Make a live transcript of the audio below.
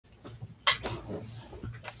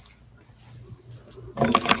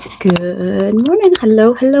Good morning.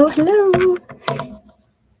 Hello, hello, hello.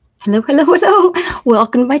 Hello, hello, hello.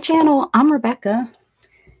 Welcome to my channel. I'm Rebecca.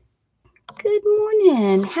 Good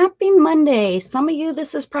morning. Happy Monday. Some of you,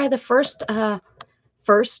 this is probably the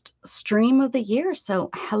first stream of the year. So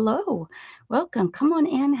hello. Welcome. Come on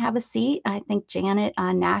in, have a seat. I think Janet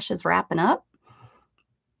Nash is wrapping up.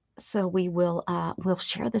 So we'll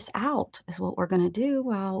share this out is what we're going to do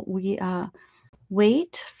while we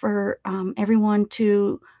wait for everyone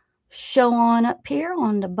to show on up here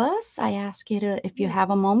on the bus. I ask you to, if you have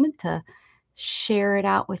a moment, to share it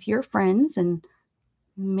out with your friends and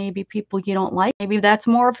maybe people you don't like. Maybe that's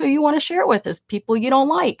more of who you want to share it with, is people you don't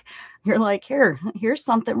like. You're like, here's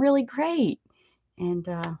something really great. And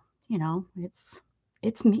it's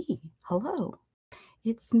me. Hello.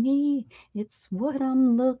 It's me. It's what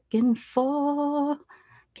I'm looking for.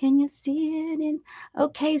 Can you see it?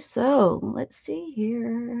 Okay, so let's see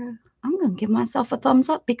here. I'm going to give myself a thumbs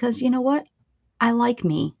up because you know what? I like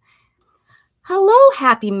me. Hello,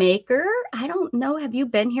 Happy Maker. I don't know. Have you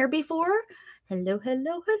been here before? Hello,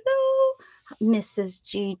 hello, hello. Mrs.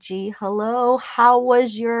 Gigi, hello. How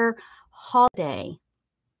was your holiday?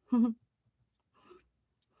 And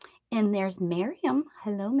there's Miriam.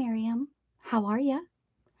 Hello, Miriam. How are you?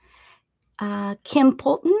 Kim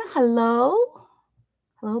Poulton, hello.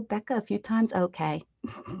 Hello, Becca, a few times. Okay.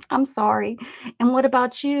 I'm sorry. And what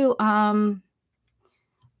about you?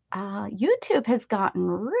 YouTube has gotten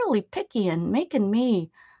really picky and making me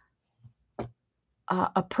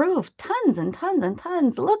approve tons and tons and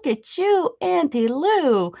tons. Look at you, Auntie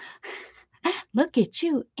Lou. Look at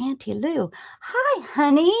you, Auntie Lou. Hi,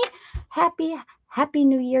 honey. Happy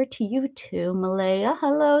New Year to you too, Malaya.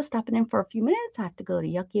 Hello, stopping in for a few minutes. I have to go to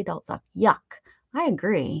Yucky Adult Stuff. Yuck. I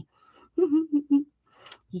agree.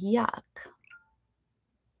 Yuck.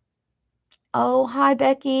 Oh, hi,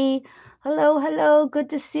 Becky. Hello, hello. Good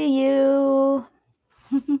to see you.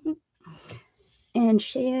 And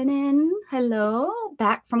Shannon, hello.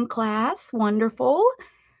 Back from class. Wonderful.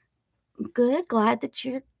 Good. Glad that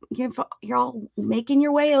you're all making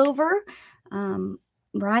your way over.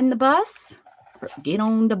 Riding the bus. Get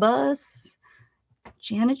on the bus.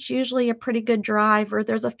 Janet's usually a pretty good driver.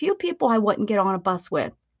 There's a few people I wouldn't get on a bus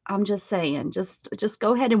with. I'm just saying, just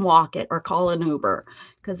go ahead and walk it or call an Uber,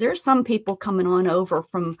 because there's some people coming on over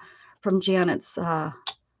from Janet's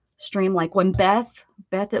stream. Like when Beth,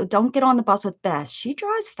 don't get on the bus with Beth. She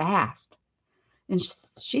drives fast, and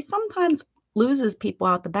she sometimes loses people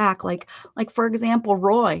out the back. Like for example,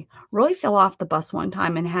 Roy fell off the bus one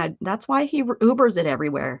time and that's why he Ubers it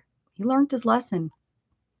everywhere. He learned his lesson.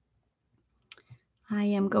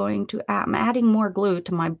 I'm adding more glue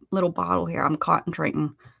to my little bottle here. I'm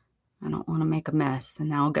concentrating. I don't want to make a mess. And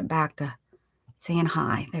now I'll get back to saying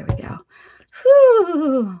hi. There we go.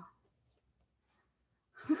 Whew.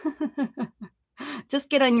 Just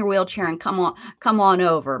get on your wheelchair and come on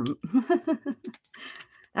over.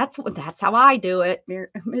 That's how I do it.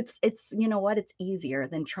 It's you know what? It's easier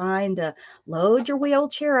than trying to load your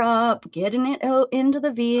wheelchair up, getting it into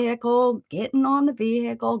the vehicle, getting on the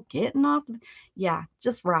vehicle, getting off. Yeah,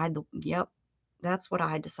 just ride the. Yep, that's what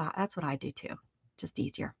I decide. That's what I do too. Just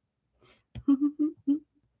easier.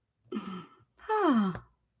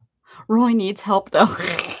 Roy needs help though.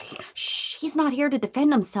 Shh, he's not here to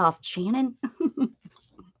defend himself, Shannon.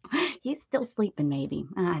 He's still sleeping, maybe.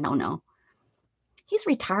 I don't know. He's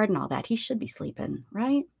retired and all that. He should be sleeping,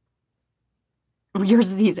 right? Yours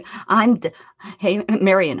is easy. Hey,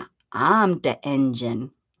 Marion, I'm the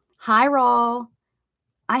engine. Hi, Rawl.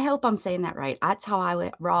 I hope I'm saying that right. That's how I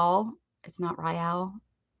would. Rawl. It's not Raul.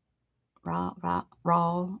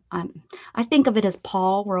 Rawl. I think of it as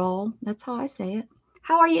Paul Rawl. That's how I say it.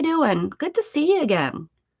 How are you doing? Good to see you again.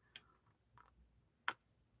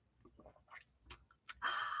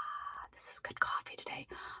 This is good coffee today.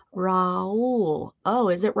 Raul. Oh,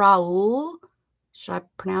 is it Raul? Should I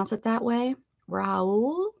pronounce it that way?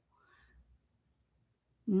 Raul?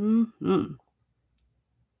 Mm-hmm.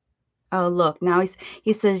 Oh, look, now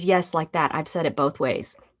he says yes like that. I've said it both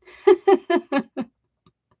ways.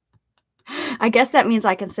 I guess that means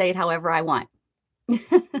I can say it however I want.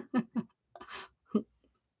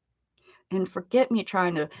 And forget me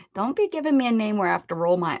don't be giving me a name where I have to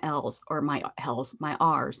roll my L's or my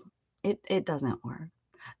R's. It doesn't work.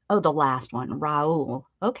 Oh, the last one, Raul.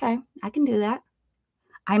 Okay, I can do that.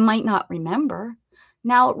 I might not remember.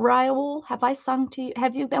 Now, Raul, have I sung to you?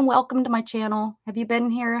 Have you been welcome to my channel? Have you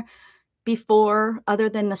been here before other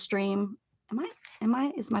than the stream?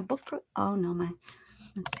 Is my book? Oh, no,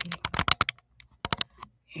 let's see.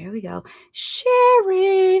 Here we go.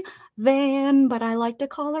 Sherry Van, but I like to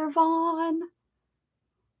call her Vaughn.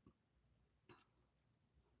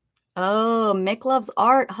 Oh, Mick loves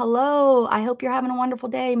art. Hello. I hope you're having a wonderful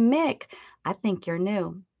day, Mick. I think you're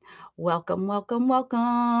new. Welcome, welcome,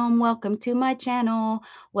 welcome. Welcome to my channel.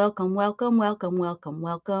 Welcome, welcome, welcome, welcome,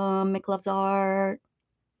 welcome. Mick loves art.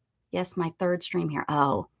 Yes, my third stream here.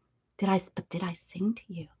 Oh, did I sing to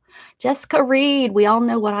you? Jessica Reed. We all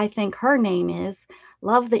know what I think her name is.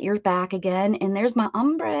 Love that you're back again. And there's my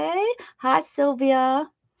ombre. Hi, Sylvia.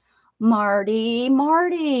 Marty.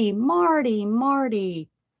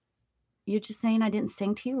 You're just saying I didn't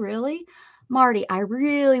sing to you, really? Marty, I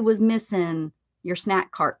really was missing your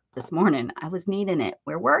snack cart this morning. I was needing it.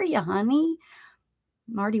 Where were you, honey?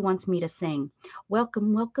 Marty wants me to sing.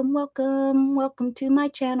 Welcome, welcome, welcome, welcome to my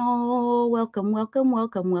channel. Welcome, welcome,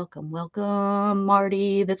 welcome, welcome, welcome.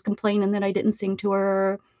 Marty that's complaining that I didn't sing to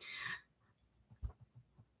her.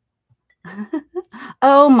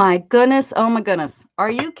 Oh my goodness. Oh my goodness.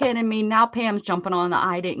 Are you kidding me? Now Pam's jumping on the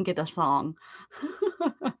I didn't get a song.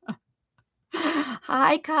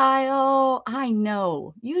 Hi, Kyle. I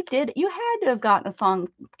know you did. You had to have gotten a song.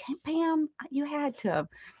 Pam, you had to have.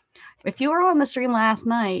 If you were on the stream last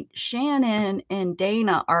night, Shannon and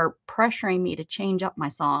Dana are pressuring me to change up my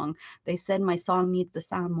song. They said my song needs to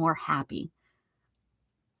sound more happy.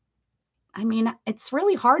 I mean, it's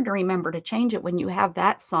really hard to remember to change it when you have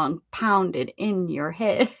that song pounded in your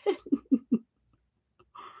head.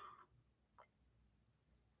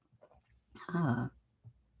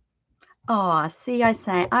 Oh, see, I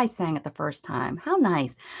sang it the first time. How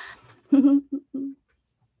nice.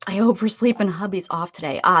 I hope we're sleeping hubby's off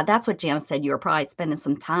today. That's what Janice said. You were probably spending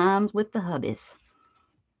some times with the hubbies.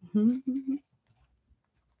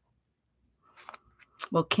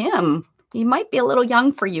 Well, Kim, he might be a little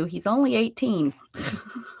young for you. He's only 18.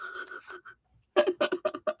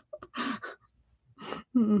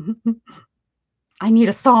 I need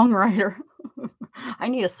a songwriter. I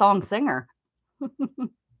need a song singer.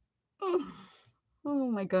 Oh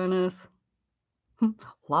my goodness.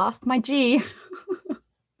 Lost my G.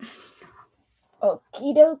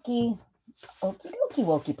 Okie dokie. Okie dokie,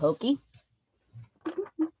 wokey pokey.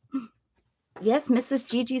 Yes, Mrs.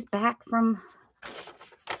 Gigi's back from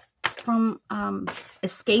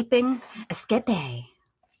escape.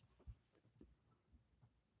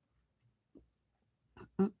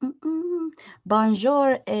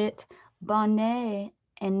 Bonjour et bonne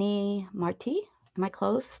année, Marty. Am I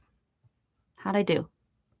close? How'd I do?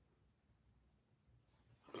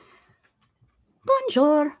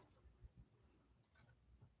 Bonjour.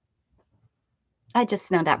 I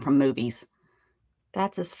just know that from movies.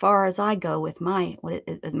 That's as far as I go with my,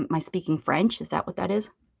 am I speaking French? Is that what that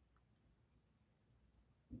is?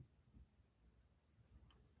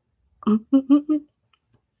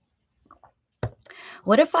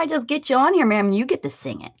 What if I just get you on here, ma'am, and you get to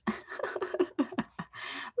sing it?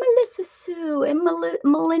 Melissa Sue and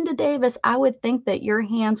Melinda Davis, I would think that your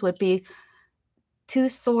hands would be too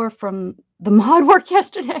sore from the mod work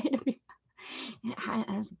yesterday.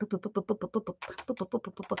 I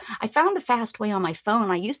found the fast way on my phone.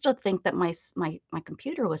 I used to think that my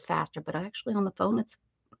computer was faster, but actually on the phone it's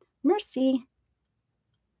mercy.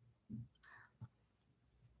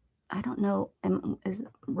 I don't know. Is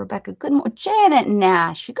Rebecca, good morning. Janet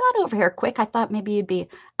Nash, you got over here quick. I thought maybe you'd be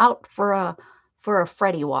out for a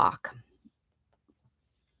Freddy walk.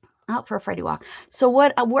 Out for a Freddy walk. So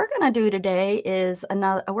what we're going to do today is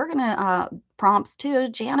we're going to prompts too.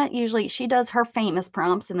 Janet usually, she does her famous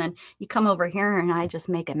prompts, and then you come over here and I just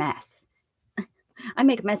make a mess. I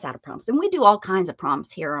make a mess out of prompts, and we do all kinds of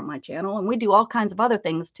prompts here on my channel, and we do all kinds of other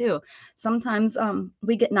things too. Sometimes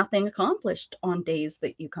we get nothing accomplished on days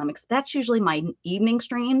that you come. That's usually my evening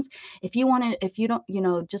streams. If you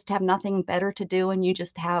don't, just have nothing better to do, and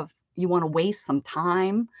you want to waste some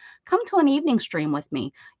time, come to an evening stream with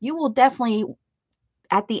me. You will definitely,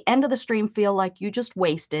 at the end of the stream, feel like you just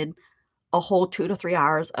wasted a whole 2 to 3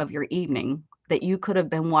 hours of your evening that you could have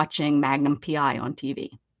been watching Magnum PI on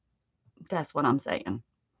TV. That's what I'm saying.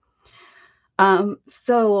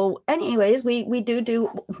 So anyways, we do.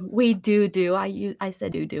 I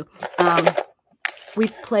said do. We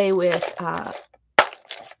play with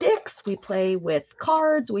sticks, we play with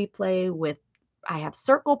cards, I have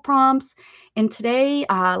circle prompts. And today,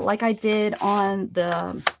 like I did on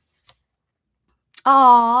the,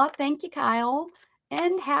 thank you, Kyle.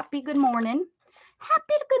 And happy good morning.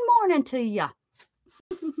 Happy good morning to ya.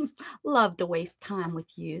 Love to waste time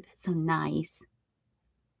with you. That's so nice.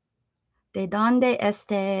 ¿De dónde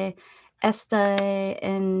esté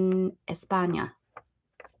en España?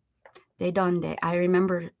 ¿De dónde? I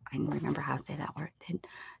remember how to say that word.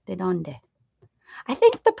 ¿De dónde? I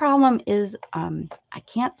think the problem is I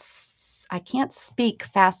can't speak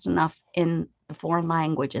fast enough in the foreign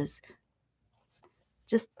languages.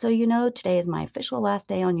 Just so you know, today is my official last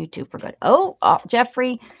day on YouTube for good. Oh,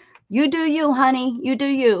 Jeffrey, you do you, honey. You do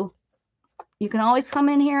you. You can always come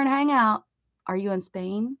in here and hang out. Are you in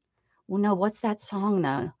Spain? Well, no, what's that song,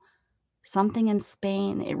 though? Something in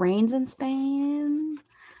Spain. It rains in Spain.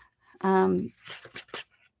 Oh,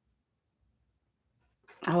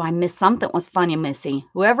 I missed something. Was funny, Missy.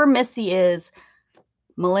 Whoever Missy is,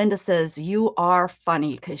 Melinda says, you are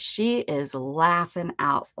funny because she is laughing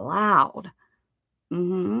out loud.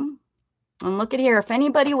 And look at here. If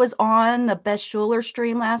anybody was on the Best Schuler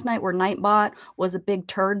stream last night where Nightbot was a big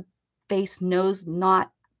turd face, nose,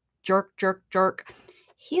 knot, jerk, jerk, jerk.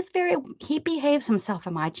 He behaves himself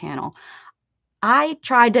on my channel. I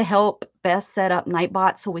tried to help Bess set up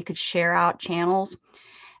Nightbot so we could share out channels.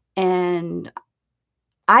 And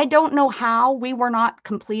I don't know how we were not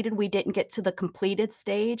completed. We didn't get to the completed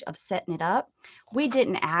stage of setting it up. We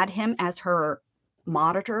didn't add him as her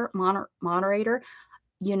moderator.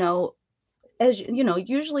 You know, as you know,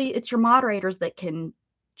 usually it's your moderators that can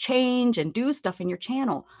change and do stuff in your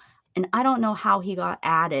channel. And I don't know how he got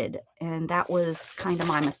added. And that was kind of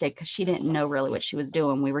my mistake because she didn't know really what she was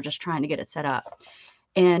doing. We were just trying to get it set up.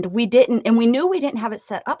 And we knew we didn't have it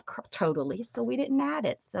set up totally, so we didn't add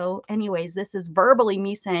it. So anyways, this is verbally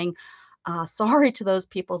me saying sorry to those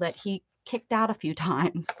people that he kicked out a few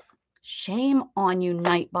times. Shame on you,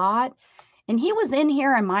 Nightbot. And he was in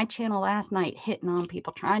here on my channel last night hitting on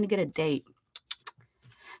people, trying to get a date.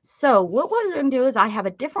 So what we're going to do is I have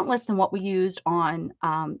a different list than what we used on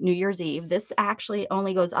New Year's Eve. This actually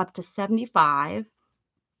only goes up to 75.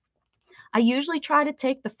 I usually try to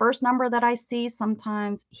take the first number that I see.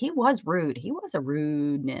 Sometimes he was rude. He was a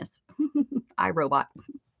rudeness. iRobot.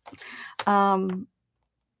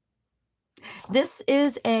 This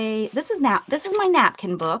is my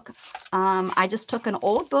napkin book. I just took an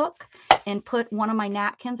old book and put one of my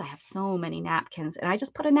napkins. I have so many napkins, and I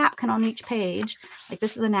just put a napkin on each page. Like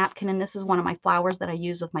this is a napkin, and this is one of my flowers that I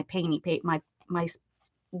use with my my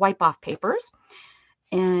wipe off papers.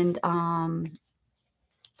 And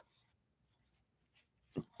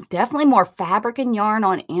definitely more fabric and yarn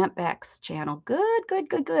on Aunt Beck's channel. Good, good,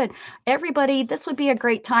 good, good. Everybody, this would be a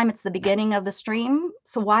great time. It's the beginning of the stream.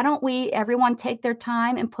 So why don't everyone take their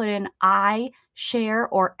time and put in I share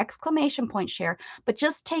or exclamation point share, but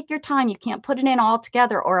just take your time. You can't put it in all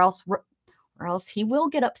together or else he will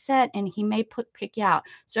get upset and he may kick you out.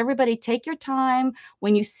 So everybody take your time.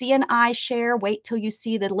 When you see an I share, wait till you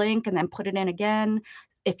see the link and then put it in again.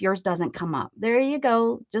 If yours doesn't come up, there you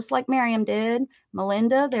go. Just like Miriam did.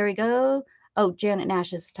 Melinda, there you go. Oh, Janet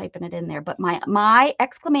Nash is typing it in there. But my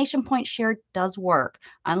exclamation point share does work.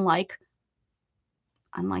 Unlike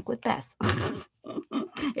with Bess.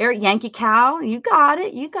 Eric Yankee Cow, you got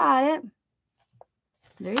it. You got it.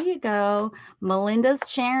 There you go. Melinda's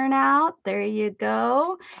sharing out. There you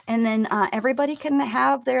go. And then everybody can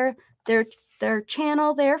have their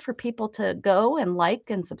channel there for people to go and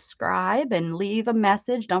like and subscribe and leave a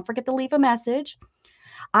message. Don't forget to leave a message.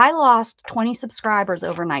 I lost 20 subscribers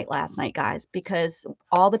overnight last night, guys, because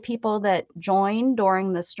all the people that joined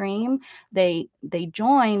during the stream, they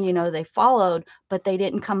joined, they followed, but they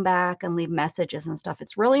didn't come back and leave messages and stuff.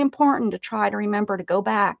 It's really important to try to remember to go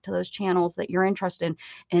back to those channels that you're interested in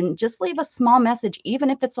and just leave a small message, even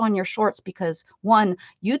if it's on your shorts, because one,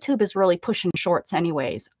 YouTube is really pushing shorts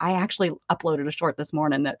anyways. I actually uploaded a short this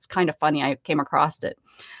morning that's kind of funny. I came across it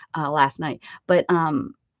last night, but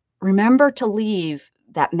remember to leave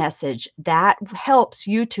that message. That helps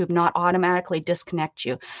YouTube not automatically disconnect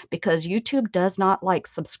you, because YouTube does not like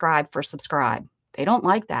subscribe for subscribe. They don't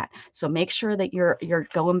like that. So make sure that you're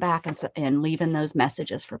going back and leaving those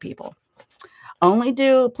messages for people.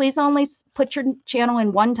 Please only put your channel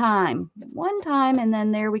in one time, and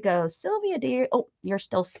then there we go. Sylvia, dear. Oh, you're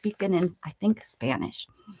still speaking in, I think, Spanish.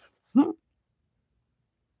 Oh,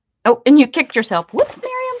 and you kicked yourself. Whoops,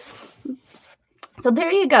 Miriam. So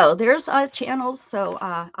there you go. There's channels. So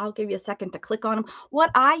I'll give you a second to click on them.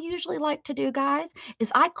 What I usually like to do, guys,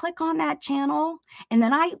 is I click on that channel and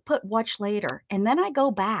then I put watch later, and then I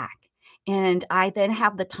go back and I then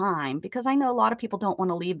have the time, because I know a lot of people don't want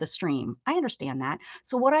to leave the stream. I understand that.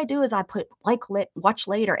 So what I do is I put watch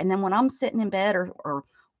later, and then when I'm sitting in bed or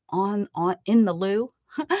on in the loo,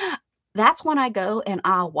 that's when I go and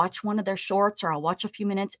I'll watch one of their shorts, or I'll watch a few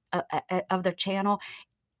minutes of their channel.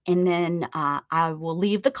 And then I will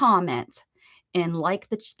leave the comment and like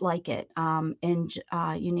it.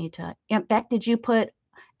 You need to, Aunt Beck, did you put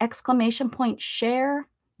exclamation point share,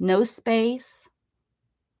 no space?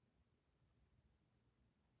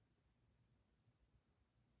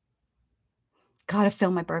 Gotta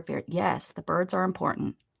film my bird beard. Yes, the birds are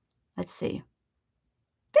important. Let's see.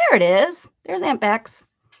 There it is. There's Aunt Bex.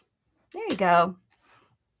 There you go.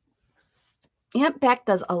 Aunt Beck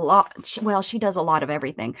does a lot. Well, she does a lot of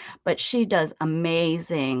everything, but she does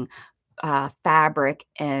amazing fabric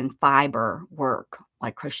and fiber work,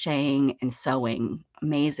 like crocheting and sewing.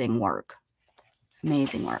 Amazing work.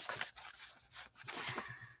 Amazing work.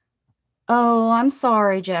 Oh, I'm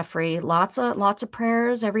sorry, Jeffrey. Lots of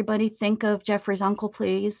prayers. Everybody think of Jeffrey's uncle,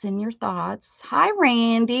 please, in your thoughts. Hi,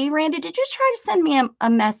 Randy. Randy, did you try to send me a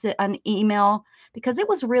message, an email? Because it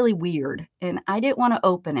was really weird, and I didn't want to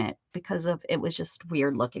open it because of it was just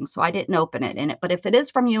weird looking, so I didn't open it. But if it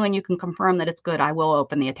is from you and you can confirm that it's good, I will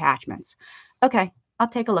open the attachments. Okay, I'll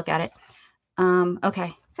take a look at it.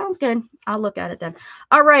 Okay, sounds good. I'll look at it then.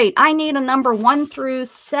 All right, I need a number 1 through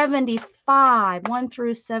 75. 1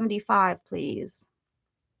 through 75, please.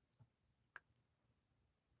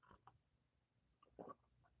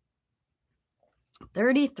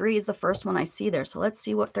 $33 is the first one I see there. So let's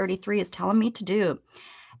see what 33 is telling me to do.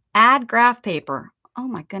 Add graph paper. Oh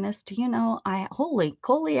my goodness. Do you know, holy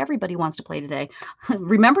coly, everybody wants to play today.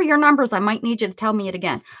 Remember your numbers. I might need you to tell me it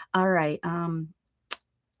again. All right.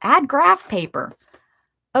 Add graph paper.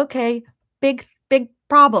 Okay. Big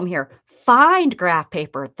problem here. Find graph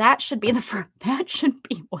paper. That should be that should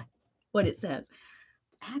be what it says.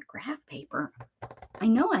 Add graph paper. I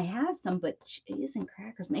know I have some, but cheese and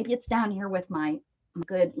crackers. Maybe it's down here with my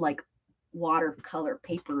good like watercolor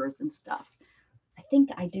papers and stuff. I think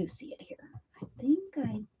I do see it here. I think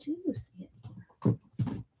I do see it here.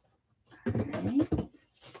 All right.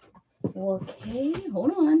 Okay,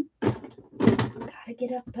 hold on. Gotta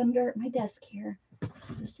get up under my desk here.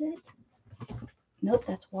 Is this it? Nope,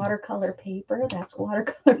 that's watercolor paper. That's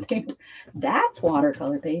watercolor paper. That's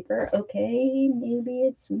watercolor paper. Okay, maybe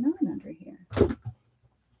it's not under here.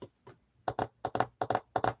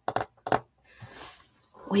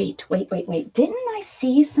 Wait. Didn't I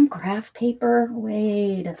see some graph paper?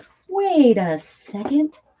 Wait a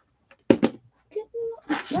second.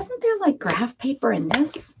 Wasn't there like graph paper in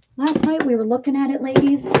this? Last night we were looking at it,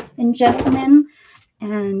 ladies and gentlemen,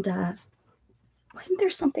 and wasn't there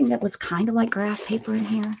something that was kind of like graph paper in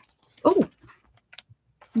here? Oh,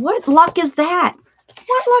 what luck is that?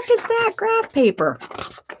 What luck is that? Graph paper.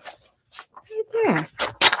 Right there.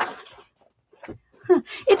 Huh.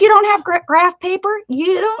 If you don't have graph paper,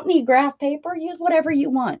 you don't need graph paper. Use whatever you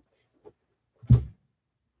want.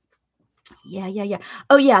 Yeah.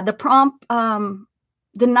 Oh, yeah, the prompt,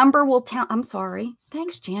 the number will tell. I'm sorry.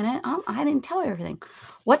 Thanks, Janet. I didn't tell you everything.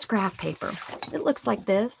 What's graph paper? It looks like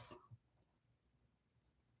this.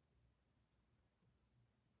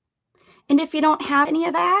 And if you don't have any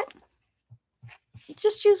of that,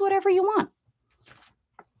 just use whatever you want.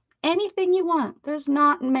 Anything you want. There's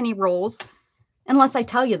not many rules, unless I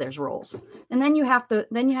tell you there's rules. And then you have to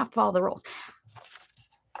follow the rules.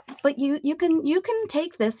 But you can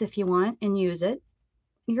take this if you want and use it.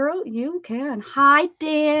 You can. Hi,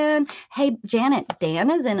 Dan. Hey, Janet. Dan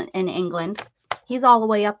is in England. He's all the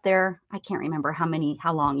way up there. I can't remember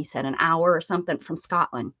how long he said, an hour or something from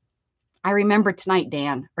Scotland. I remembered tonight,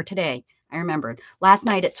 Dan, or today. I remembered. Last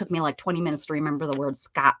night it took me like 20 minutes to remember the word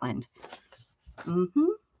Scotland.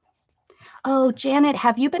 Oh, Janet,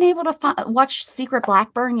 have you been able to watch Secret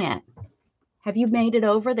Blackburn yet? Have you made it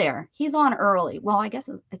over there? He's on early. Well, I guess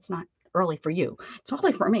it's not early for you. It's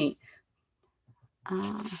early for me.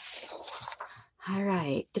 All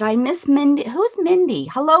right. Did I miss Mindy? Who's Mindy?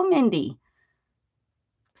 Hello, Mindy.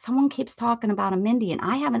 Someone keeps talking about a Mindy, and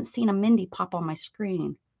I haven't seen a Mindy pop on my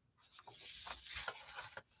screen.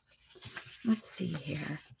 Let's see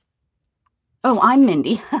here. Oh, I'm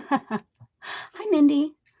Mindy. Hi,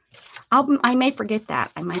 Mindy. I may forget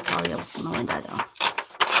that. I might call you Melinda, though.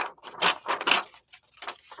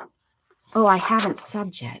 Oh, I haven't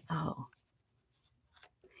subbed yet. Oh.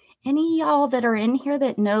 Any y'all that are in here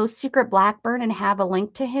that know Secret Blackburn and have a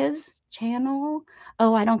link to his channel?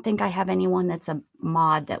 Oh, I don't think I have anyone that's a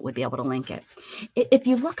mod that would be able to link it. If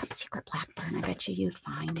you look up Secret Blackburn, I bet you'd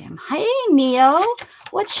find him. Hey, Neo.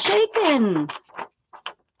 What's shaking?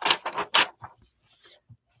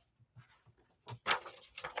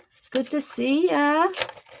 Good to see ya.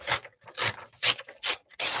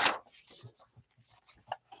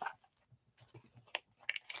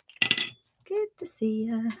 Good to see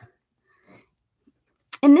ya.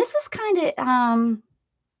 And this is kind of,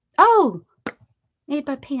 oh, made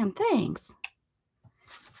by Pam. Thanks.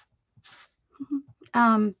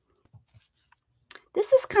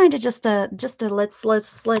 This is kind of just a let's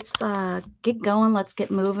get going, let's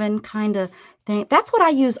get moving kind of thing. That's what I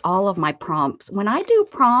use all of my prompts. When I do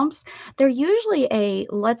prompts, they're usually a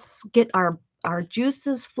let's get our our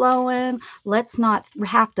juices flowing. Let's not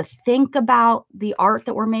have to think about the art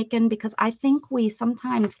that we're making, because I think we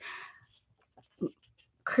sometimes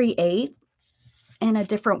create in a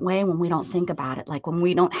different way when we don't think about it. Like when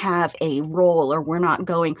we don't have a role, or we're not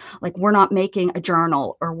going, like we're not making a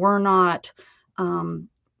journal, or we're not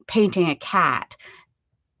painting a cat.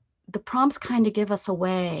 The prompts kind of give us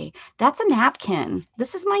away. That's a napkin.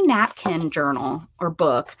 This is my napkin journal or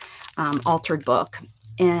book, altered book.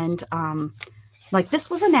 And like this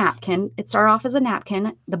was a napkin. It started off as a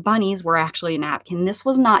napkin. The bunnies were actually a napkin. This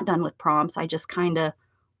was not done with prompts. I just kind of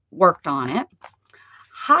worked on it.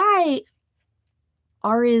 Hi,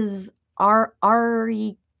 Ariz,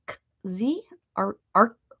 Arkizi,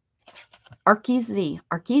 Arkizi.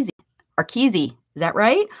 Is that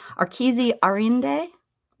right? Arkizi Arinde.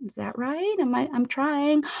 Is that right? I'm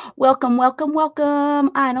trying. Welcome, welcome,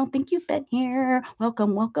 welcome. I don't think you've been here.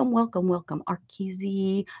 Welcome, welcome, welcome, welcome.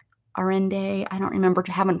 Arkizi Arinde. I don't remember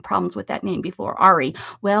having problems with that name before. Ari.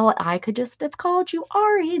 Well, I could just have called you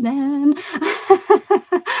Ari then.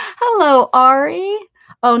 Hello, Ari.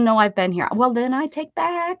 Oh, no, I've been here. Well, then I take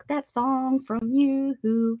back that song from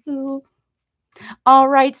you. All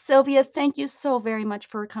right, Sylvia, thank you so very much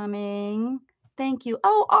for coming. Thank you.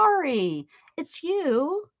 Oh, Ari, it's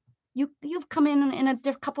you. You've come in a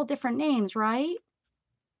couple different names, right?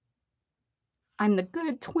 I'm the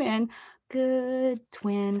good twin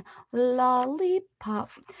lollipop.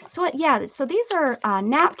 So yeah, so these are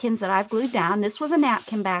napkins that I've glued down. This was a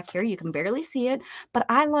napkin back here. You can barely see it, but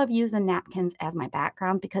I love using napkins as my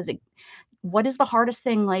background because what is the hardest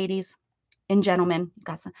thing, ladies and gentlemen?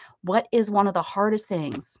 What is one of the hardest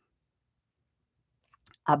things?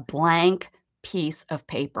 A blank piece of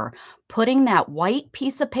paper. Putting that white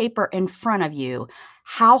piece of paper in front of you,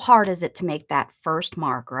 how hard is it to make that first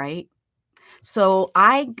mark, right? So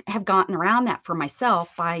I have gotten around that for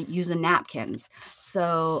myself by using napkins.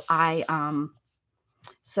 So I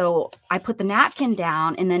put the napkin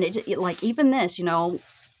down, and then it like even this, you know,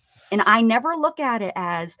 and I never look at it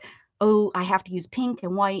as, oh, I have to use pink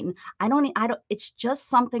and white, and I don't, it's just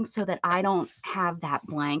something so that I don't have that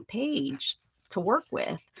blank page to work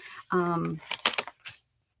with.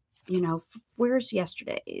 You know, where's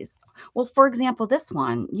yesterday's? Well, for example, this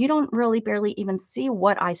one, you don't really barely even see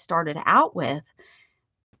what I started out with,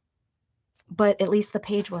 but at least the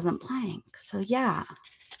page wasn't blank. So yeah,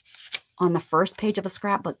 on the first page of a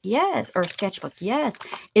scrapbook, yes, or a sketchbook, yes.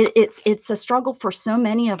 It's a struggle for so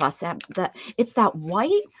many of us that it's that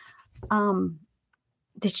white.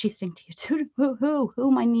 Did she sing to you too? Who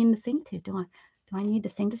am I needing to sing to? Do I need to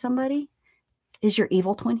sing to somebody? Is your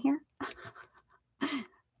evil twin here?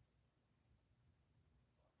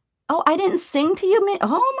 Oh, I didn't sing to you?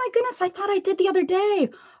 Oh my goodness, I thought I did the other day.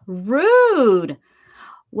 Rude.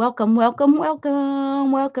 Welcome, welcome,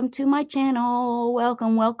 welcome. Welcome to my channel.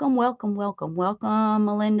 Welcome, welcome, welcome, welcome, welcome.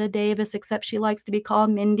 Melinda Davis, except she likes to be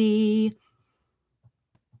called Mindy.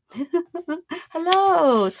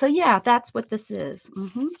 Hello. So yeah, that's what this is.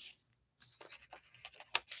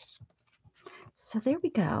 So there we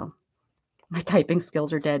go. My typing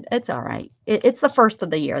skills are dead. It's all right. It's the first of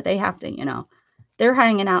the year. They have to, you know, they're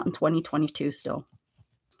hanging out in 2022 still.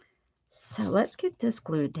 So let's get this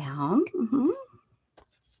glued down.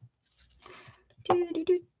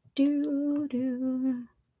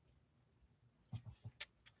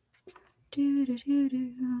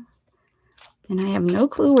 And I have no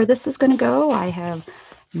clue where this is going to go. I have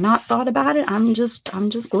not thought about it. I'm just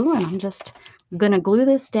gluing. I'm just going to glue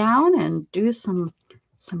this down and do some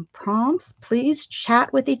prompts. Please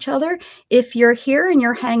chat with each other. If you're here and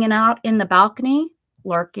you're hanging out in the balcony,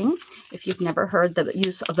 lurking, if you've never heard the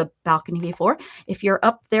use of the balcony before, if you're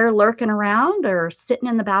up there lurking around or sitting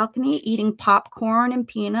in the balcony eating popcorn and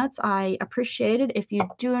peanuts, I appreciate it. If you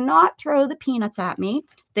do not throw the peanuts at me,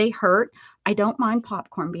 they hurt. I don't mind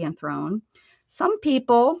popcorn being thrown. Some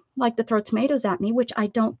people like to throw tomatoes at me, which I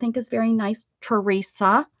don't think is very nice.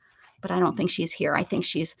 Teresa, but I don't think she's here. I think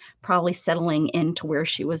she's probably settling into where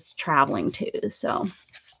she was traveling to. So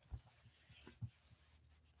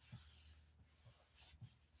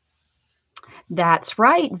that's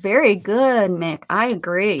right. Very good, Mick. I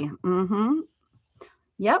agree.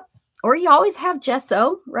 Yep. Or you always have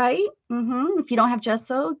gesso, right? If you don't have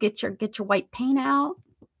gesso, get your white paint out.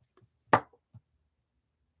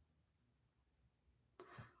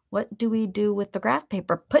 What do we do with the graph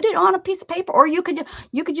paper? Put it on a piece of paper, or you could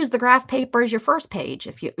use the graph paper as your first page.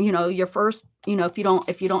 If if you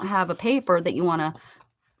don't have a paper that you want to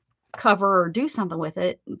cover or do something with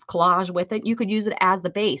it, collage with it, you could use it as the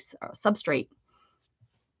base, substrate.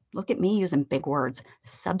 Look at me using big words,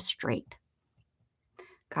 substrate.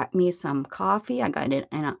 Got me some coffee. I got it,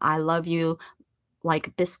 and I love you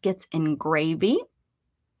like biscuits and gravy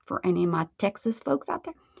for any of my Texas folks out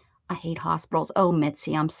there. I hate hospitals. Oh,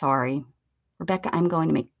 Mitzi, I'm sorry. Rebecca, I'm going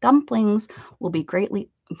to make dumplings. We'll be greatly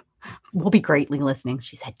listening,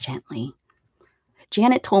 she said gently.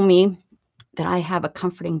 Janet told me that I have a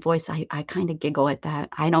comforting voice. I kind of giggle at that.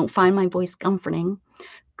 I don't find my voice comforting.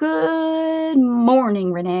 Good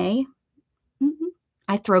morning, Renee.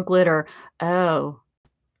 I throw glitter. Oh,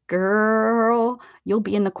 girl, you'll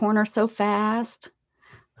be in the corner so fast.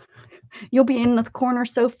 You'll be in the corner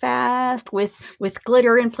so fast with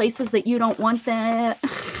glitter in places that you don't want that.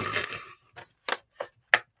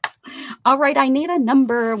 All right, I need a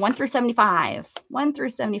number 1 through 75. 1 through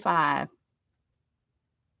 75.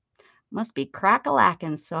 Must be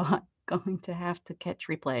crack-a-lackin', so I'm going to have to catch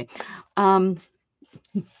replay.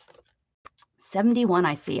 71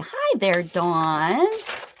 I see. Hi there, Dawn.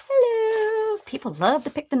 Hello. People love to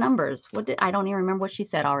pick the numbers. I don't even remember what she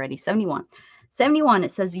said already. 71. 71,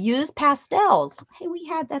 it says use pastels. Hey, we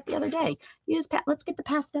had that the other day. Let's get the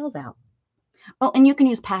pastels out. Oh, and you can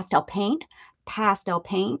use pastel paint. Pastel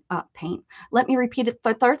paint. Paint. Let me repeat it.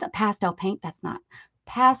 Third, pastel paint. That's not.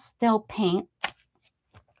 Pastel paint.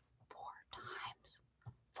 4 times.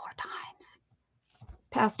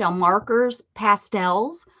 Pastel markers.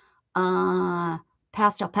 Pastels.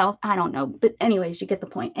 Pastel pals. I don't know. But anyways, you get the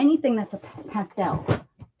point. Anything that's a pastel.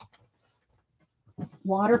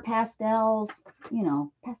 Water pastels. You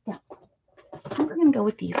know, pastels. We're going to go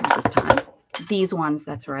with these ones this time. These ones.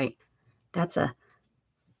 That's right. That's a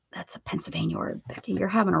Pennsylvania word. Becky, you're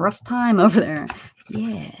having a rough time over there.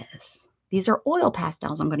 Yes. These are oil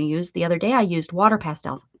pastels I'm going to use. The other day I used water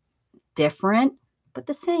pastels. Different, but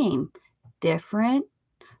the same. Different,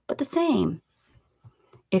 but the same.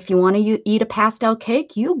 If you want to eat a pastel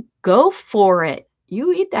cake, you go for it.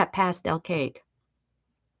 You eat that pastel cake.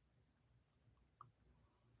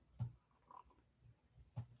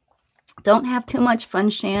 Don't have too much fun,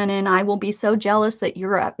 Shannon. I will be so jealous that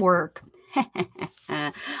you're at work.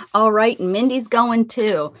 All right, Mindy's going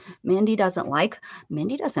too. Mindy doesn't like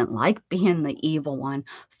being the evil one.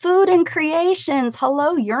 Food and Creations.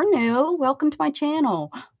 Hello, you're new. Welcome to my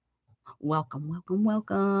channel. Welcome, welcome,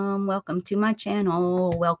 welcome. Welcome to my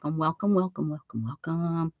channel. Welcome, welcome, welcome, welcome,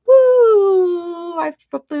 welcome. Woo!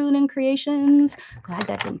 For Food and Creations. Glad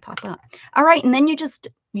that didn't pop up. All right, and then you just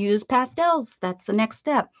use pastels. That's the next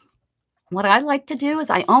step. What I like to do is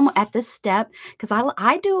at this step, because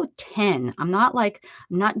I do 10. I'm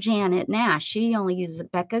not Janet Nash. She only uses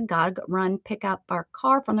Becca. Gotta run, pick up our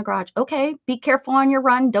car from the garage. Okay, be careful on your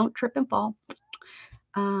run. Don't trip and fall.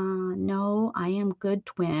 No, I am good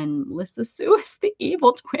twin. Melissa Sue is the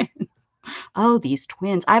evil twin. Oh, these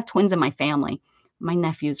twins. I have twins in my family. My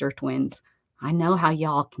nephews are twins. I know how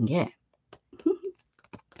y'all can get.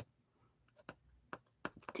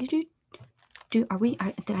 Did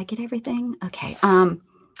I get everything? Okay. Oh,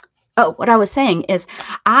 what I was saying is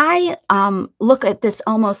I look at this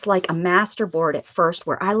almost like a master board at first,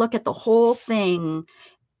 where I look at the whole thing,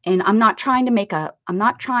 and I'm not trying to make a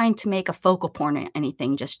focal point or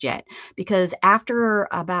anything just yet, because after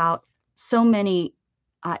about so many,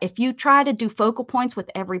 if you try to do focal points with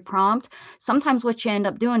every prompt, sometimes what you end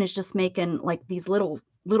up doing is just making like these little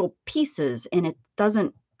pieces, and it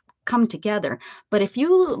doesn't come together. But if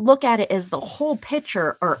you look at it as the whole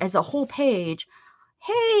picture or as a whole page.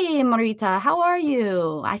 Hey, Marita, how are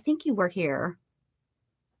you? I think you were here.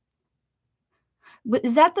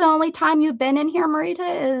 Is that the only time you've been in here,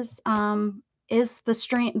 Marita? Is the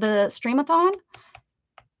streamathon?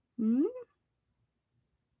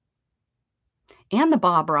 And the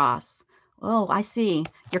Bob Ross. Oh, I see.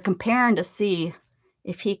 You're comparing to see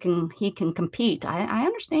if he can compete. I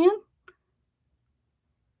understand.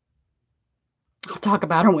 I'll talk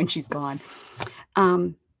about her when she's gone.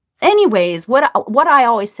 Anyways, what I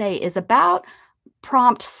always say is about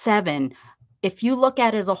prompt 7. If you look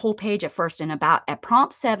at it as a whole page at first, and at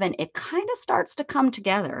prompt 7, it kind of starts to come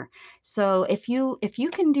together. So if you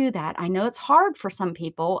can do that, I know it's hard for some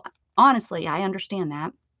people. Honestly, I understand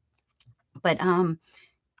that. But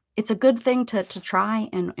it's a good thing to try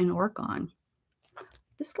and work on.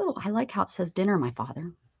 I like how it says dinner, my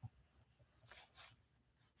father.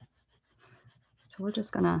 So we're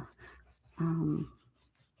just gonna go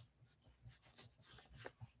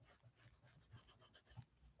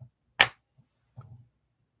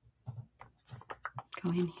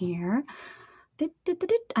in here.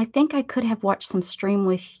 I think I could have watched some stream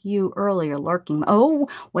with you earlier, lurking. Oh,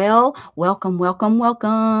 well, welcome, welcome,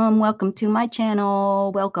 welcome. Welcome to my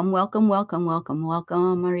channel. Welcome, welcome, welcome, welcome,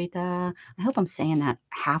 welcome, Marita. I hope I'm saying that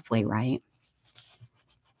halfway right.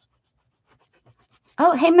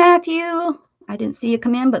 Oh, hey, Matthew. I didn't see you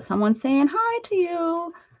come in, but someone's saying hi to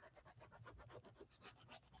you.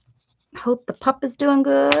 Hope the pup is doing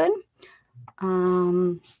good.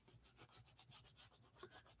 I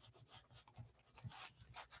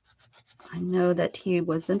know that he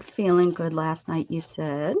wasn't feeling good last night, you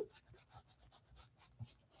said.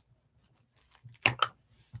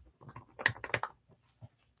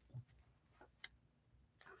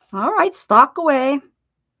 All right, stalk away.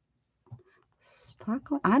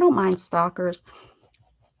 I don't mind stalkers.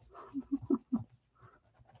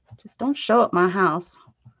 Just don't show up my house.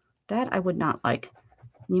 That I would not like.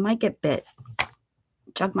 You might get bit.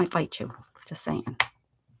 Jug might bite you. Just saying.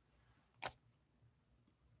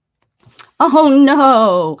 Oh,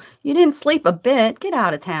 no. You didn't sleep a bit. Get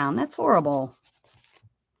out of town. That's horrible.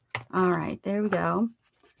 All right, there we go.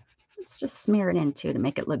 Let's just smear it in, too, to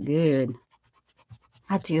make it look good.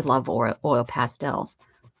 I do love oil pastels.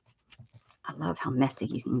 I love how messy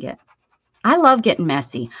you can get. I love getting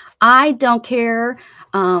messy. I don't care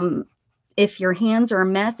if your hands are a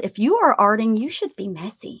mess. If you are arting, you should be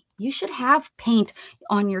messy. You should have paint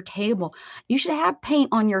on your table. You should have paint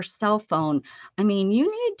on your cell phone. I mean,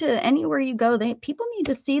 you need to, anywhere you go, people need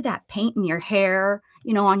to see that paint in your hair,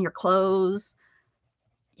 you know, on your clothes.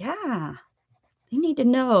 Yeah, they need to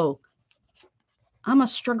know I'm a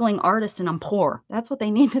struggling artist and I'm poor. That's what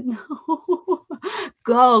they need to know.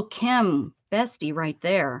 Go, Kim, bestie right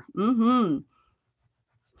there. Mm-hmm.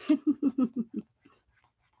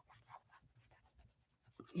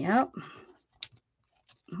 Yep.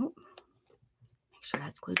 Oh, make sure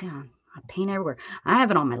that's glued down. I paint everywhere. I have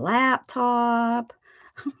it on my laptop,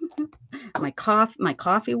 my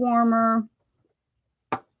coffee warmer.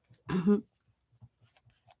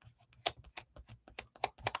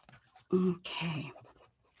 Okay.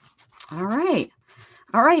 All right.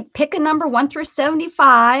 All right. Pick a number 1 through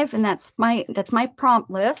 75, and that's my prompt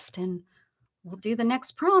list, and we'll do the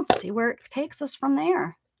next prompt. See where it takes us from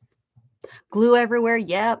there. Glue everywhere.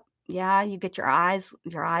 Yep. Yeah, you get your eyes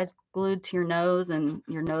glued to your nose and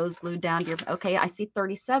your nose glued down to your, okay, I see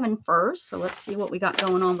 37 first. So let's see what we got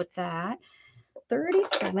going on with that.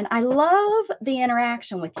 37. I love the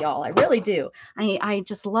interaction with y'all. I really do. I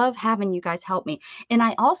just love having you guys help me. And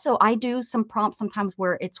I do some prompts sometimes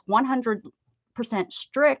where it's 100%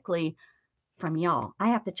 strictly from y'all. I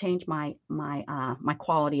have to change my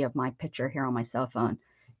quality of my picture here on my cell phone.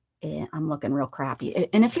 I'm looking real crappy.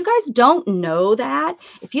 And if you guys don't know that,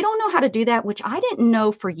 if you don't know how to do that, which I didn't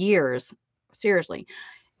know for years, seriously,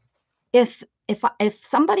 if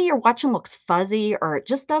somebody you're watching looks fuzzy or it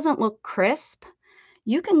just doesn't look crisp,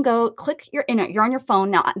 you can go click you're on your phone.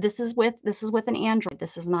 Now, this is with an Android.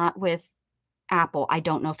 This is not with Apple. I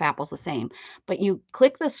don't know if Apple's the same, but you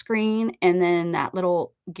click the screen and then that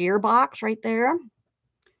little gear box right there,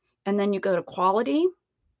 and then you go to quality,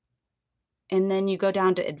 and then you go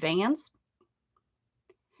down to advanced,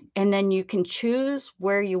 and then you can choose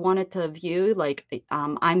where you want it to view. Like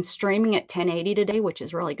I'm streaming at 1080 today, which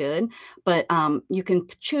is really good, but you can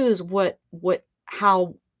choose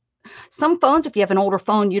how. Some phones, if you have an older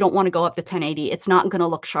phone, you don't want to go up to 1080. It's not going to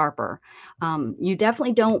look sharper. You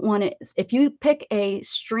definitely don't want it. If you pick a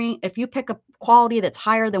quality that's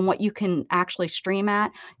higher than what you can actually stream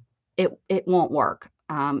at, it won't work.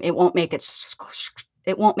 It won't make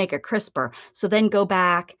it crisper. So then go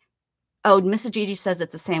back. Oh, Mrs. Gigi says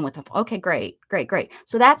it's the same with okay, great.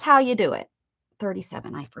 So that's how you do it.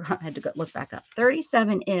 37. I forgot. I had to look back up.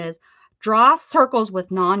 37 is draw circles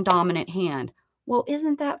with non-dominant hand. Well,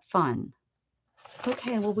 isn't that fun?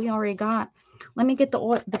 Okay, well, we already got, let me get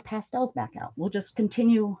the pastels back out. We'll just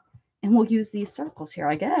continue and we'll use these circles here,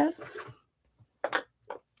 I guess.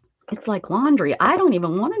 It's like laundry. I don't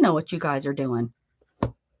even want to know what you guys are doing.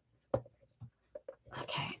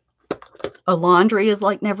 Okay. A laundry is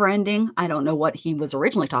like never ending. I don't know what he was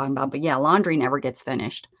originally talking about, but yeah, laundry never gets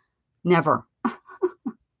finished. Never.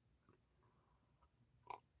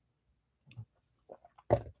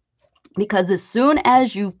 Because as soon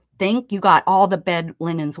as you think you got all the bed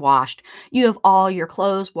linens washed, you have all your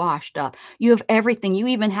clothes washed up, you have everything, you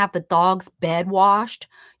even have the dog's bed washed,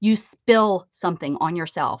 you spill something on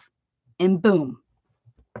yourself and boom.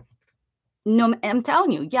 No, I'm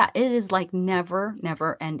telling you, yeah, it is like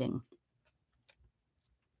never ending.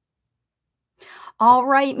 All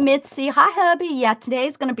right, Mitzi. Hi, hubby. Yeah,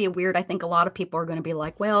 today's going to be weird. I think a lot of people are going to be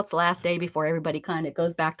like, well, it's the last day before everybody kind of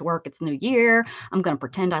goes back to work. It's New Year. I'm going to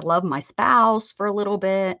pretend I love my spouse for a little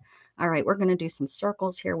bit. All right, we're going to do some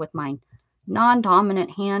circles here with my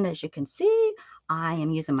non-dominant hand. As you can see, I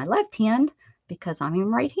am using my left hand because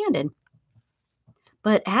I'm right-handed.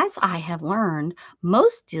 But as I have learned,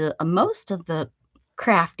 most of the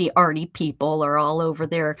crafty, arty people are all over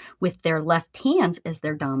there with their left hands as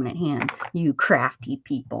their dominant hand. You crafty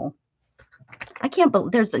people. I can't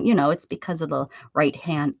believe there's, it's because of the right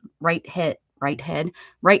head, wrong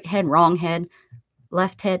head,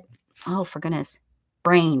 left head. Oh, for goodness.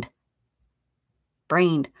 Brained.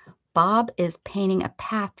 Bob is painting a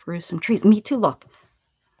path through some trees. Me too, look.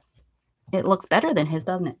 It looks better than his,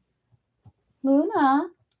 doesn't it?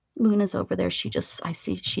 Luna's over there. I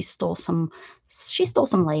see she stole some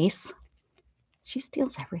lace. She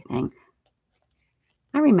steals everything.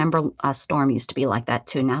 I remember Storm used to be like that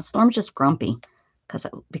too. Now Storm's just grumpy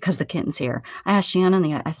because the kitten's here. I asked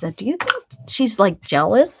Shannon, I said, do you think she's like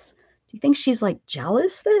jealous? Do you think she's like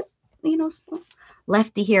jealous that,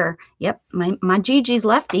 Lefty here? Yep, my Gigi's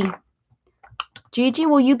Lefty. Gigi,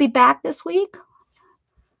 will you be back this week?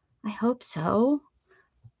 I hope so.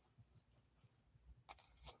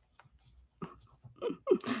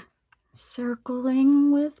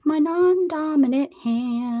 Circling with my non-dominant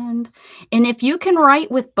hand. And if you can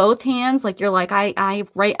write with both hands, like you're like, I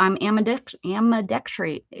write, I'm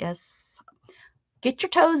ambidextrous. Yes. Get your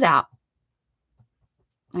toes out.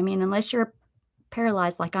 I mean, unless you're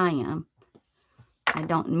paralyzed like I am. I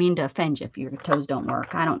don't mean to offend you if your toes don't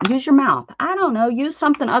work. I don't use your mouth. I don't know. Use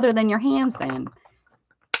something other than your hands then.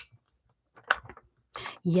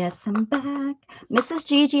 Yes, I'm back. Mrs.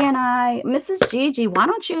 Gigi and I. Mrs. Gigi, why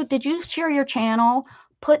don't you, did you share your channel?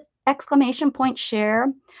 Put exclamation point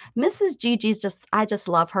share. Mrs. Gigi's I just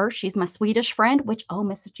love her. She's my Swedish friend, which, oh,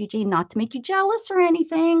 Mrs. Gigi, not to make you jealous or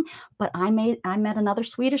anything, but I met another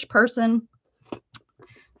Swedish person.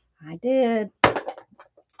 I did.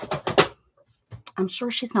 I'm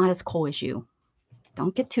sure she's not as cool as you.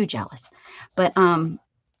 Don't get too jealous. But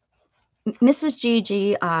Mrs.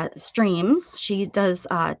 Gigi streams. She does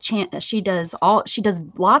she does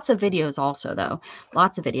lots of videos also, though.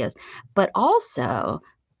 Lots of videos. But also,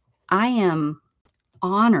 I am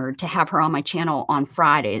honored to have her on my channel on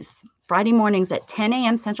Fridays. Friday mornings at 10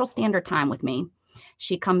 a.m. Central Standard Time with me.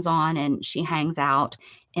 She comes on and she hangs out,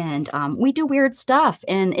 and we do weird stuff.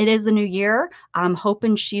 And it is the new year. I'm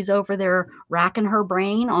hoping she's over there racking her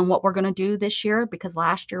brain on what we're going to do this year, because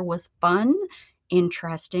last year was fun,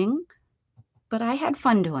 interesting. But I had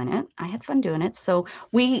fun doing it. So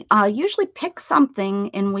we usually pick something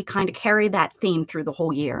and we kind of carry that theme through the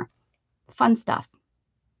whole year. Fun stuff.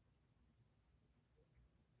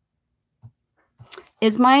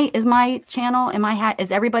 Is my channel,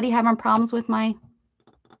 is everybody having problems with my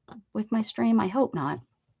stream? I hope not.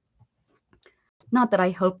 Not that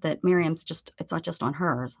I hope that Miriam's it's not just on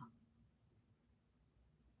hers.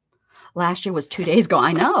 Last year was 2 days ago.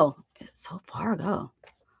 I know. It's so far ago.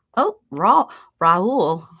 Oh, Raul.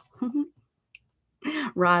 Raul,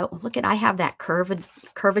 look I have that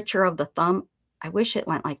curvature of the thumb. I wish it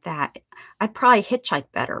went like that. I'd probably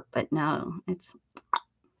hitchhike better, but no, it's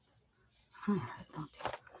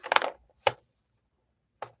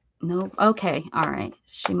no. Okay, all right.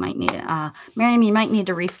 She might need it. Miriam, you might need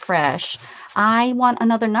to refresh. I want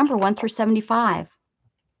another number, 1 through 75.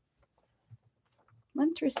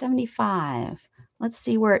 1 through 75. Let's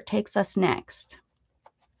see where it takes us next.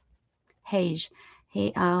 Hey,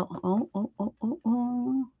 hey,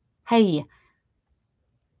 hey.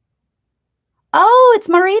 Oh, it's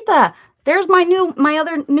Marita. There's my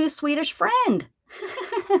other new Swedish friend.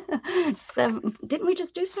 Didn't we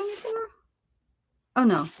just do 74? Oh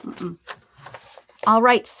no. All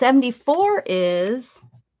right, 74 is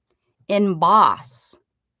emboss.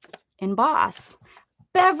 Emboss.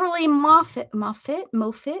 Beverly Moffitt.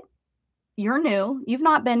 You're new. You've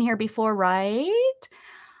not been here before, right?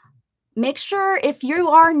 Make sure, if you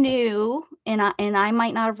are new and I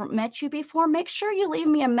might not have met you before, make sure you leave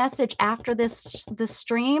me a message after this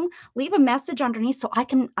stream. Leave a message underneath so I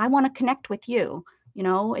want to connect with you.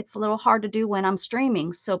 It's a little hard to do when I'm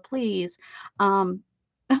streaming, so please,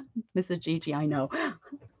 Mrs. Gigi, I know.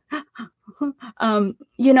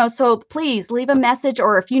 So please leave a message,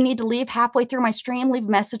 or if you need to leave halfway through my stream, leave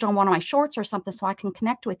a message on one of my shorts or something so I can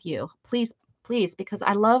connect with you. Please, because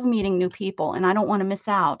I love meeting new people and I don't want to miss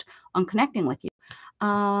out on connecting with you.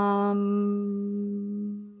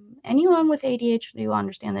 Anyone with ADHD will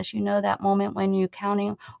understand this. That moment when you're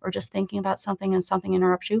counting or just thinking about something and something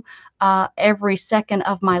interrupts you. Every second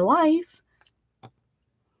of my life.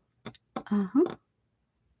 Oh,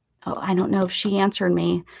 I don't know if she answered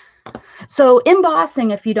me. So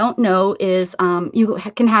embossing, if you don't know, is you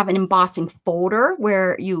can have an embossing folder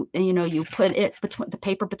where you put it between the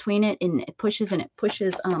paper between it, and it pushes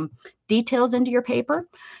details into your paper.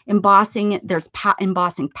 Embossing, there's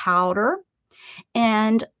embossing powder.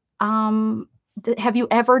 And have you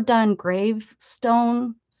ever done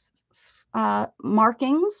gravestone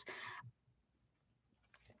markings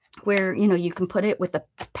where, you know, you can put it with a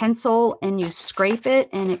pencil and you scrape it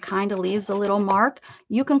and it kind of leaves a little mark.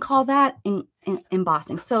 You can call that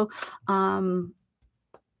embossing. So I'm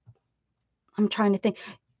trying to think.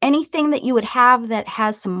 Anything that you would have that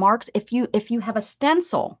has some marks, if you have a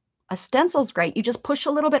stencil's great. You just push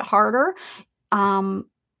a little bit harder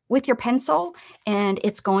with your pencil and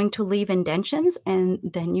it's going to leave indentions, and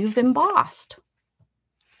then you've embossed.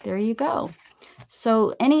 There you go.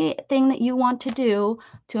 So anything that you want to do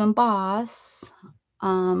to emboss,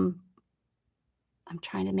 I'm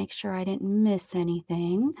trying to make sure I didn't miss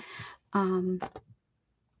anything.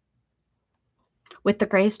 With the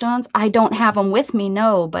gravestones, I don't have them with me,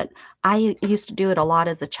 no, but I used to do it a lot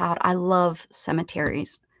as a child. I love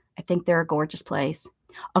cemeteries. I think they're a gorgeous place.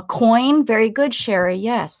 A coin, very good, Sherry.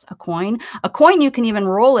 Yes, a coin. A coin, you can even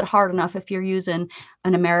roll it hard enough if you're using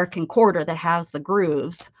an American quarter that has the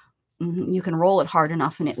grooves. You can roll it hard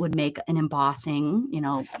enough and it would make an embossing, you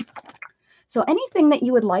know. So anything that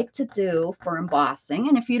you would like to do for embossing,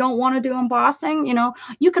 and if you don't want to do embossing, you know,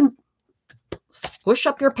 you can push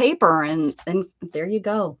up your paper and there you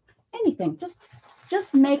go. Anything,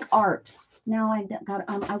 just make art. Now I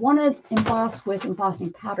want to emboss with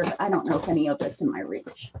embossing powder, but I don't know if any of it's in my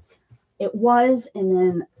reach. It was, and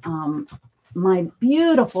then my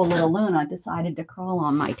beautiful little Luna decided to crawl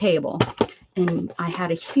on my table, and I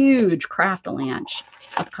had a huge craft-a-lanch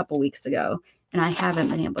a couple weeks ago, and I haven't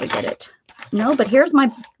been able to get it. No, but here's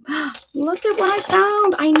my, look at what I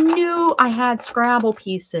found. I knew I had Scrabble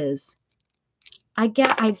pieces. Oh,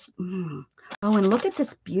 and look at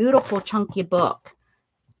this beautiful chunky book.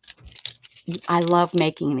 I love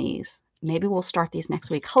making these. Maybe we'll start these next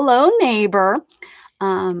week. Hello, neighbor.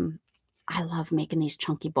 I love making these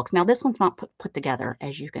chunky books. Now, this one's not put together,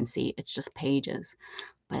 as you can see. It's just pages.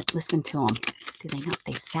 But listen to them. Do they know?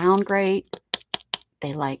 They sound great.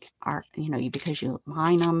 They like are, you know, because you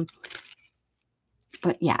line them.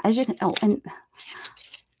 But yeah, as you can, oh, and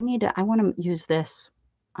I want to use this.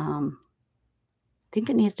 I think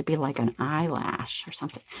it needs to be like an eyelash or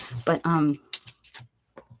something. But I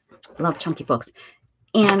love chunky books.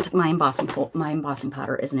 And my embossing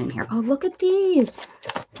powder isn't in here. Oh, look at these.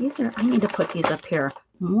 These are, I need to put these up here.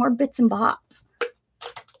 More bits and bobs.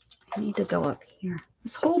 I need to go up here.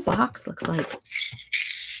 This whole box looks like,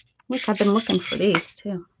 look, I've been looking for these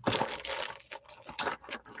too.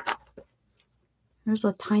 There's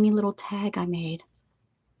a tiny little tag I made.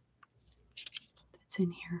 It's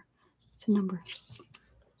in here. It's a number 16.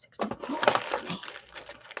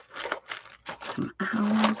 Some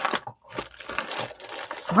owls.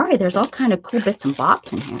 Sorry, there's all kind of cool bits and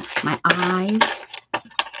bobs in here. My eyes.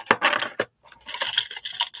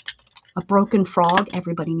 A broken frog.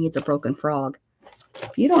 Everybody needs a broken frog.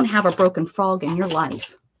 If you don't have a broken frog in your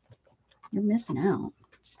life, you're missing out.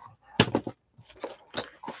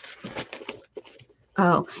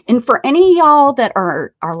 Oh, and for any of y'all that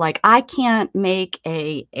are like, I can't make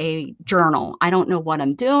a journal. I don't know what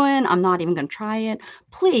I'm doing. I'm not even going to try it.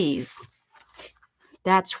 Please.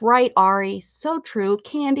 That's right, Ari. So true.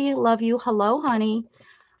 Candy, love you. Hello, honey.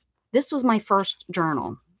 This was my first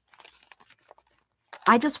journal.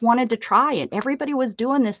 I just wanted to try it. Everybody was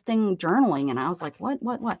doing this thing journaling, and I was like, what?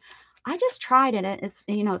 I just tried it. It's,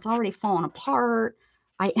 you know, it's already fallen apart.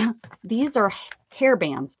 These are hair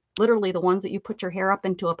bands, literally the ones that you put your hair up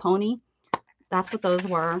into a pony. That's what those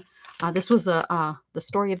were. This was the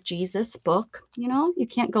Story of Jesus book. You know, you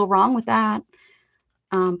can't go wrong with that.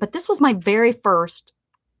 But this was my very first,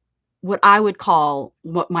 what I would call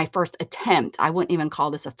my first attempt. I wouldn't even call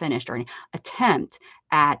this a finished or any attempt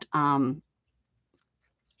at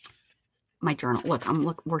my journal. Look,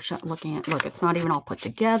 we're looking at, look, it's not even all put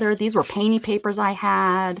together. These were painty papers I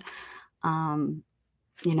had.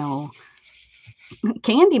 You know,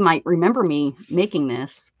 Candy might remember me making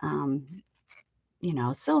this, you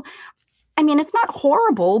know, so, I mean, it's not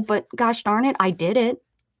horrible, but gosh darn it, I did it,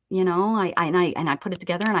 you know, I put it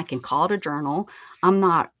together and I can call it a journal. I'm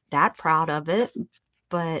not that proud of it,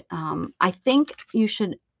 but I think you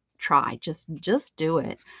should try, just do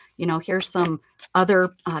it. You know, here's some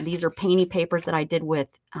other, these are painty papers that I did with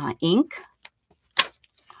ink,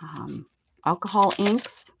 alcohol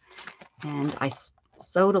inks, and I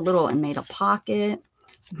sewed a little and made a pocket.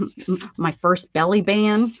 My first belly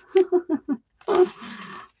band.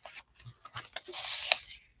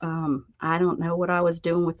 I don't know what I was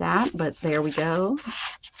doing with that, but there we go.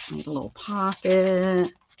 Made a little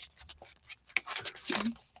pocket.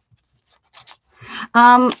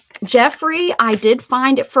 Jeffrey, I did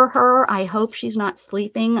find it for her. I hope she's not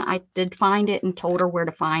sleeping. I did find it and told her where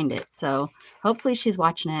to find it. So hopefully she's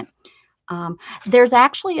watching it. There's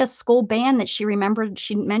actually a school band that she remembered.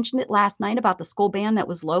 She mentioned it last night about the school band that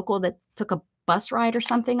was local that took a bus ride or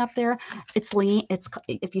something up there. It's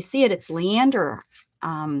if you see it, it's Leander.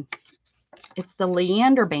 It's the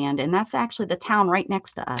Leander Band, and that's actually the town right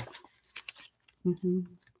next to us.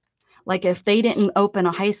 Like if they didn't open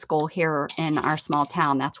a high school here in our small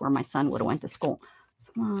town, that's where my son would have went to school.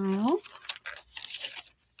 Smile.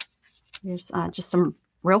 There's just some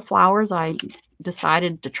real flowers I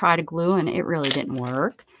decided to try to glue, and it really didn't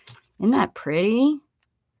work. Isn't that pretty?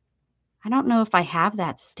 I don't know if I have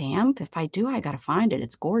that stamp. If I do, I got to find it.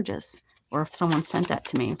 It's gorgeous. Or if someone sent that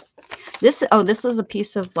to me. This was a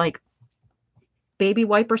piece of like baby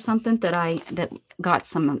wipe or something that got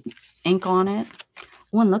some ink on it.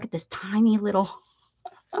 Oh, and look at this tiny little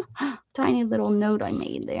note I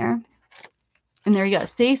made there. And there you go.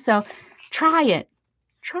 See, so try it.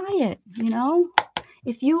 Try it, you know.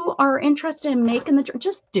 If you are interested in making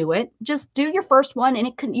just do it. Just do your first one,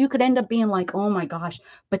 and you could end up being like, oh my gosh,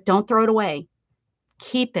 but don't throw it away.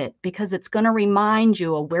 Keep it, because it's going to remind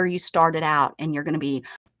you of where you started out, and you're going to be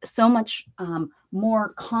so much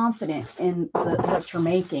more confident in what you're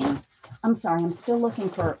making. I'm sorry, I'm still looking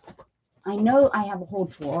for, I know I have a whole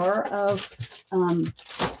drawer of,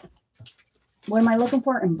 what am I looking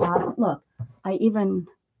for? Embossing. Look, I even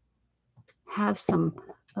have some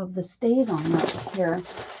of the stays on up here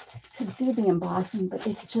to do the embossing, but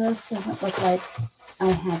it just doesn't look like I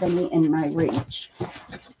have any in my reach.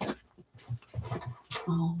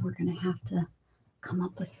 Oh, we're going to have to come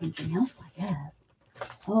up with something else, I guess.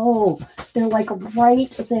 Oh, they're like right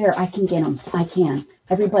there. I can get them. I can.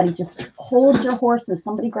 Everybody just hold your horses.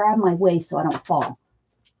 Somebody grab my waist so I don't fall.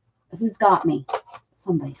 Who's got me?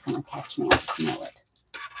 Somebody's going to catch me. I just know it.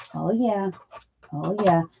 Oh, yeah. Oh,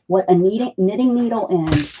 yeah. What a knitting needle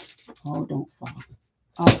end. Oh, don't fall.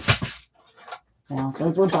 Oh, well,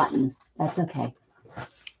 those were buttons. That's okay.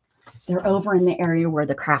 They're over in the area where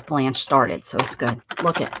the craft blanche started, so it's good.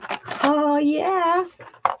 Look at. Oh, yeah.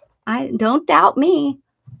 Don't doubt me.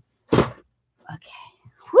 Okay.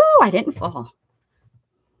 Woo, I didn't fall.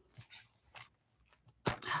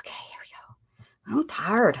 Okay, here we go. I'm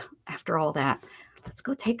tired after all that. Let's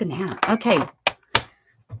go take a nap. Okay.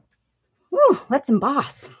 Woo, let's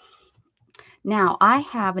emboss. Now, I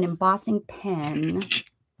have an embossing pen,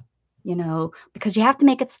 you know, because you have to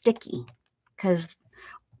make it sticky. Because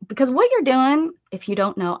what you're doing, if you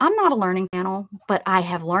don't know, I'm not a learning channel, but I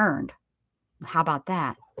have learned. How about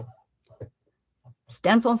that?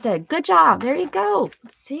 Stencil instead. Good job. There you go.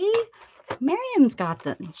 See? Miriam's got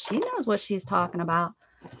she knows what she's talking about.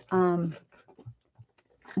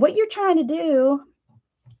 What you're trying to do,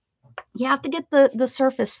 you have to get the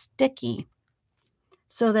surface sticky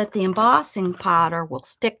so that the embossing powder will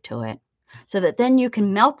stick to it, so that then you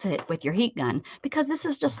can melt it with your heat gun, because this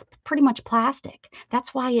is just pretty much plastic.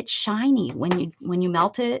 That's why it's shiny when you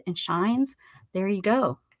melt it and shines. There you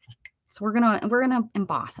go. So we're gonna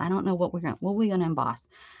emboss. I don't know what we're gonna emboss.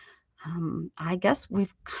 I guess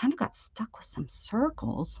we've kind of got stuck with some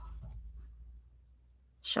circles.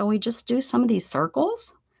 Shall we just do some of these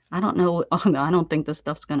circles? I don't know. Oh, no, I don't think this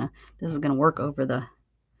is gonna work over the,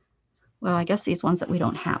 well, I guess these ones that we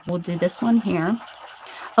don't have. We'll do this one here.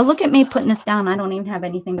 Oh, look at me putting this down. I don't even have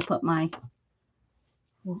anything to put my,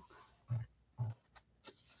 we'll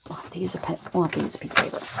have to use a pen. We'll have to use a piece of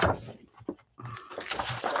paper.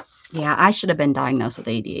 Yeah, I should have been diagnosed with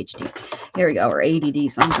ADHD. Here we go, or ADD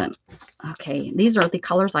something. Okay, these are the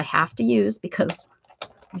colors I have to use because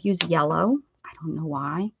I use yellow. I don't know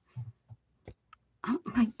why. Oh,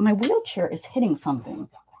 my wheelchair is hitting something.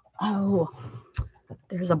 Oh,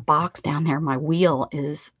 there's a box down there my wheel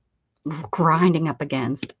is grinding up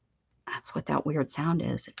against. That's what that weird sound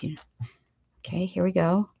is. Okay, here we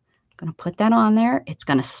go. I'm gonna put that on there. It's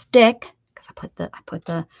gonna stick because I put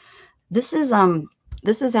the.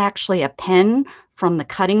 This is actually a pen from the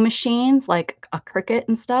cutting machines, like a Cricut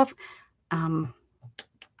and stuff.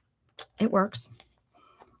 It works.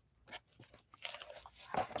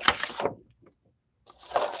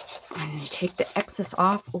 And you take the excess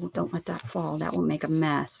off. Oh, don't let that fall. That will make a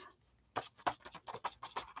mess.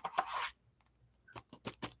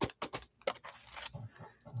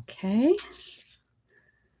 Okay.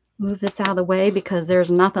 Move this out of the way because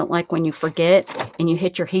there's nothing like when you forget and you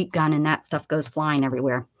hit your heat gun and that stuff goes flying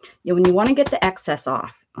everywhere. When you want to get the excess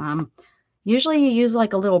off, usually you use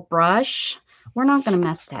like a little brush. We're not going to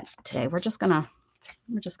mess with that today. We're just gonna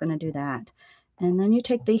do that. And then you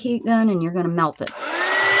take the heat gun and you're going to melt it.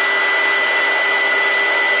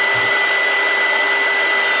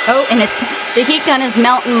 Oh, and the heat gun is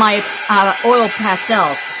melting my oil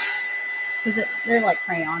pastels because they're like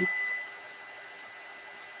crayons.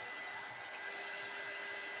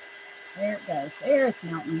 There it goes. There it's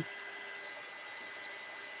melting.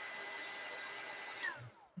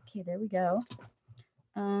 Okay, there we go.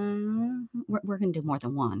 We're going to do more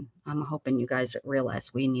than one. I'm hoping you guys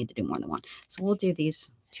realize we need to do more than one. So we'll do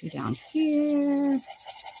these two down here.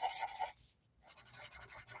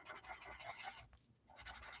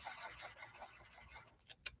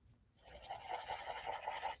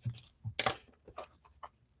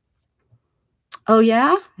 Oh,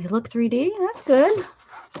 yeah? They look 3D? That's good.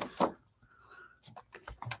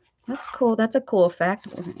 That's cool. That's a cool effect.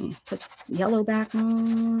 Put yellow back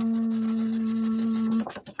on. Make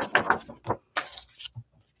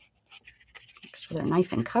sure they're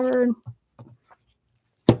nice and covered.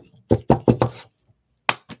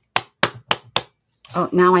 Oh,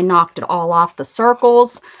 now I knocked it all off the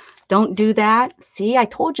circles. Don't do that. See, I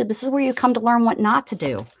told you this is where you come to learn what not to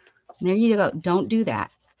do. There you go. Don't do that.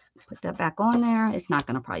 Put that back on there. It's not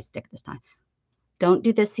going to probably stick this time. Don't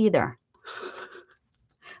do this either.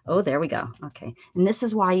 Oh, there we go. Okay. And this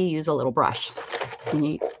is why you use a little brush. And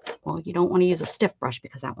you don't want to use a stiff brush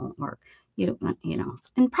because that won't work. You know,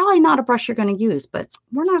 and probably not a brush you're going to use, but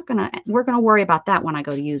we're going to worry about that when I go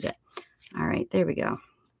to use it. All right, there we go.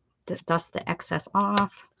 Dust the excess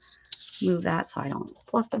off. Move that so I don't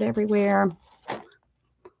fluff it everywhere.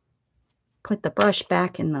 Put the brush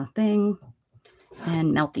back in the thing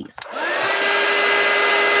and melt these.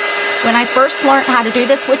 When I first learned how to do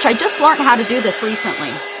this, which I just learned how to do this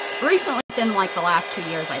recently within like the last 2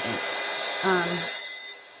 years, I think.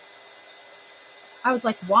 I was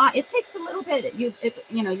like, why? It takes a little bit.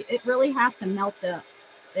 It really has to melt the,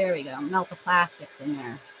 there we go, melt the plastics in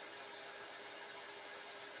there.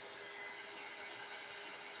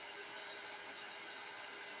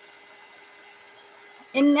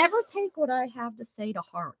 And never take what I have to say to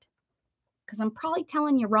heart, because I'm probably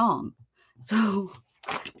telling you wrong. So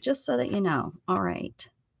just so that you know. All right.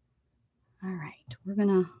 All right. We're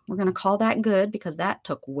gonna call that good because that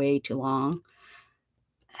took way too long.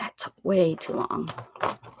 That took way too long.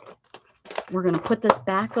 We're gonna put this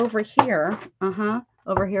back over here.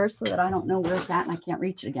 Over here so that I don't know where it's at and I can't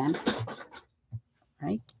reach it again.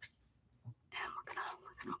 Right. And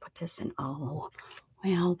we're gonna put this in. Oh,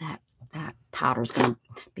 well, that powder's gonna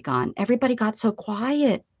be gone. Everybody got so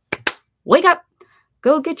quiet. Wake up.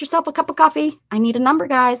 Go get yourself a cup of coffee. I need a number,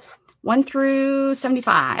 guys. 1 through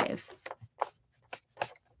 75.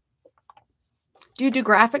 Do you do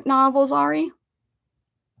graphic novels, Ari?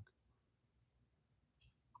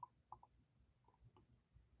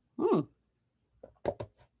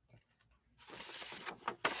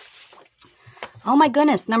 Oh my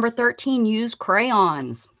goodness. Number 13, use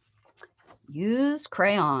crayons. Use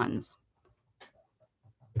crayons.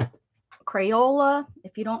 Crayola.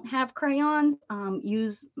 If you don't have crayons,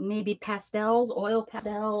 use maybe pastels, oil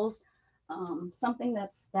pastels, something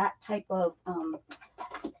that's that type of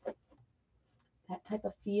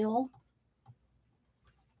feel.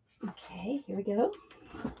 Okay, here we go.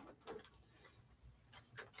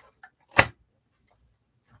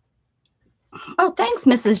 Oh, thanks,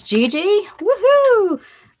 Mrs. Gigi. Woohoo!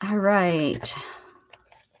 All right.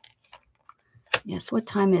 Yes, what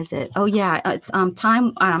time is it? Oh yeah, it's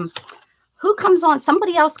time. Who comes on?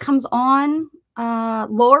 Somebody else comes on.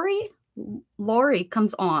 Lori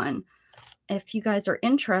comes on. If you guys are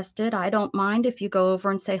interested, I don't mind if you go over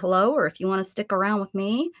and say hello, or if you want to stick around with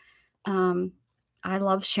me. I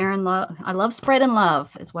love sharing love. I love spreading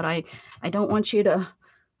love is what I don't want you to,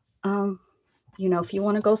 if you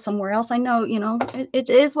want to go somewhere else, I know, it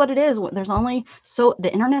is what it is. There's only the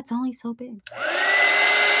internet's only so big.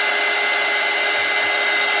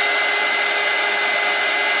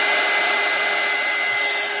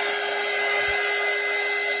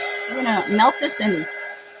 I'm going to melt this in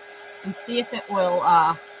and see if it will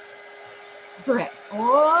drip.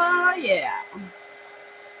 Oh, yeah.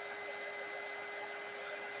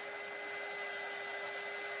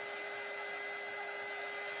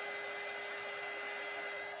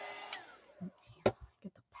 Get the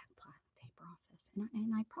paper off this.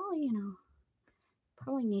 And I probably,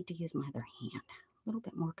 probably need to use my other hand. A little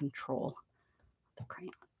bit more control. The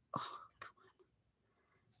crayon. Oh, come on.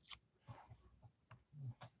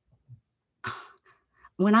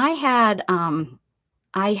 When I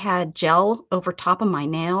had gel over top of my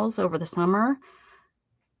nails over the summer,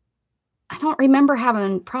 I don't remember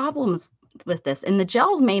having problems with this. And the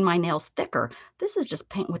gels made my nails thicker. This is just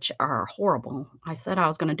paint, which are horrible. I said I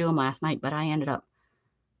was going to do them last night, but I ended up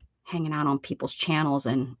hanging out on people's channels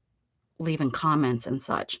and leaving comments and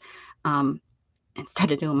such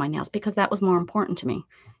instead of doing my nails, because that was more important to me.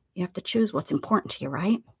 You have to choose what's important to you,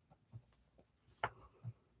 right?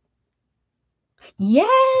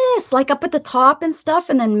 Yes, like up at the top and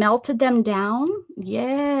stuff and then melted them down.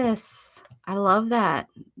 Yes, I love that.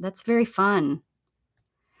 That's very fun.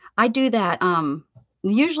 I do that,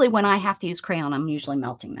 usually when I have to use crayon, I'm usually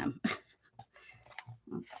melting them.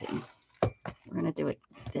 Let's see. We're gonna do it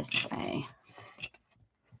this way.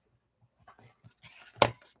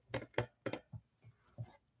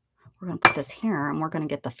 We're gonna put this here and we're gonna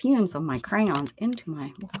get the fumes of my crayons into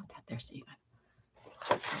my, we'll put that there so you can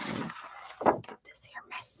this here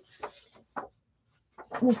mess.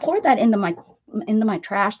 We'll pour that into my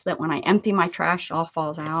trash so that when I empty my trash, it all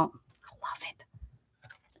falls out. I love it.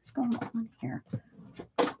 Let's go on here.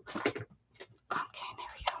 Okay,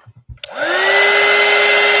 there we go.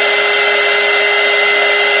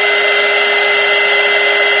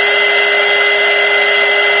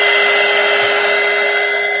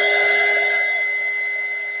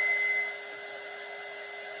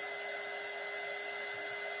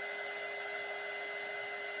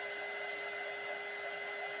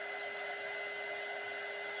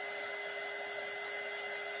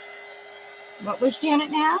 What was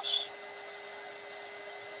Janet Nash?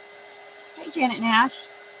 Hey, Janet Nash.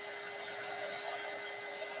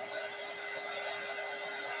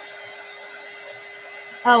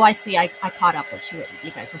 Oh, I see. I caught up with what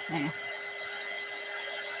you guys were saying.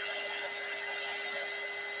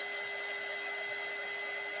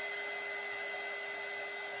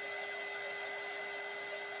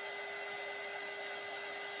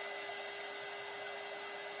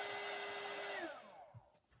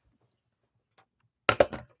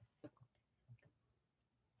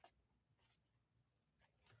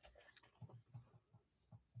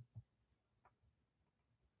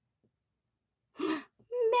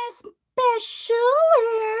 Miss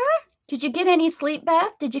Specialer. Did you get any sleep,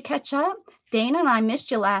 Beth? Did you catch up? Dana and I missed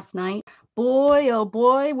you last night. Boy, oh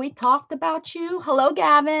boy, we talked about you. Hello,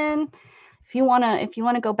 Gavin. If you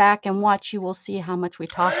wanna go back and watch, you will see how much we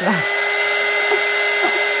talked about.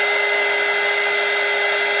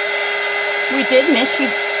 We did miss you.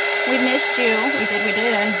 We missed you. We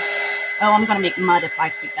did. Oh, I'm gonna make mud if I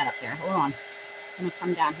keep that up there. Hold on. I'm gonna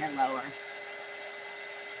come down here lower.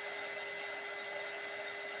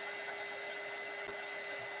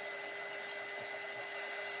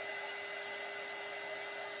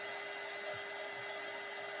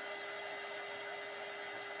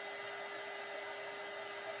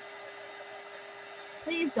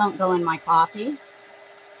 Please don't go in my coffee.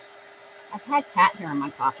 I've had cat hair in my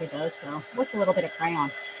coffee though, so what's a little bit of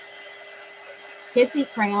crayon? Kids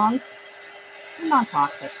eat crayons. They're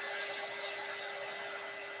non-toxic.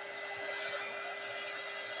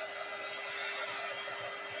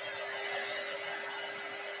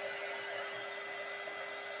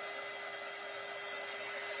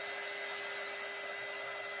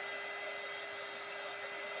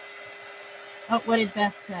 Oh, what did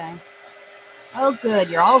Beth say? Oh, good.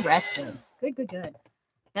 You're all rested. Good, good, good.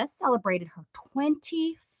 Beth celebrated her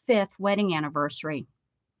 25th wedding anniversary.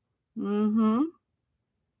 Mm-hmm.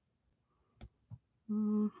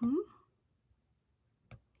 Mm-hmm.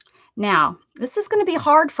 Now, this is going to be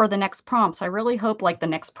hard for the next prompts. I really hope like the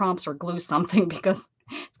next prompts are glue something because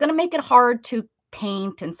it's going to make it hard to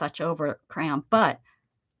paint and such over crayon, but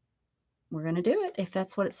we're going to do it if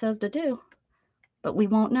that's what it says to do. But we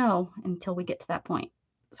won't know until we get to that point.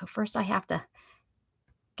 So first I have to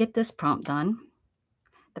get this prompt done.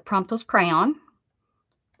 The prompt was crayon.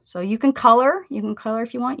 So you can color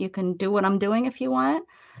if you want. You can do what I'm doing if you want.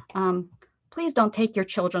 Please don't take your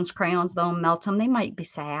children's crayons though and melt them. They might be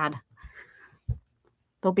sad.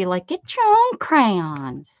 They'll be like, get your own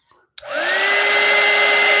crayons.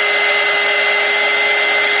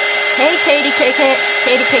 Hey, Katie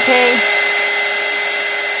KK.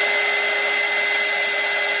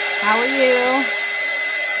 How are you?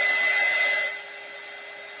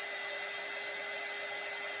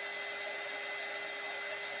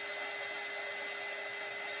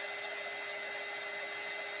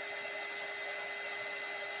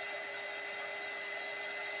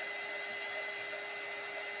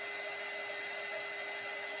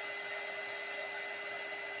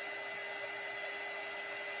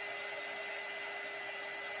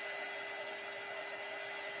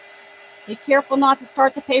 Be careful not to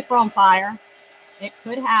start the paper on fire. It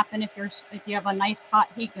could happen if you have a nice hot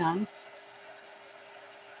heat gun.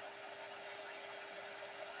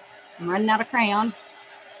 I'm running out of crayon.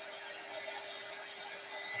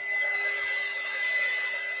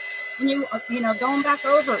 And you know, going back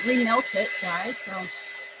over it, remelt it, guys. So.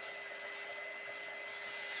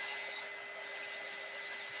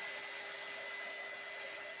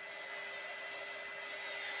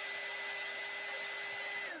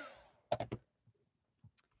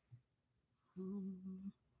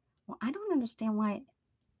 understand why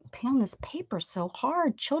pound this paper so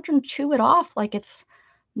hard. Children chew it off like it's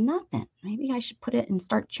nothing. Maybe I should put it and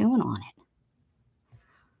start chewing on it.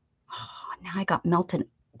 Oh, now I got melted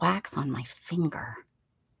wax on my finger.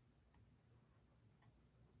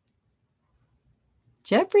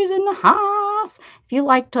 Jeffrey's in the house. If you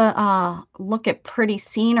like to look at pretty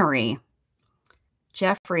scenery,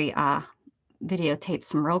 Jeffrey videotapes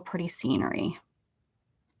some real pretty scenery.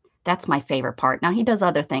 That's my favorite part. Now, he does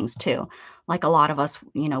other things too. Like a lot of us,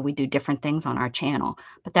 you know, we do different things on our channel,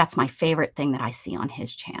 but that's my favorite thing that I see on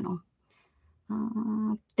his channel.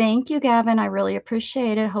 Thank you, Gavin. I really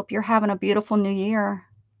appreciate it. Hope you're having a beautiful new year.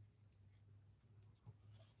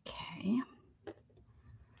 Okay.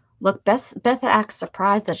 Look, Beth acts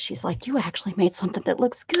surprised that she's like, you actually made something that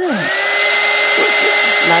looks good. Love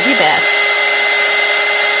you, Beth.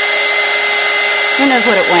 Who knows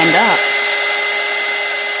what it will end up?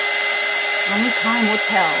 Only time will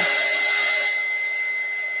tell.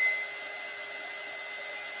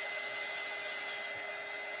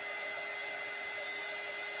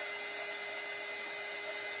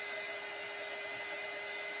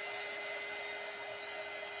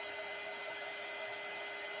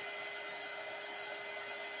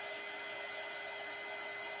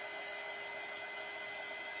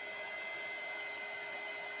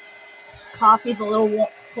 Coffee's a little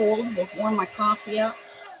cold. We'll warm my coffee up.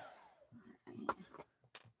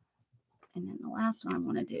 And then the last one I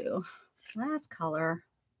want to do, this last color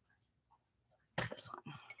is this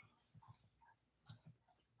one.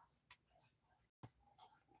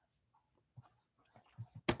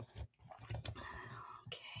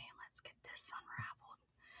 Okay, let's get this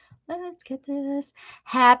unraveled. Let's get this.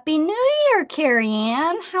 Happy New Year, Carrie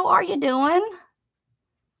Ann. How are you doing?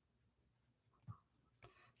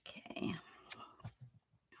 Okay.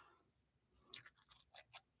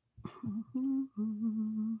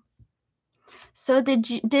 So did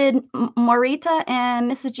Marita and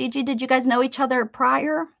Mrs. Gigi, did you guys know each other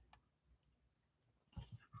prior?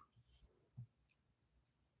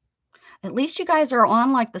 At least you guys are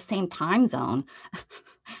on like the same time zone.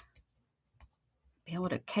 Be able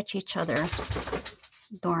to catch each other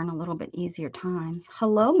during a little bit easier times.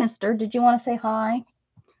 Hello, mister. Did you want to say hi?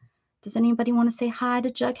 Does anybody want to say hi to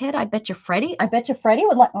Jughead? I bet you Freddie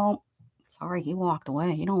would like, oh, sorry, he walked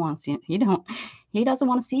away. He don't want to see it. He doesn't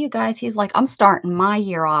want to see you guys. He's like, I'm starting my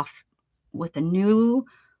year off with a new,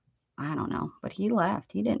 I don't know, but he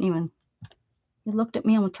left. He didn't even, he looked at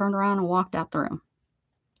me and turned around and walked out the room.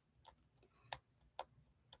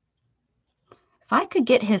 If I could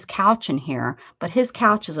get his couch in here, but his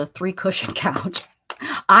couch is a 3-cushion couch.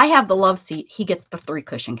 I have the love seat. He gets the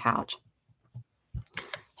 3-cushion couch.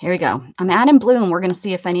 Here we go. I'm adding blue, and we're going to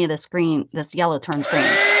see if any of this green, this yellow turns green.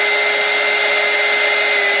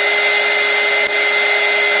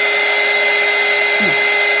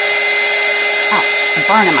 Oh, I'm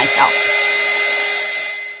burning myself.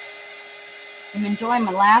 I'm enjoying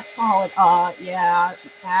my last solid. Yeah,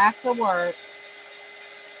 back to work.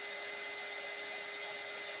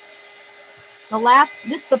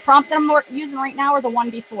 The prompt that I'm using right now, or the one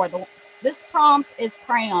before? This prompt is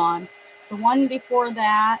crayon. The one before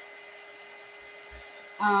that,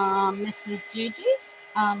 Mrs. Gigi.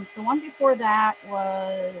 The one before that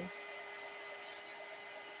was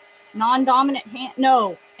non-dominant hand.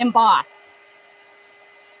 No, emboss.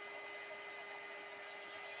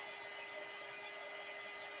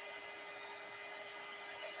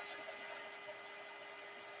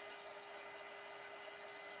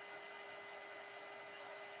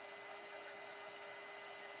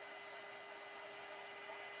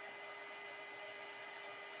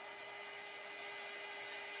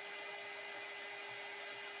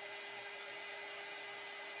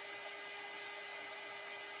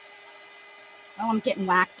 Oh, I'm getting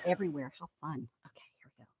wax everywhere. How fun. Okay, here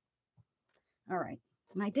we go. All right.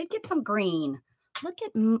 And I did get some green. Look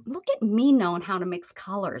at me knowing how to mix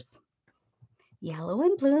colors. Yellow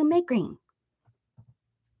and blue make green.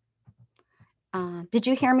 Did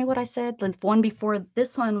you hear me what I said? The one before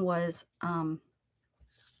this one was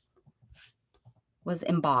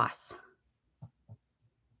emboss.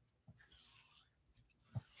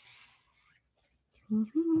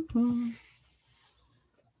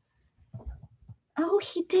 Oh,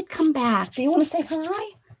 he did come back. Do you want to say hi?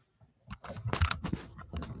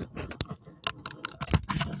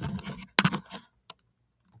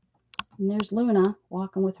 And there's Luna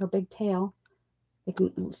walking with her big tail. You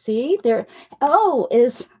can see there. Oh,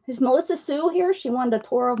 is Melissa Sue here? She wanted a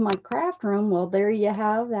tour of my craft room. Well, there you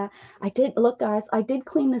have that. I did look, guys. I did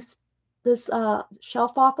clean this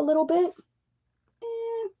shelf off a little bit.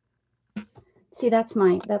 See, that's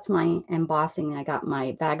my embossing. I got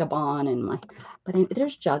my vagabond and my, but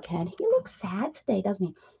there's Jughead. He looks sad today, doesn't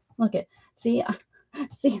he? Look at, see,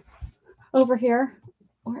 see over here,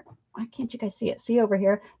 or why can't you guys see it? See over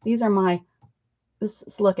here, these are my,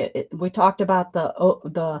 look at it. We talked about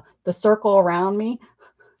the circle around me.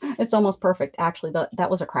 It's almost perfect. Actually, that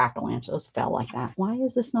was a crackle inch. Those fell like that. Why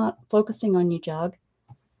is this not focusing on you, Jug?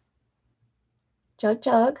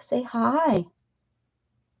 Jug, say hi.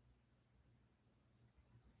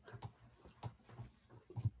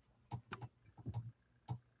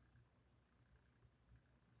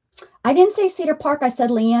 I didn't say Cedar Park. I said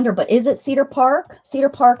Leander, but is it Cedar Park? Cedar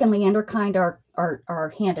Park and Leander kind are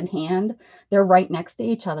hand in hand. They're right next to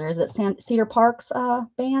each other. Is it Cedar Park's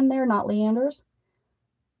band there, not Leander's?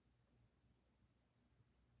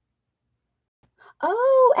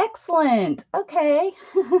 Oh, excellent. Okay.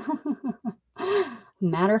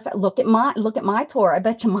 Matter of fact, look at my tour. I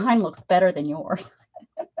bet you mine looks better than yours.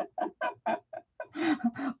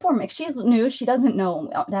 Poor Mick. She's new. She doesn't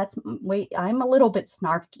know. Wait, I'm a little bit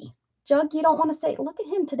snarky. Jug, you don't want to say, look at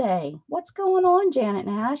him today. What's going on, Janet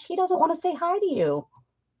Nash? He doesn't want to say hi to you.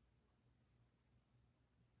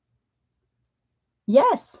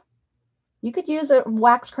 Yes. You could use a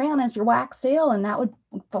wax crayon as your wax seal, and that would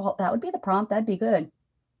be the prompt. That'd be good.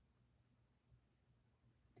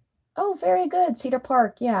 Oh, very good. Cedar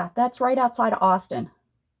Park. Yeah, that's right outside of Austin.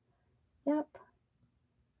 Yep.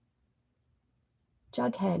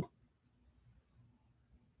 Jughead.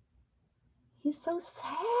 He's so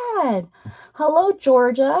sad. Hello,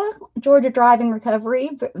 Georgia. Georgia Diving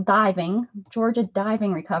Recovery. Georgia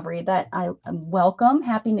Diving Recovery. That I welcome.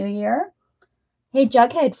 Happy New Year. Hey,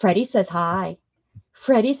 Jughead. Freddie says hi.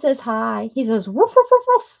 Freddie says hi. He says woof, woof, woof,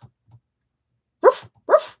 woof. Woof,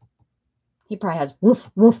 woof. He probably has woof,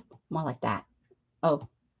 woof. More like that. Oh,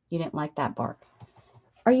 you didn't like that bark.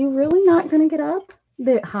 Are you really not going to get up?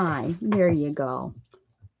 Hi. There you go.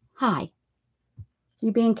 Hi.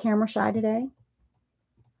 You being camera shy today?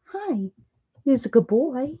 Hi. You're a good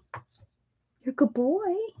boy. You're a good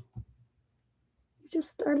boy.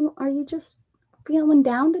 Are you just feeling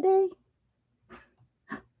down today?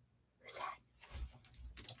 Who's that?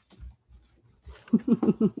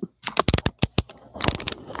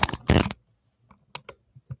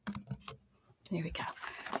 There we go.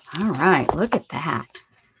 All right, look at that.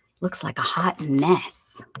 Looks like a hot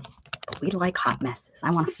mess. We like hot messes.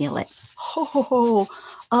 I want to feel it.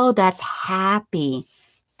 Oh, that's happy.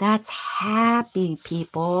 That's happy,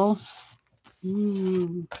 people.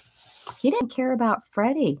 He didn't care about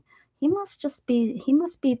Freddie. He must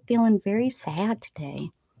be feeling very sad today.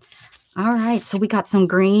 All right, so we got some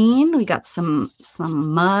green, we got some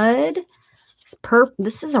mud.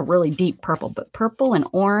 This is a really deep purple, but purple and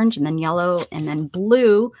orange and then yellow and then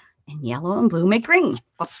blue, and yellow and blue make green.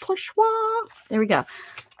 Push-wah. There we go.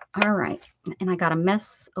 All right, and I got a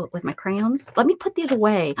mess with my crayons. Let me put these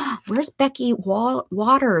away. Where's Becky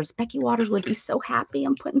Waters? Becky Waters would be so happy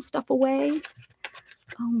I'm putting stuff away.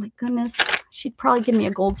 Oh my goodness. She'd probably give me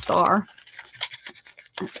a gold star.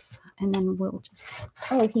 And then we'll just,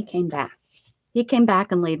 oh, he came back. He came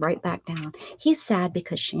back and laid right back down. He's sad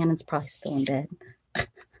because Shannon's probably still in bed.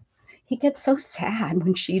 He gets so sad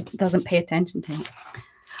when she doesn't pay attention to him.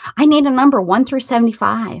 I need a number 1 through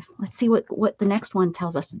 75. Let's see what the next one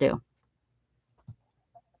tells us to do.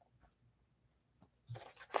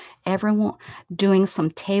 Everyone doing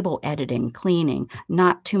some table editing, cleaning,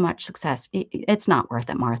 not too much success. It's not worth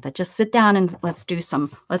it, Martha. Just sit down and let's do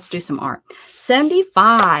some art.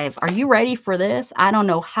 75. Are you ready for this? I don't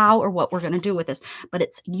know how or what we're going to do with this, but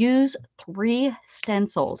it's use 3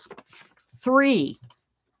 stencils. 3.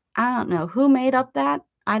 I don't know who made up that.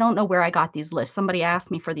 I don't know where I got these lists. Somebody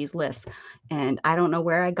asked me for these lists, and I don't know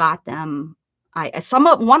where I got them.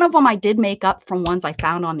 One of them I did make up from ones I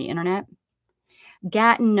found on the internet.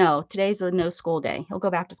 Gatton, no. Today's a no school day. He'll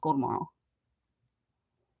go back to school tomorrow.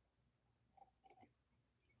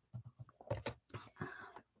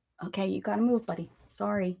 Okay, you gotta move, buddy.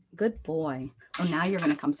 Sorry. Good boy. Oh, now you're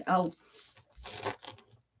gonna come. Oh.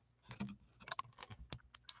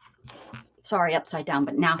 Sorry, upside down,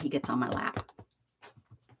 but now he gets on my lap.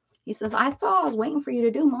 He says, I was waiting for you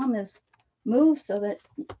to do, Mom, is move so that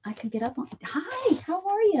I could get up on. Hi, how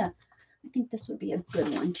are you? I think this would be a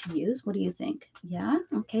good one to use. What do you think? Yeah?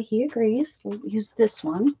 Okay, he agrees. We'll use this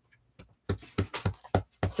one.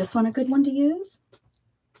 Is this one a good one to use?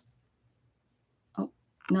 Oh,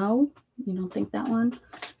 no? You don't think that one?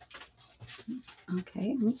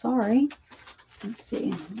 Okay, I'm sorry. Let's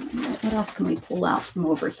see. What else can we pull out from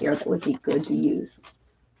over here that would be good to use?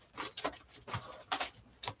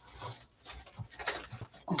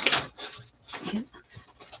 Oh,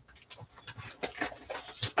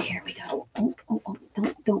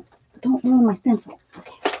 on my stencil.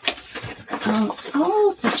 Okay. Oh,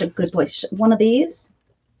 such a good boy. One of these?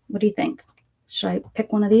 What do you think? Should I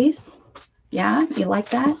pick one of these? Yeah, you like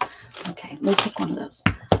that? Okay, we'll pick one of those.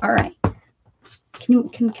 All right.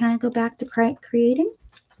 Can I go back to creating?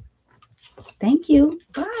 Thank you.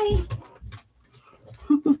 Bye.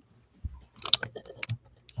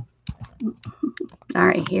 All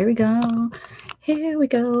right, here we go. Here we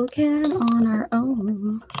go again on our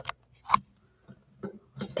own.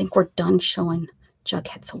 I think we're done showing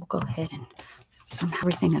Jughead, so we'll go ahead and somehow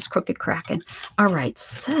everything is crooked cracking. All right,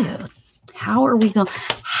 so how are we going?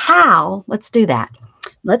 Let's do that.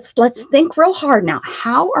 Let's think real hard now.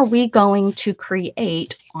 How are we going to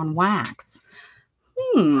create on wax?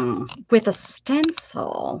 With a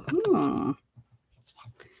stencil.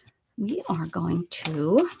 We are going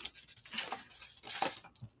to.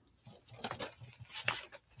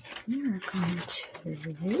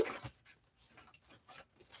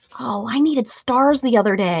 Oh, I needed stars the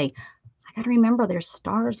other day. I got to remember there's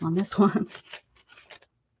stars on this one.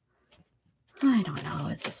 I don't know.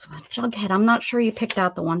 Is this one? Jughead, I'm not sure you picked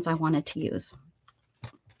out the ones I wanted to use.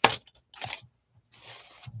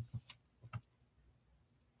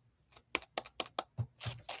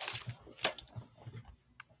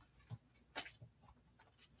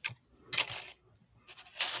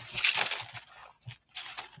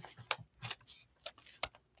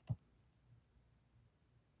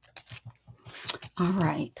 All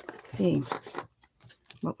right, let's see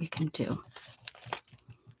what we can do.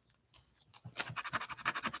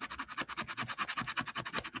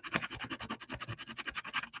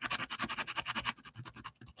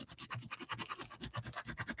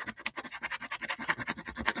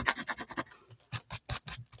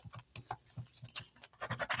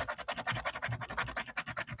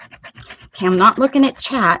 Okay, I'm not looking at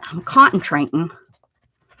chat. I'm concentrating.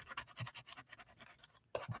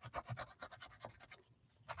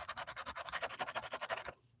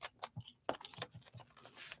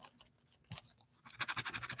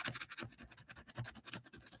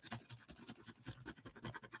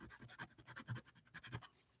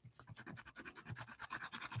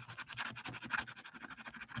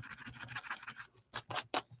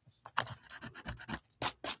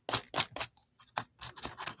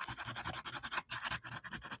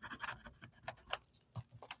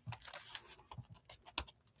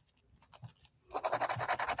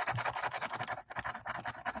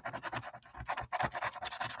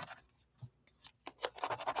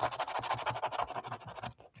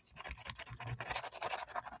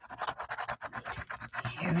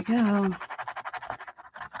 Here we go.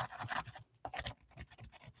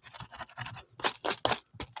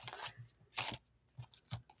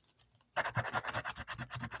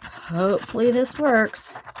 Hopefully this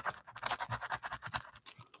works.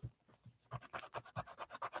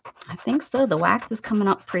 I think so. The wax is coming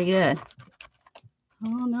up pretty good.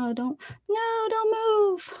 Oh no, don't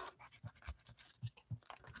move.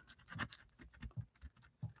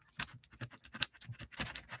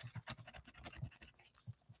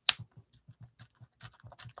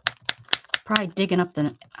 Probably digging up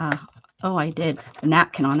the, oh, I did the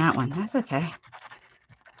napkin on that one. That's okay.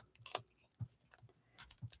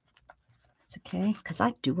 It's okay, because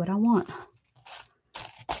I do what I want.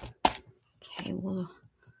 Okay, well,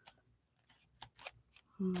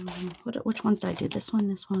 which ones did I do? This one,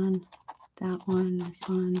 that one, this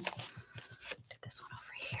one. Do this one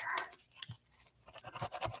over here.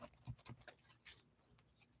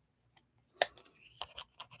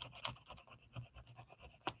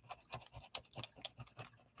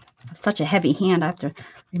 It's such a heavy hand. I have to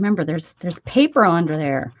remember there's paper under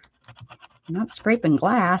there. I'm not scraping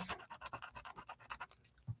glass.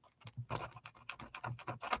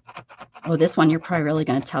 Oh, this one you're probably really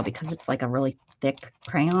going to tell because it's like a really thick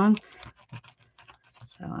crayon.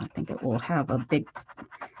 So I think it will have a big,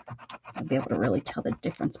 I'll be able to really tell the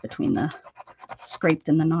difference between the scraped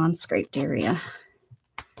and the non-scraped area.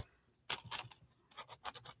 I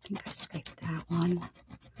think I scraped that one.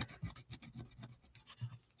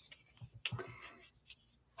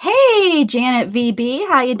 Hey, Janet VB,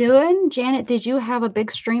 how you doing? Janet, did you have a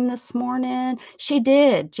big stream this morning? She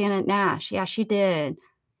did, Janet Nash. Yeah, she did.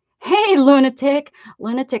 Hey, Lunatic.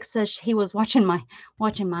 Lunatic says he was watching my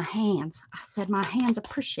hands. I said my hands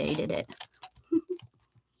appreciated it.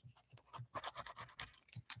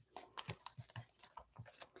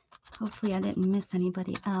 Hopefully I didn't miss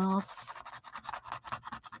anybody else.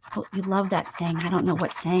 Oh, you love that saying. I don't know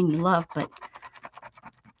what saying you love, but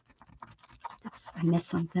I missed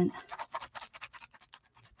something.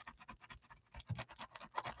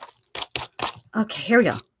 Okay, here we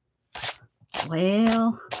go.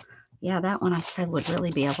 Well, yeah, that one I said would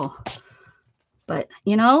really be able But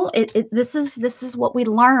you know, this is what we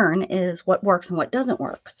learn, is what works and what doesn't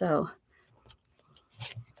work. So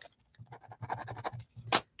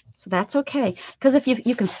that's okay, because if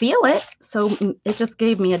you can feel it, so it just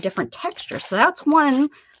gave me a different texture. So that's one.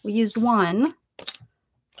 We used one.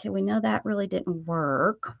 Okay, we know that really didn't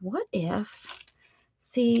work. What if,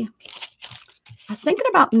 see, I was thinking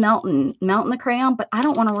about melting the crayon, but I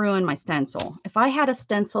don't want to ruin my stencil. If I had a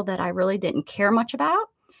stencil that I really didn't care much about,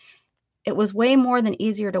 it was way more than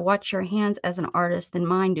easier to watch your hands as an artist than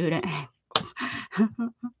mine do to angles.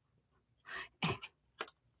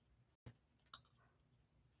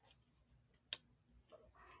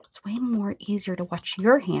 It's way more easier to watch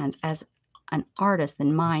your hands as an artist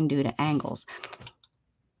than mine do to angles.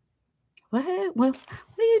 What are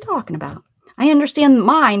you talking about? I understand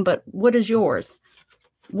mine, but what is yours?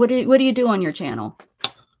 What do you do on your channel?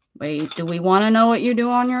 Wait, do we want to know what you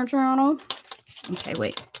do on your channel? Okay,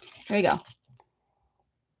 wait. Here you go.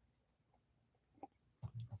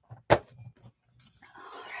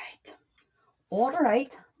 All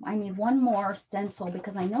right. I need one more stencil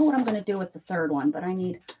because I know what I'm going to do with the third one, but I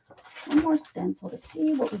need one more stencil to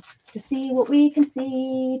see what we can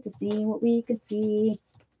see.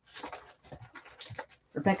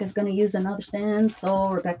 Rebecca's going to use another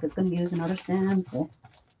stencil. Rebecca's going to use another stencil.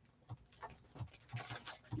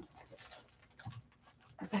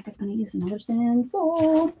 Rebecca's going to use another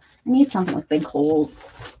stencil. I need something with big holes,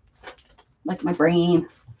 like my brain.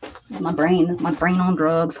 My brain on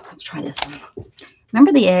drugs. Let's try this one.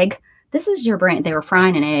 Remember the egg? This is your brain. They were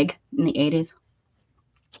frying an egg in the 80s.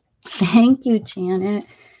 Thank you, Janet.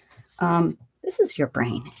 This is your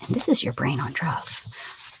brain, and this is your brain on drugs.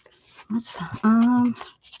 Let's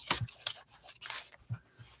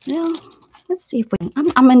let's see if we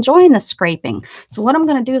can. I'm enjoying the scraping. So what I'm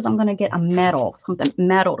going to do is I'm going to get a something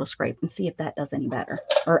metal to scrape and see if that does any better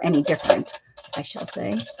or any different, I shall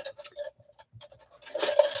say.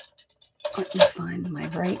 Let me find my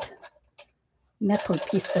right metal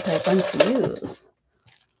piece that I want to use.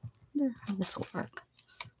 I wonder how this will work.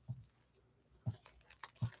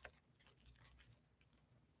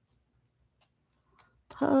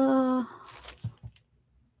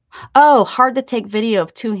 Oh, hard to take video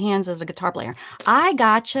of two hands as a guitar player. I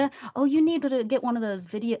gotcha. Oh, you need to get one of those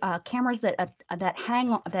video cameras that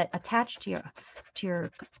attach to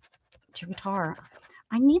your guitar.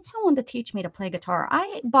 I need someone to teach me to play guitar.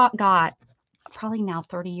 I got probably now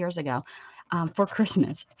 30 years ago for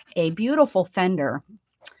Christmas a beautiful Fender,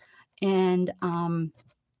 and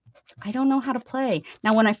I don't know how to play.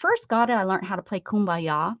 Now, when I first got it, I learned how to play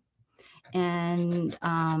Kumbaya and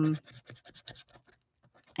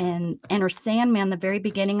Enter Sandman. The very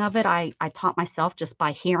beginning of it, I taught myself just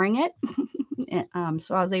by hearing it.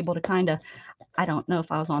 So I was able to kind of, I don't know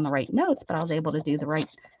if I was on the right notes, but I was able to do the right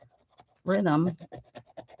rhythm.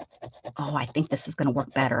 Oh, I think this is going to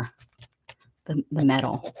work better. The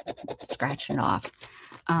metal, scratching it off.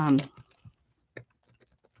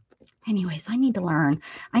 Anyways, I need to learn.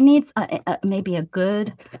 I need maybe a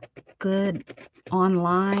good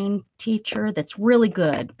online teacher that's really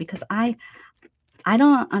good, because I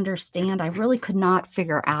don't understand. I really could not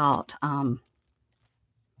figure out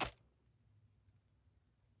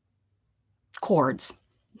chords.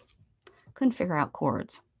 Couldn't figure out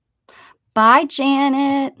chords. Bye,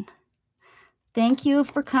 Janet. Thank you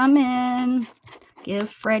for coming. Give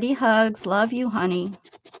Freddie hugs. Love you, honey.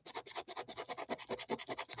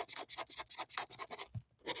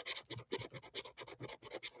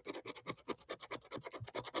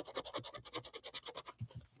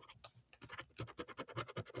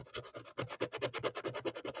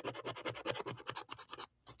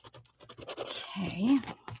 Okay,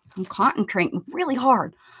 I'm concentrating really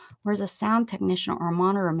hard. Whereas a sound technician or a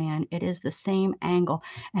monitor man, it is the same angle,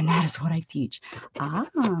 and that is what I teach. Ah.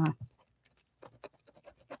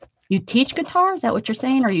 You teach guitar? Is that what you're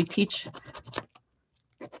saying? Or you teach?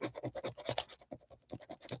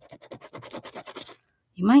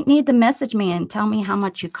 You might need the message man. Tell me how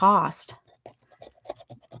much you cost.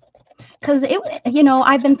 Because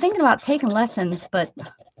I've been thinking about taking lessons, but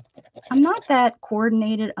I'm not that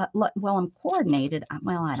coordinated. Well, I'm coordinated.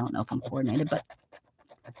 Well, I don't know if I'm coordinated, but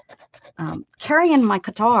carrying my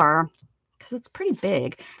guitar, because it's pretty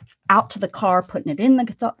big, out to the car, putting it in the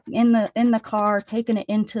guitar, in the car, taking it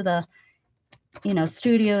into the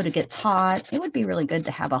studio to get taught. It would be really good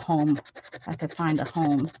to have a home. If I could find a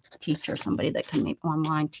home teacher, somebody that can make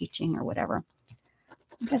online teaching or whatever.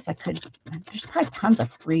 I guess I could. There's probably tons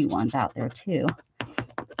of free ones out there too.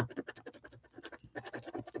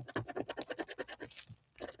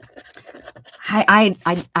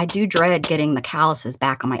 I do dread getting the calluses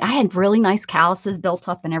back on my. I had really nice calluses built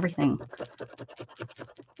up and everything.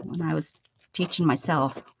 when I was teaching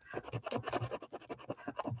myself.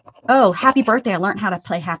 Oh, Happy Birthday. I learned how to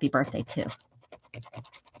play Happy Birthday too.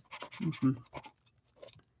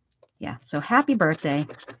 Yeah, so Happy Birthday,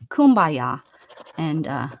 Kumbaya, and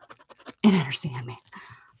Understand Me.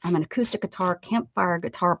 I'm an acoustic guitar, campfire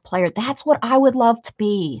guitar player. That's what I would love to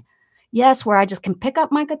be. Yes, where I just can pick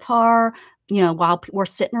up my guitar, you know, while we're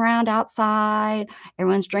sitting around outside,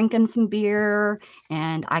 everyone's drinking some beer,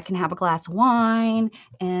 and I can have a glass of wine,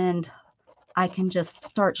 and I can just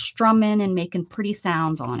start strumming and making pretty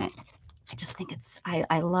sounds on it. I just think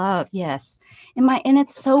I love, yes. And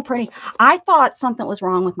it's so pretty. I thought something was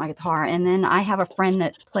wrong with my guitar. And then I have a friend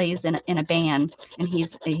that plays in a band, and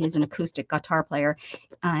he's an acoustic guitar player.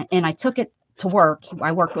 And I took it to work.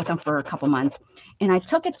 I worked with him for a couple months, and I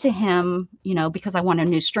took it to him, you know, because I wanted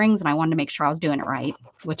new strings and I wanted to make sure I was doing it right,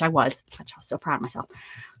 which I was so proud of myself.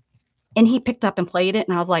 And he picked up and played it.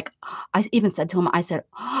 And I was like, I even said to him, I said,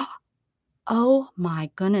 oh my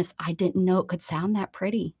goodness, I didn't know it could sound that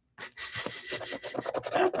pretty.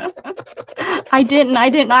 I didn't.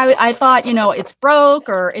 I thought, you know, it's broke,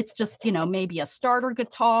 or it's just, you know, maybe a starter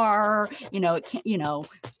guitar, you know, it can't, you know,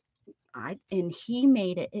 and he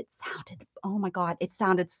made it. It sounded, oh my God, it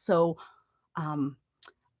sounded so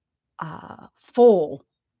full,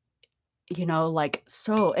 you know, like,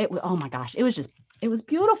 so oh my gosh, it was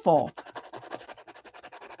beautiful.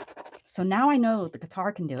 So now I know the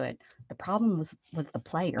guitar can do it. The problem was the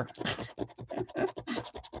player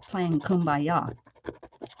playing Kumbaya.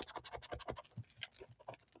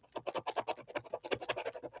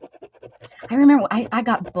 I remember I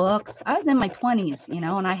got books. I was in my 20s, you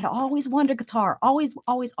know, and I had always wanted a guitar, always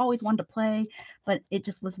wanted to play, but it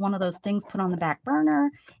just was one of those things put on the back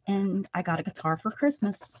burner. And I got a guitar for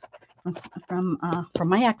Christmas from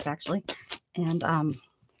my ex, actually. And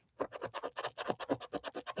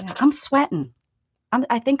yeah, I'm sweating.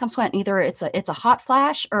 I think I'm sweating. Either it's a hot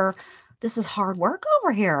flash, or this is hard work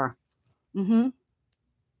over here.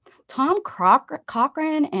 Tom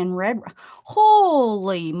Cochran and Red.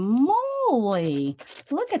 Holy moly!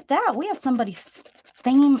 Look at that. We have somebody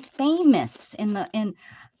famous in the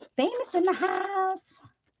house.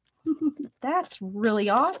 That's really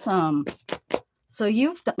awesome. So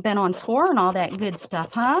you've been on tour and all that good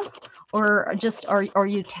stuff, huh? Or just are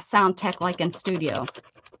you sound tech like in studio?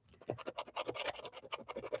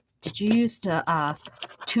 Did you used to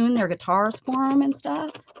tune their guitars for them and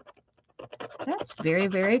stuff? That's very,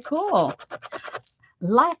 very cool.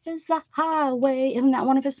 Life is a highway. Isn't that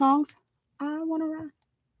one of his songs? I want to ride.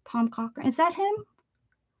 Tom Cochran. Is that him?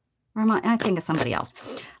 Or I think of somebody else.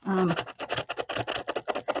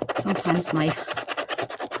 Sometimes my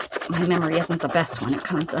memory isn't the best when it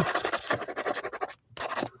comes to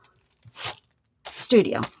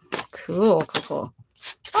studio. Cool.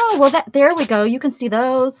 Oh, well, there we go. You can see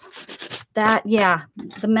those. That, yeah,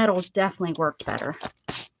 the metal definitely worked better.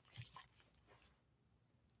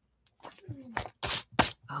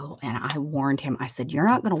 Oh, and I warned him. I said, you're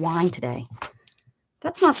not going to whine today.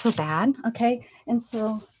 That's not so bad. Okay. And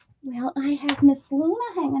so, well, I have Miss Luna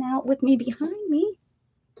hanging out with me behind me.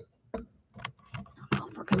 I don't know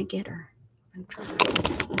if we're going to get her. I'm trying.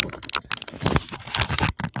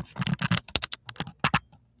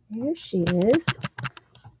 There she is.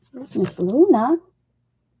 There's Miss Luna.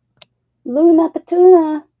 Luna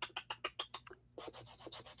Patuna.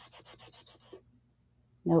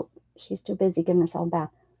 Nope. She's too busy giving herself a bath.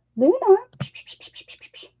 Luna.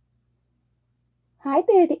 Hi,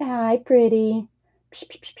 Betty. Hi, pretty.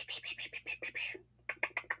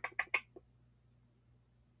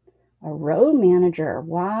 A road manager.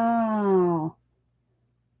 Wow.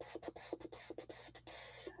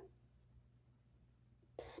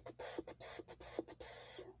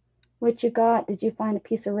 What you got? Did you find a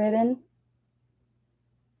piece of ribbon?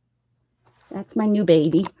 That's my new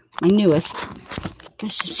baby, my newest.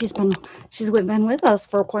 She's been with us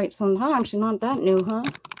for quite some time. She's not that new, huh?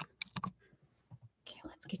 Okay,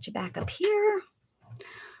 let's get you back up here.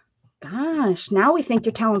 Gosh, now we think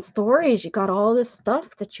you're telling stories. You got all this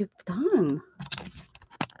stuff that you've done.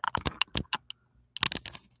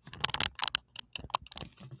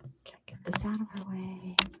 Okay, get this out of our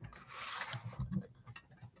way.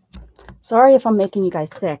 Sorry if I'm making you guys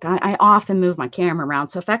sick. I often move my camera around.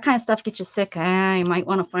 So if that kind of stuff gets you sick, you might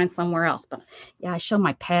want to find somewhere else. But yeah, I show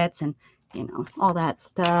my pets and, you know, all that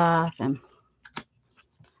stuff. And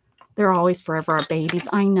they're always forever our babies.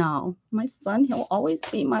 I know. My son, he'll always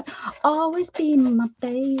be my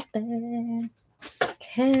baby.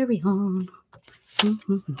 Carry on. I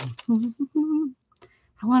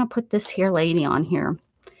want to put this here lady on here.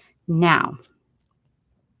 Now,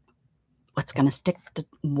 what is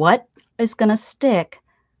going to stick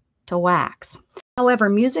to wax. However,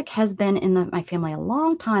 music has been in my family a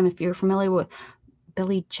long time. If you're familiar with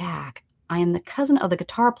Billy Jack, I am the cousin of the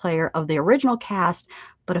guitar player of the original cast,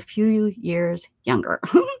 but a few years younger.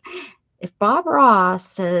 If Bob Ross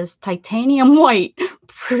says titanium white,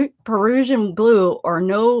 Perusian blue, or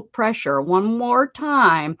no pressure one more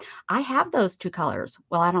time, I have those two colors.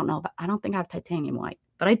 Well, I don't know, but I don't think I have titanium white,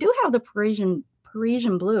 but I do have the Parisian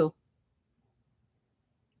blue.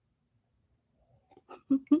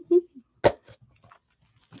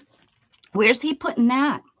 Where's he putting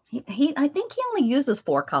that? I think he only uses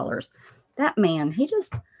 4 colors. That man, he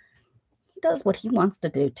does what he wants to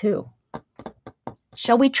do too.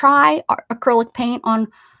 Shall we try acrylic paint on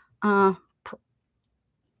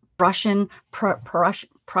Prussian?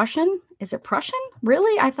 Is it Prussian?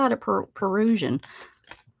 Really? I thought it Perusian.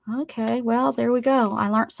 Okay, well, there we go. I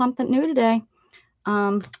learned something new today.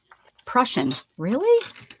 Prussian. Really?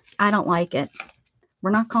 I don't like it.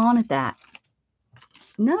 We're not calling it that.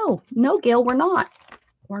 No, Gail, we're not.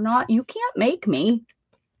 We're not. You can't make me.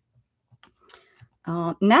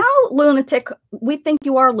 Now, lunatic, we think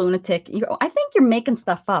you are lunatic. I think you're making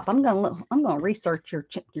stuff up. I'm gonna research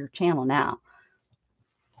your channel now.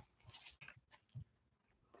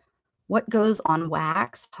 What goes on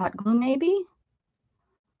wax? Hot glue, maybe?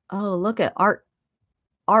 Oh, look at art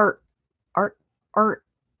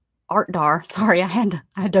dar. Sorry, I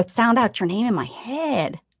had to sound out your name in my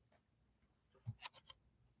head.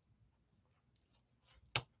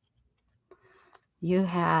 You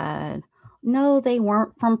had no, they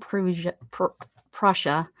weren't from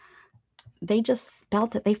Prussia. They just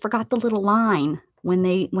spelt it. They forgot the little line when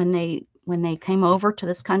they came over to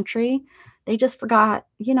this country. They just forgot,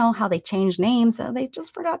 you know how they changed names. They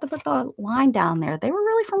just forgot to put the line down there. They were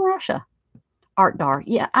really from Russia. Art Dar.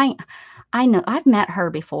 Yeah, I know. I've met her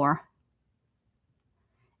before.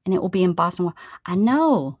 And it will be in Boston. I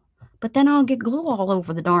know. But then I'll get glue all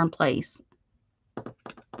over the darn place.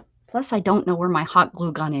 Plus, I don't know where my hot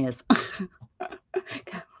glue gun is.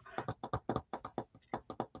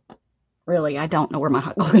 Really, I don't know where my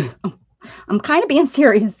hot glue is. I'm kind of being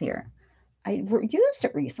serious here. I used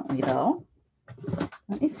it recently, though.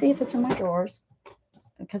 Let me see if it's in my drawers.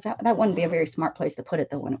 Because that wouldn't be a very smart place to put it,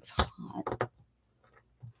 though, when it was hot.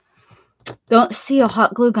 Don't see a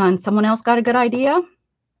hot glue gun. Someone else got a good idea?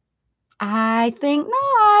 I think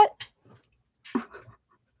not.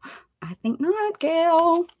 I think not,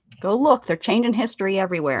 Gail. Go look. They're changing history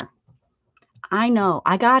everywhere. I know.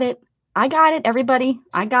 I got it. I got it, everybody.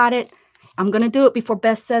 I got it. I'm going to do it before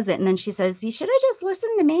Beth says it. And then she says, you should have just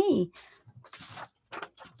listened to me.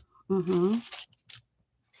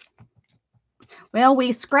 Well,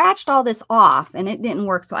 we scratched all this off and it didn't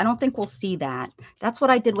work. So I don't think we'll see that. That's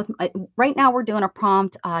what I did with, right now we're doing a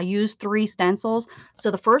prompt, use 3 stencils.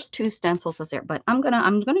 So the first 2 stencils was there, but I'm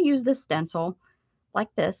going to use this stencil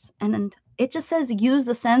like this. And then it just says use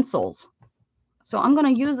the stencils. So I'm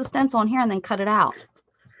going to use the stencil on here and then cut it out.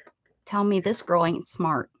 Tell me this girl ain't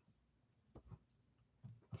smart.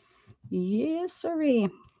 Yes, sirree.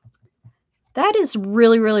 That is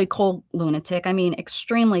really, really cool, lunatic. I mean,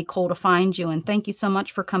 extremely cool to find you. And thank you so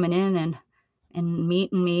much for coming in and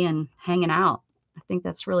meeting me and hanging out. I think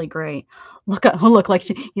that's really great. Look like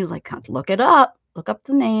he's like, look it up. Look up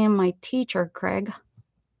the name. My teacher, Craig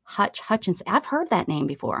Hutchinson. I've heard that name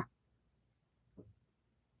before.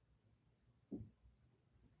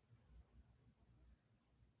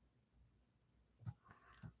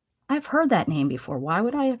 I've heard that name before. Why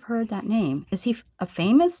would I have heard that name? Is he a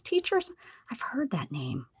famous teacher? I've heard that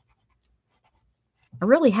name. I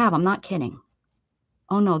really have. I'm not kidding.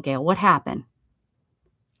 Oh, no, Gail. What happened?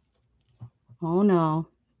 Oh, no.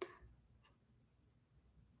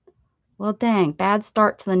 Well, dang. Bad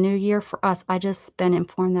start to the new year for us. I just been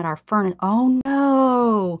informed that our furnace. Oh,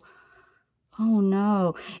 no. Oh,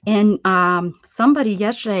 no. And somebody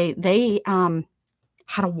yesterday, they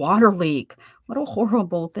had a water leak. What a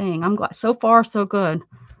horrible thing. I'm glad. So far, so good.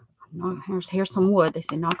 Here's some wood. They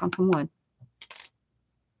say knock on some wood.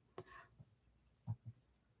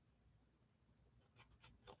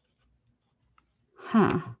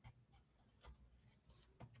 Huh.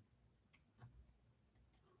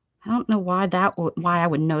 I don't know why I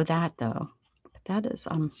would know that though. But that is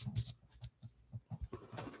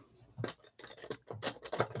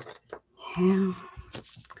yeah.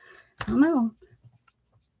 I don't know.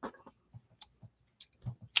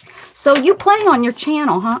 So you play on your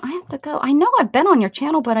channel, huh? I have to go. I know I've been on your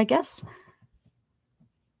channel, but I guess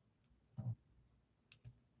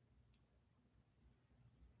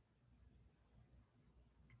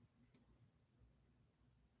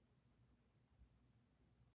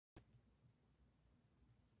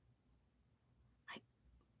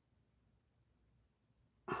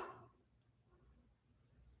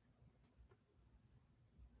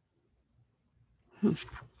Okay,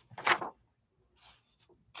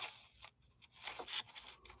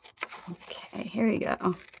 here you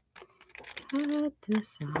go. Cut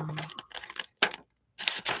this out.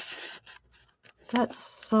 That's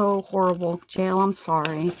so horrible, Jail. I'm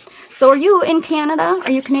sorry. So are you in Canada?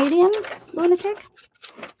 Are you Canadian, lunatic?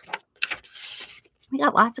 We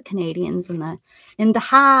got lots of Canadians in the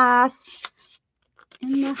house.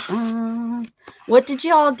 In the house. What did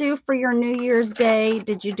you all do for your New Year's Day?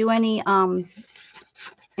 Did you do any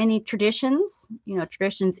traditions? You know,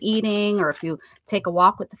 traditions eating, or if you take a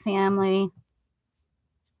walk with the family?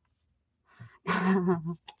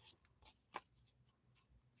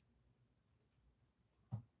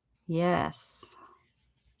 Yes.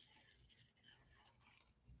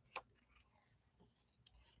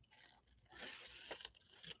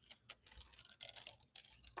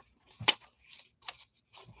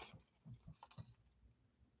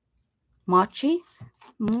 Mochi?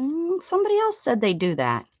 Somebody else said they do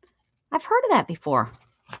that. I've heard of that before.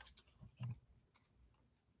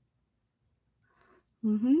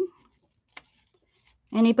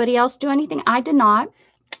 Anybody else do anything? I did not.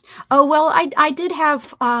 Oh, well, I did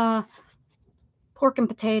have pork and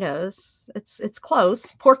potatoes. It's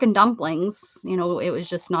close. Pork and dumplings. You know, it was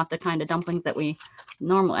just not the kind of dumplings that we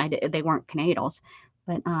normally. They weren't Canadians,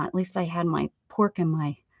 but at least I had my pork and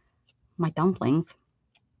my dumplings.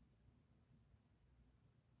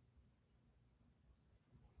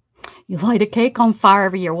 You light a cake on fire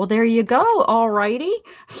every year. Well, there you go. All righty.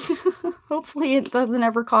 Hopefully it doesn't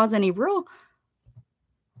ever cause any really,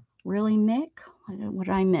 Mick? What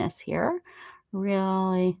did I miss here?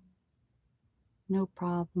 Really? No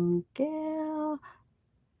problem, Gail.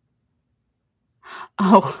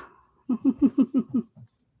 Oh.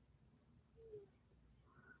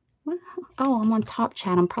 Oh, I'm on Top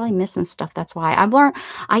Chat. I'm probably missing stuff. That's why. I've learned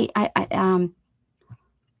I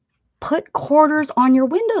put quarters on your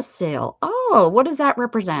windowsill. Oh, what does that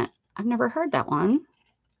represent? I've never heard that one.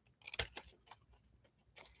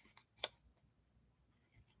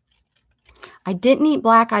 I didn't eat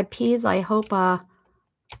black eyed peas. I hope all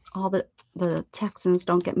the Texans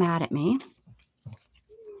don't get mad at me.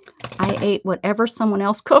 I ate whatever someone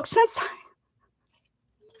else cooked since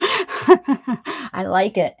I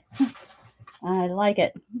like it. I like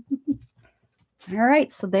it. All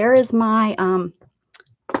right, so there is my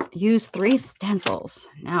use 3 stencils.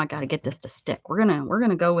 Now I got to get this to stick. We're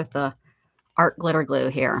gonna go with the art glitter glue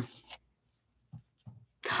here.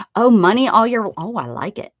 Oh, money all year. Oh, I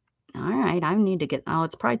like it. All right, I need to get. Oh,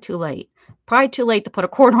 it's probably too late. Probably too late to put a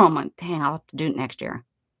quarter on one. Dang, I'll have to do it next year.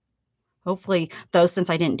 Hopefully, though, since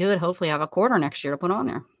I didn't do it, hopefully I have a quarter next year to put on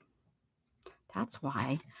there. That's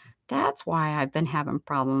why I've been having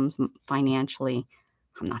problems financially.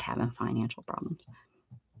 I'm not having financial problems.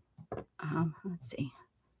 Let's see.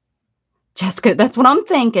 Jessica, that's what I'm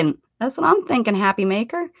thinking. That's what I'm thinking, Happy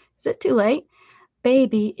Maker. Is it too late?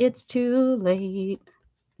 Baby, it's too late.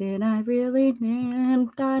 Did I really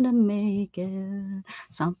gotta make it?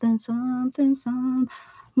 Something.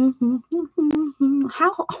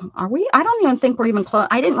 How are we? I don't even think we're even close.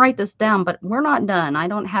 I didn't write this down, but we're not done. I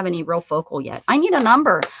don't have any real focal yet. I need a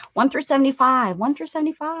number. 1 through 75. 1 through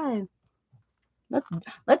 75.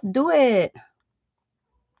 Let's do it.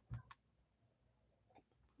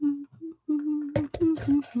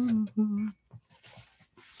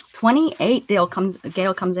 $28.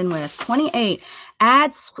 Gail comes in with $28.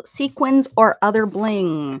 Add sequins or other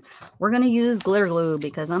bling. We're gonna use glitter glue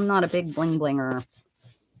because I'm not a big bling blinger.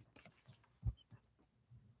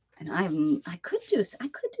 And I could do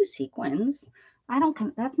sequins.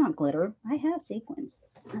 That's not glitter. I have sequins.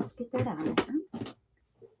 Let's get that out of there.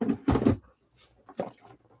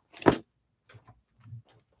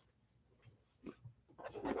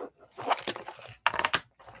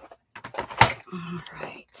 All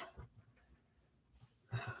right.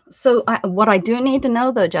 So what I do need to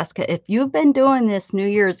know though, Jessica, if you've been doing this New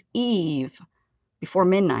Year's Eve before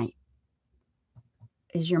midnight,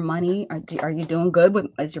 is your money, are you doing good?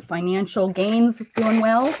 Is your financial gains doing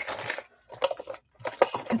well?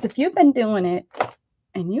 Because if you've been doing it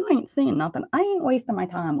and you ain't seeing nothing, I ain't wasting my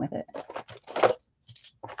time with it.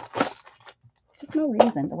 Just no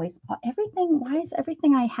reason to waste everything. Why is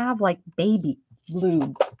everything I have like baby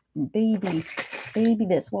blue, baby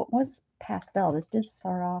this? What was pastel? This did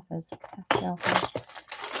start off as pastel.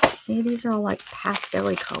 See, these are all like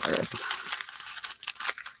pastel-y colors.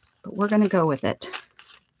 But we're going to go with it.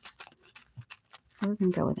 We're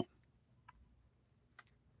going to go with it.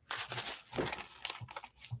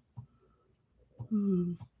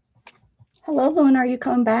 Hello, Luna. Are you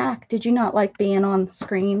coming back? Did you not like being on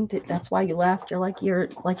screen? That's why you left. You're like your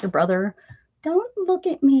brother. Don't look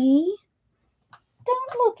at me.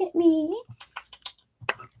 Don't look at me.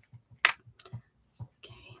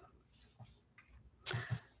 Okay.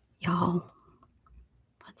 Y'all,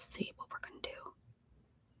 let's see what we're going to do.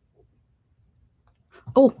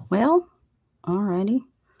 Oh, well, alrighty.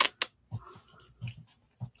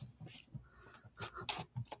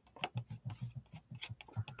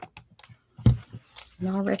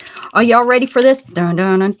 Y'all ready? Are y'all ready for this? Dun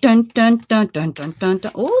dun dun dun dun dun dun dun dun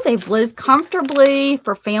dun. Oh, they've lived comfortably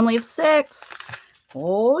for a family of 6.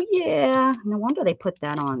 Oh yeah. No wonder they put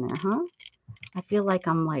that on there, huh? I feel like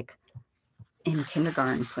I'm like in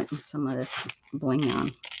kindergarten putting some of this bling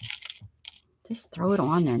on. Just throw it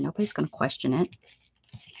on there. Nobody's gonna question it.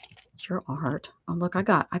 It's your art. Oh look, I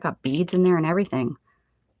got beads in there and everything.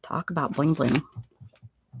 Talk about bling bling. Okay.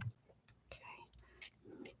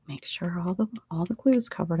 Make sure all the glue's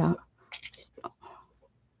covered up.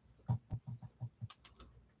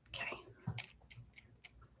 Okay.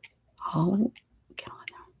 Oh, get on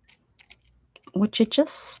there. Would you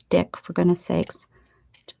just stick, for goodness sakes?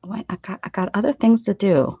 Wait, I got other things to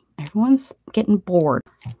do. Everyone's getting bored.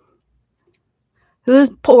 Who's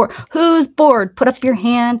bored? Who's bored? Put up your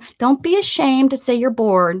hand. Don't be ashamed to say you're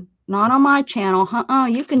bored. Not on my channel.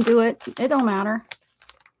 You can do it. It don't matter.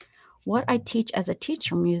 What I teach as a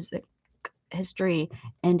teacher, music history,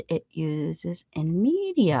 and it uses in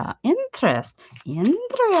media. Interesting.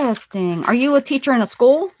 Are you a teacher in a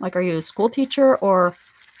school? Like, are you a school teacher, or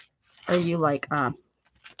are you like on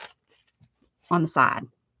the side?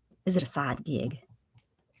 Is it a side gig?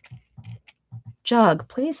 Jug,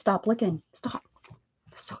 please stop licking. Stop.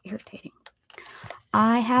 That's so irritating.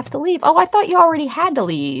 I have to leave. Oh, I thought you already had to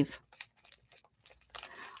leave.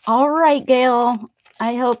 All right, Gail.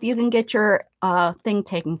 I hope you can get your thing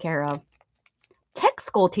taken care of. Tech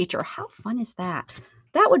school teacher. How fun is that?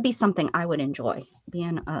 That would be something I would enjoy,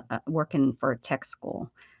 being working for a tech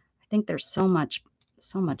school. I think there's so much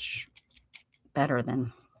better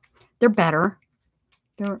than they're better.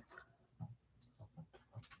 They're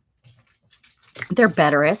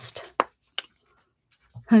betterest.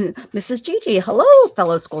 Mrs. Gigi, hello,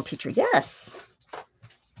 fellow school teacher. Yes.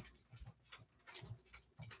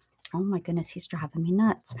 Oh my goodness, he's driving me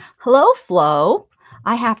nuts. Hello, Flo.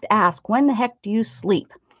 I have to ask, when the heck do you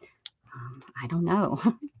sleep? I don't know.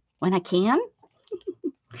 When I can.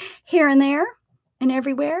 Here and there and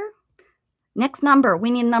everywhere. Next number.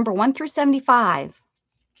 We need a number 1 through 75.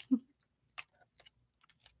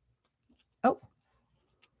 Oh.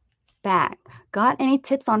 Back. Got any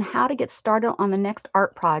tips on how to get started on the next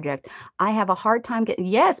art project? I have a hard time getting...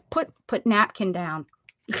 Yes, put napkin down.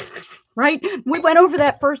 Right? We went over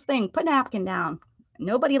that first thing. Put napkin down.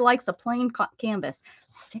 Nobody likes a plain canvas.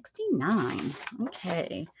 69.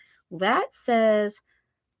 Okay. That says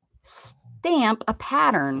stamp a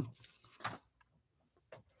pattern.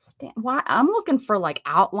 Why? I'm looking for like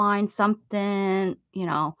outline something, you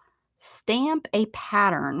know, stamp a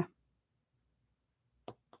pattern.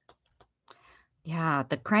 Yeah,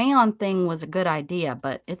 the crayon thing was a good idea,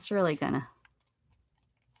 but it's really gonna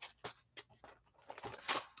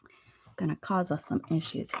cause us some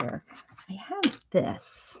issues here. I have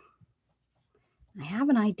this. I have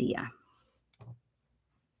an idea.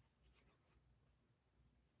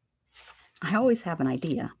 I always have an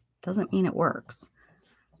idea. Doesn't mean it works.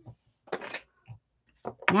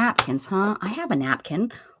 Napkins, huh? I have a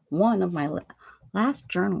napkin. One of my last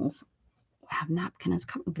journals have napkin as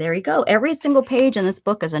cover. There you go. Every single page in this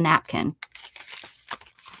book is a napkin.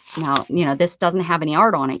 Now, you know, this doesn't have any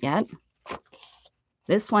art on it yet.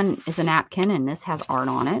 This one is a napkin, and this has art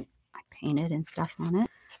on it. I painted and stuff on it.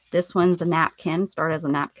 This one's a napkin, started as a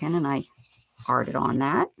napkin, and I arted on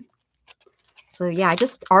that. So yeah, I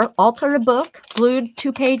just altered a book, glued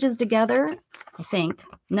 2 pages together, I think.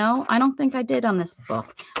 No, I don't think I did on this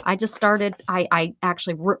book. I just started, I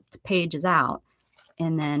actually ripped pages out.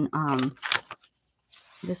 And then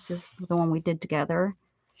this is the one we did together.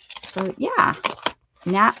 So yeah,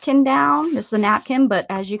 napkin down. This is a napkin, but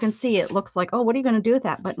as you can see, it looks like, oh, what are you going to do with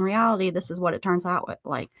that? But in reality, this is what it turns out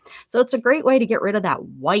like. So it's a great way to get rid of that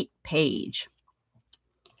white page.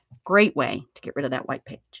 Great way to get rid of that white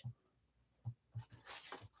page.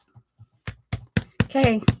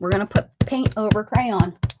 Okay, we're going to put paint over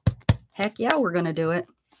crayon. Heck yeah, we're going to do it.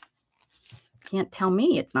 Can't tell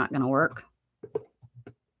me it's not going to work.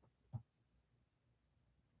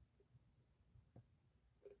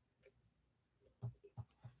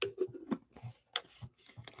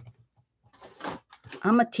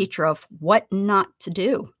 I'm a teacher of what not to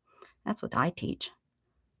do. That's what I teach.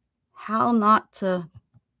 How not to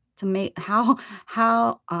make,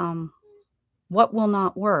 what will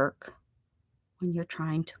not work when you're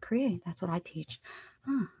trying to create. That's what I teach.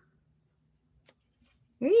 Huh.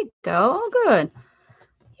 Here you go. Oh, good.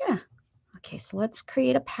 Yeah. Okay, so let's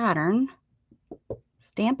create a pattern.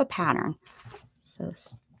 Stamp a pattern. So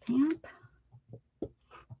stamp.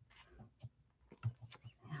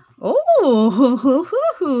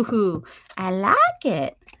 Oh, I like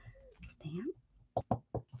it. Stamp.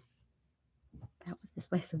 That was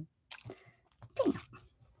this way. So, damn.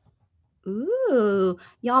 Ooh,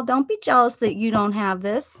 y'all don't be jealous that you don't have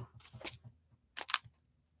this.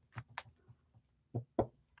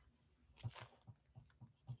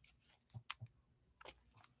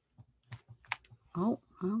 Oh,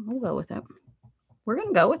 we'll go with it. We're going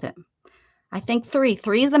to go with it. I think 3.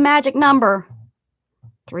 3 is the magic number.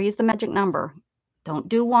 3 is the magic number. Don't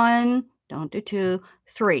do 1. Don't do 2.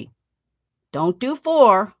 3. Don't do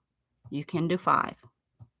 4. You can do 5.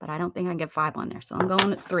 But I don't think I can get 5 on there. So I'm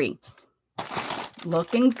going at 3.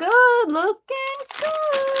 Looking good. Looking good.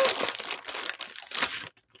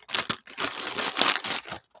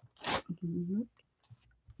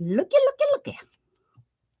 Looky, looky, looky.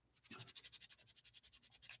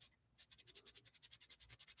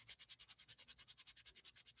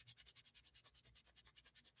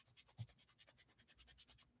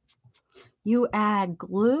 You add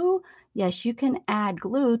glue? Yes, you can add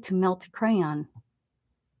glue to melted crayon.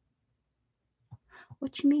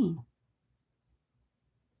 What you mean?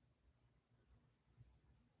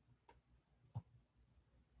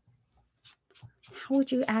 How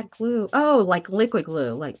would you add glue? Oh, like liquid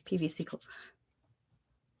glue, like PVC glue.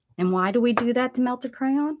 And why do we do that to melted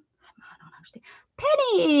crayon? I don't understand.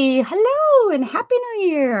 Penny, hello and Happy New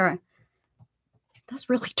Year. Those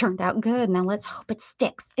really turned out good. Now let's hope it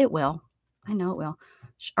sticks. It will. I know it will.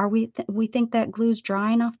 Are we think that glue's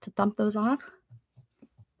dry enough to dump those off?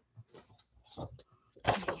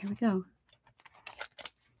 Okay, here we go.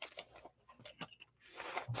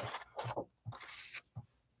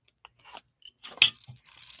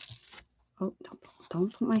 Oh,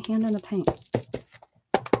 don't put my hand in the paint.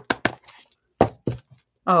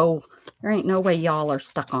 Oh, there ain't no way y'all are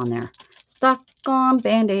stuck on there. Stuck on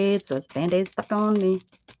Band-Aids. Those Band-Aids stuck on me.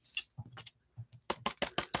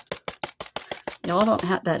 Y'all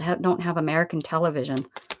don't have American television.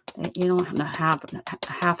 You don't have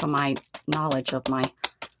half of my knowledge of my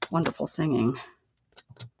wonderful singing.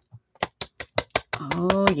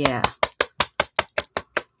 Oh yeah.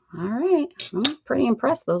 All right. I'm pretty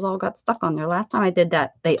impressed. Those all got stuck on there. Last time I did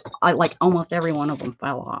that, like almost every one of them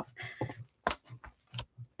fell off.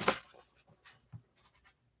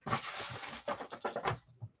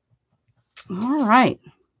 All right.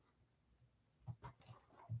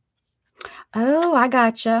 Oh, I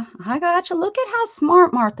gotcha. I gotcha. Look at how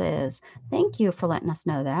smart Martha is. Thank you for letting us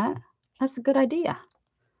know that. That's a good idea.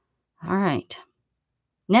 All right.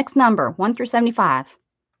 Next number, 1 through 75.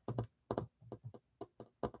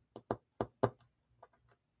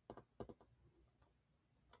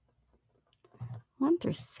 1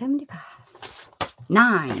 through 75.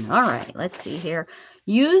 9. All right, let's see here.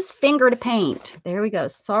 Use finger to paint. There we go.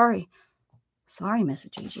 Sorry, Miss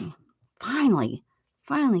Gigi. Finally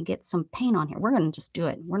get some paint on here. We're going to just do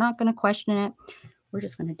it. We're not going to question it. We're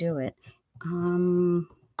just going to do it.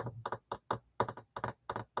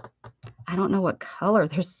 I don't know what color.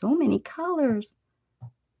 There's so many colors.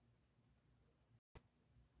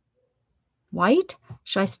 White?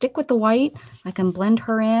 Should I stick with the white? I can blend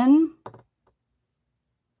her in.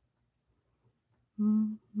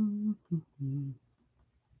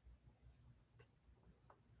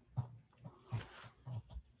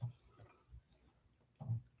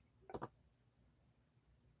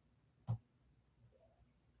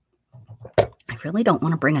 I really don't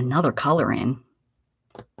want to bring another color in.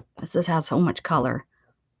 This has so much color.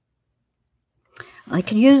 I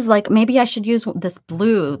could use, like, maybe I should use this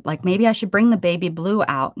blue. Like, maybe I should bring the baby blue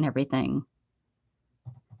out and everything.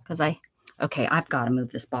 Because okay, I've got to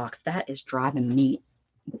move this box. That is driving me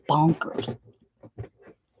bonkers.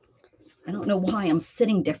 I don't know why I'm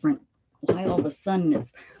sitting different. Why all of a sudden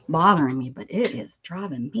it's bothering me, but it is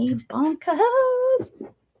driving me bonkers.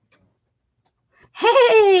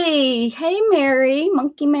 Hey, Mary,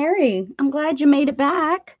 Monkey Mary. I'm glad you made it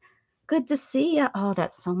back. Good to see you. Oh,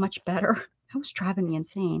 that's so much better. That was driving me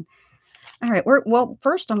insane. All right, well,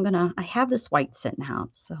 first I have this white sitting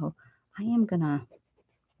out, so I'm gonna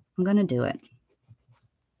do it.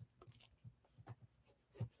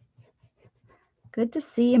 Good to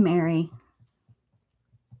see you, Mary.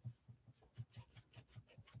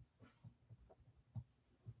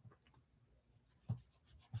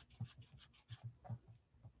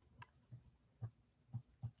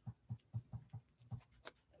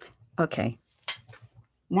 Okay.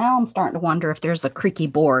 Now I'm starting to wonder if there's a creaky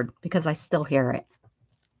board because I still hear it.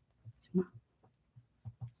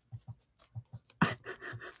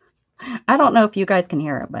 I don't know if you guys can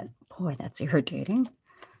hear it, but boy, that's irritating.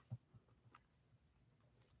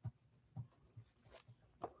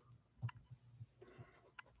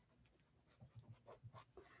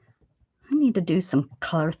 I need to do some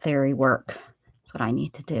color theory work. That's what I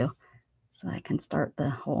need to do so I can start the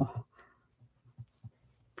whole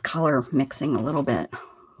color mixing a little bit.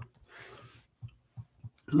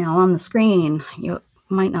 Now on the screen, you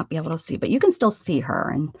might not be able to see, but you can still see her,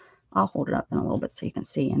 and I'll hold it up in a little bit so you can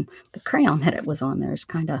see. And the crayon that it was on there is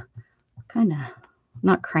kind of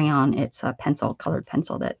not crayon, it's a pencil, colored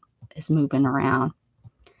pencil that is moving around.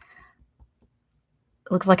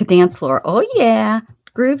 It looks like a dance floor. Oh yeah,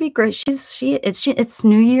 groovy, great. It's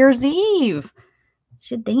New Year's Eve.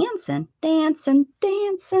 She's dancing, dancing,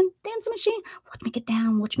 dancing, dancing machine. Watch me get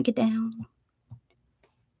down. Watch me get down.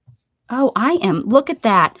 Oh, I am. Look at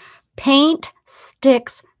that. Paint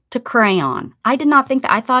sticks to crayon. I did not think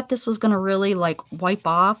that. I thought this was going to really like wipe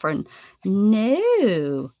off, or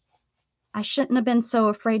no. I shouldn't have been so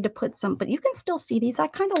afraid to put some, but you can still see these. I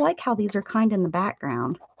kind of like how these are kind of in the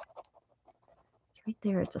background. Right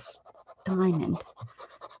there, it's a diamond.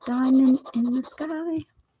 Diamond in the sky.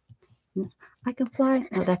 I can fly.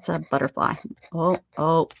 Oh, that's a butterfly. Oh.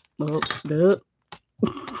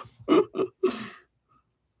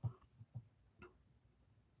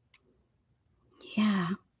 Yeah.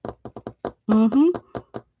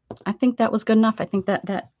 I think that was good enough. I think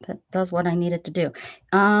that does what I needed to do.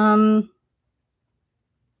 Oh,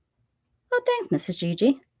 thanks, Mrs.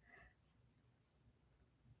 Gigi.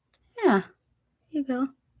 Yeah, here you go.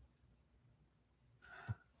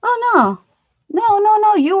 Oh, no.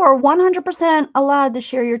 No. You are 100% allowed to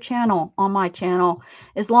share your channel on my channel,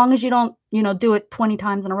 as long as you don't, do it 20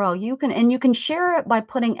 times in a row. You can share it by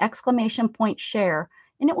putting ! share,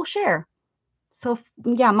 and it will share. So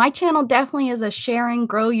yeah, my channel definitely is a sharing,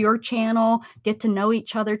 grow your channel, get to know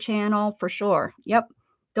each other channel for sure. Yep.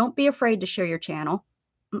 Don't be afraid to share your channel.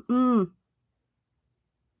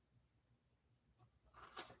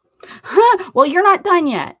 Well, you're not done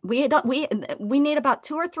yet. We need about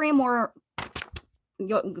 2 or 3 more.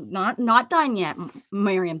 Not done yet,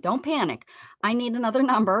 Miriam. Don't panic. I need another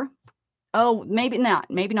number. Oh, maybe not.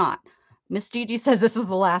 Maybe not. Miss Gigi says this is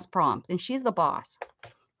the last prompt, and she's the boss.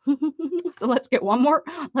 So let's get one more.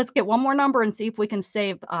 Let's get one more number and see if we can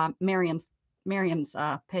save Miriam's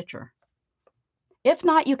picture. If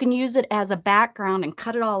not, you can use it as a background and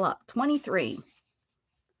cut it all up. 23.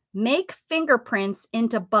 Make fingerprints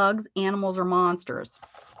into bugs, animals, or monsters.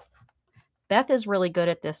 Beth is really good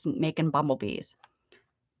at this, making bumblebees.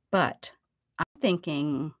 But I'm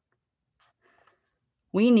thinking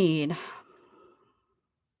we need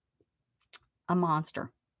a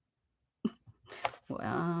monster.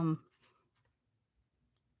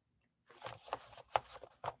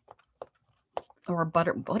 Or what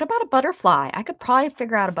about a butterfly? I could probably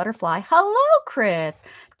figure out a butterfly. Hello, Chris.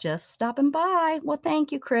 Just stopping by. Well,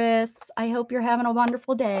 thank you, Chris. I hope you're having a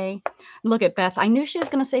wonderful day. Look at Beth. I knew she was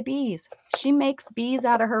going to say bees. She makes bees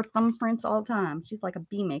out of her thumbprints all the time. She's like a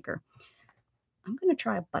bee maker. I'm going to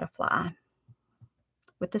try a butterfly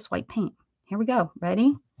with this white paint. Here we go.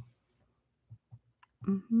 Ready?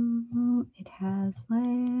 It has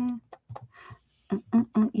like...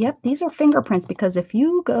 Yep, these are fingerprints, because if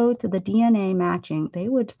you go to the DNA matching, they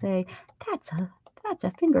would say that's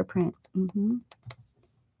a fingerprint.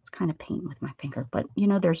 It's kind of painting with my finger, but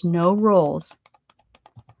there's no rules.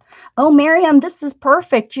 Oh, Miriam, this is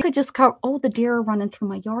perfect. You could just cover. Oh, the deer are running through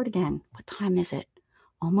my yard again. What time is it?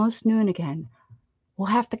 Almost noon again. We'll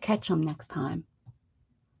have to catch them next time.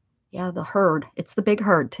 Yeah, the herd. It's the big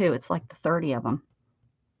herd too. It's like the 30 of them.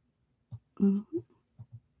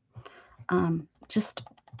 Just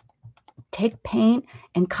take paint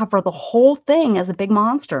and cover the whole thing as a big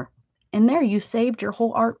monster. And there, you saved your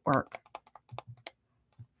whole artwork.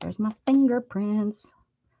 There's my fingerprints.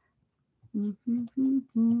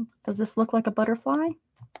 Does this look like a butterfly?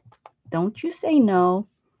 Don't you say no.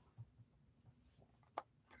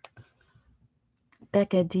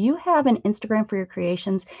 Becca, do you have an Instagram for your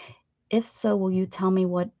creations? If so, will you tell me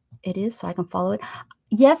what it is so I can follow it?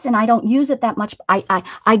 Yes, and I don't use it that much.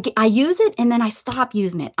 I use it and then I stop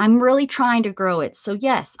using it. I'm really trying to grow it. So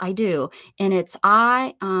yes, I do. And it's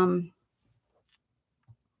I'll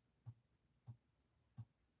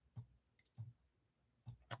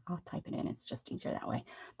type it in. It's just easier that way.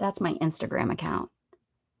 That's my Instagram account.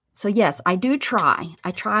 So yes, I do try.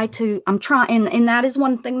 I'm trying, and that is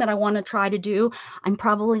one thing that I want to try to do. I'm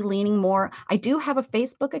probably leaning more. I do have a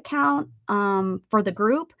Facebook account for the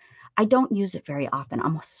group. I don't use it very often.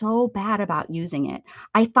 I'm so bad about using it.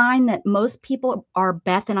 I find that most people are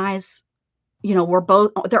Beth and I's you know,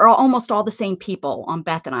 they're almost all the same people on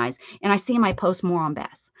Beth and I's, and I see my post more on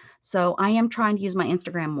Beth's. So I am trying to use my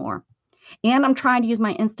Instagram more. And I'm trying to use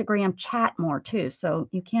my Instagram chat more too. So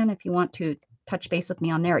you can, if you want to, touch base with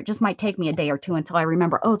me on there. It just might take me a day or two until I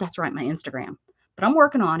remember, oh, that's right, my Instagram. But I'm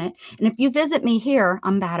working on it. And if you visit me here,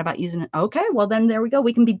 I'm bad about using it. Okay, well then there we go.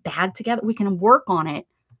 We can be bad together. We can work on it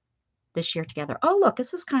this year together. Oh, look,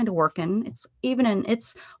 this is kind of working.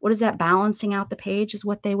 It's what is that? Balancing out the page is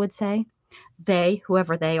what they would say. They,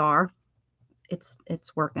 whoever they are, it's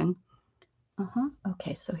working.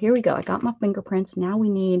 Okay, so here we go. I got my fingerprints. Now we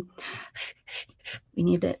need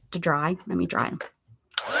it to dry. Let me dry them.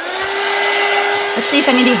 Let's see if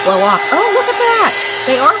any of these blow off. Oh, look at that.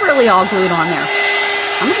 They are really all glued on there.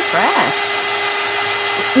 I'm impressed.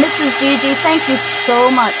 Mrs. Gigi, thank you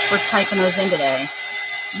so much for typing those in today.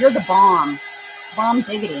 You're the bomb. Bomb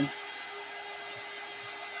diggity.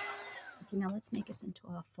 Okay, now let's make this into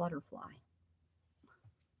a flutterfly.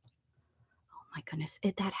 Oh my goodness,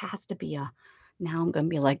 that has to be a... Now I'm going to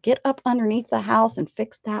be like, get up underneath the house and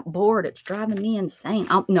fix that board. It's driving me insane.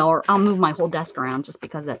 I'll move my whole desk around just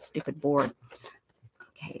because of that stupid board.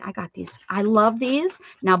 Okay, I got these. I love these.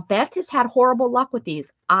 Now, Beth has had horrible luck with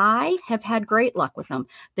these. I have had great luck with them.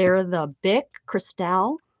 They're the Bic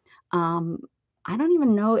Cristal. I don't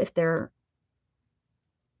even know if they're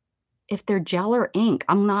gel or ink.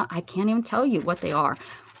 I can't even tell you what they are.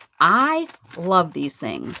 I love these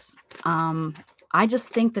things. I just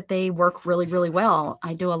think that they work really, really well.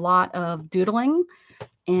 I do a lot of doodling,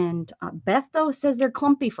 and Beth, though, says they're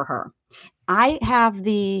clumpy for her. I have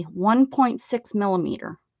the 1.6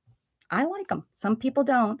 millimeter. I like them. Some people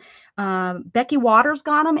don't. Becky Waters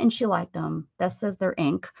got them, and she liked them. Beth says they're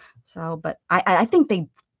ink. So, but I think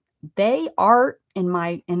they are in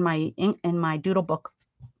my doodle book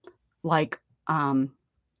like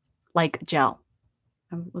gel.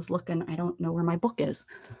 I was looking. I don't know where my book is.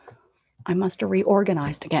 I must have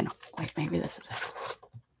reorganized again. Wait, maybe this is it.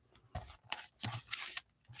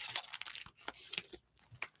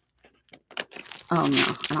 Oh no,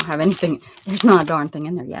 I don't have anything. There's not a darn thing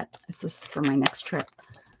in there yet. This is for my next trip.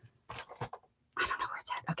 I don't know where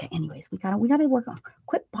it's at. Okay, anyways, we gotta work on.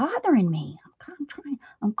 Quit bothering me.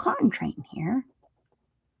 I'm concentrating here.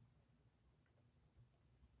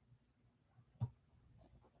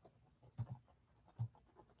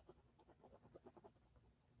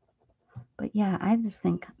 But yeah, I just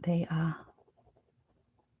think they I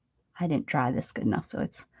didn't dry this good enough, so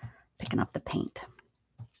it's picking up the paint.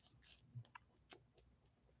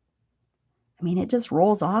 I mean, it just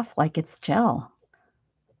rolls off like it's gel.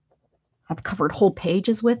 I've covered whole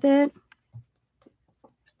pages with it.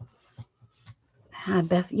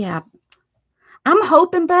 Beth, yeah. I'm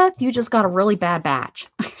hoping, Beth, you just got a really bad batch.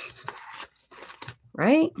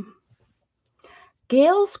 Right?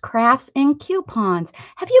 Gail's Crafts and Coupons.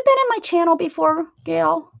 Have you been in my channel before,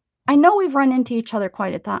 Gail? I know we've run into each other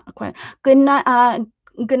quite a time. Good night,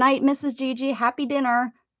 Mrs. Gigi. Happy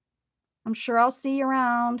dinner. I'm sure I'll see you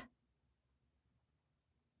around.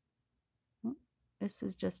 This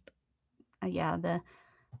is just, yeah, the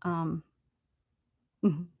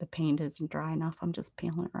paint isn't dry enough. I'm just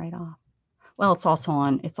peeling it right off. Well, it's also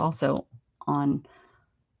on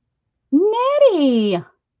Nettie.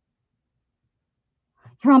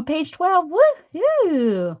 You're on page 12.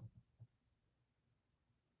 Woohoo!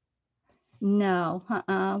 No,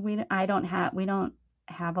 we don't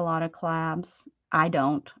have a lot of collabs. I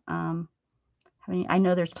don't. I mean, I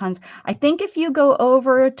know there's tons. I think if you go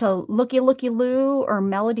over to Looky Looky Loo or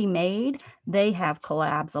Melody Made, they have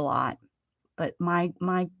collabs a lot. But my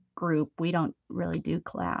group, we don't really do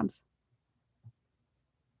collabs.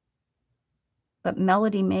 But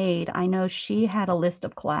Melody Made, I know she had a list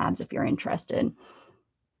of collabs if you're interested.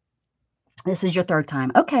 This is your third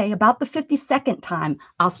time. Okay, about the 52nd time,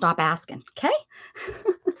 I'll stop asking. Okay?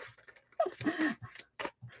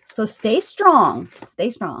 So stay strong. Stay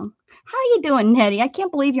strong. How you doing, Nettie? I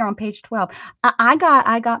can't believe you're on page 12. I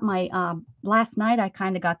got my last night. I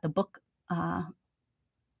kind of got the book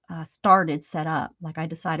started, set up. Like I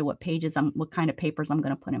decided what kind of papers I'm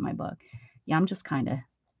going to put in my book. Yeah, I'm just kind of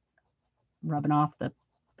rubbing off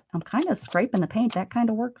I'm kind of scraping the paint. That kind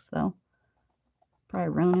of works though. Probably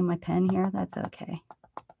ruining my pen here. That's okay.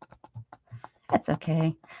 That's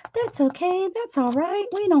okay. That's okay. That's all right.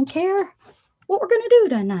 We don't care what we're going to do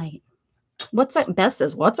tonight. What's that? Beth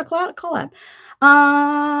says, what's a collab?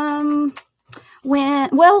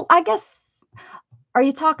 Well, I guess, are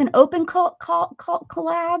you talking open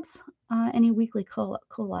collabs? Any weekly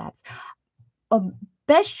collabs?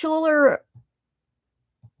 Beth Schuler,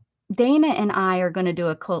 Dana and I are going to do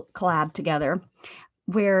a collab together.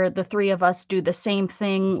 where the three of us do the same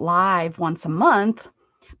thing live once a month.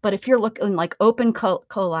 But if you're looking like open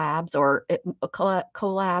collabs or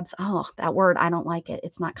collabs, oh, that word, I don't like it.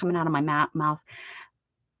 It's not coming out of my mouth.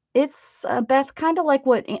 It's, Beth, kind of like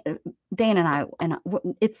what Dana and I, and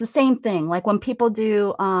it's the same thing. Like when people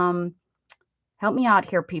do, help me out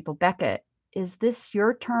here, people. Becca, is this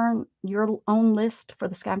your turn, your own list for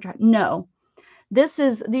the scavenger hunt? No,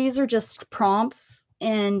 these are just prompts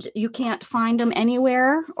and you can't find them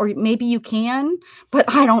anywhere, or maybe you can, but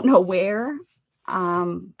I don't know where.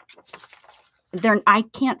 I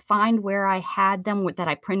can't find where I had them that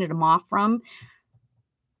I printed them off from.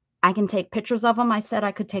 I can take pictures of them. I said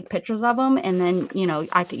I could take pictures of them, and then,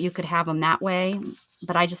 you could have them that way,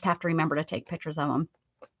 but I just have to remember to take pictures of them.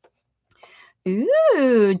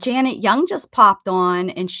 Ooh, Janet Young just popped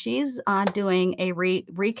on, and she's doing a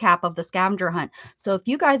recap of the scavenger hunt. So if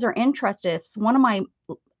you guys are interested,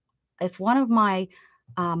 if one of my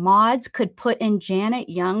mods could put in Janet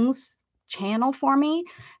Young's channel for me.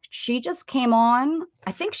 She just came on.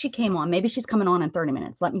 I think she came on. Maybe she's coming on in 30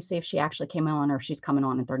 minutes. Let me see if she actually came on or if she's coming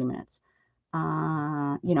on in 30 minutes.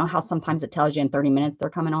 You know how sometimes it tells you in 30 minutes they're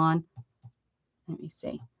coming on? Let me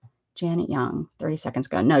see. Janet Young, 30 seconds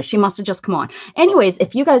ago. No, she must have just come on. Anyways,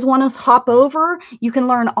 if you guys want us to hop over, you can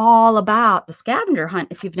learn all about the scavenger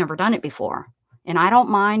hunt if you've never done it before. And I don't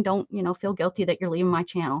mind. Don't, feel guilty that you're leaving my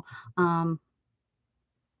channel.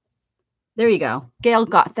 There you go. Gail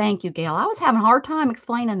thank you, Gail. I was having a hard time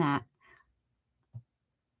explaining that.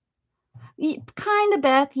 Kind of,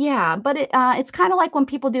 Beth, yeah. But it's kind of like when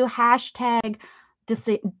people do hashtag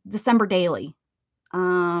December daily.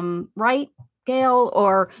 Right, Gail?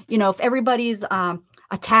 Or, if everybody's a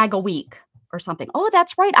tag a week or something. Oh,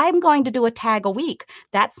 that's right. I'm going to do a tag a week.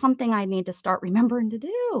 That's something I need to start remembering to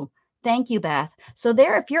do. Thank you, Beth. So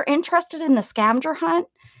there, if you're interested in the scavenger hunt,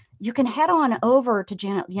 you can head on over to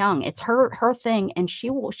Janet Young. It's her thing, and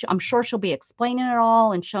I'm sure she'll be explaining it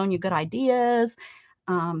all and showing you good ideas.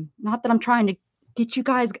 Not that I'm trying to get you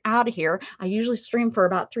guys out of here. I usually stream for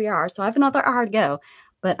about 3 hours, so I have another hour to go.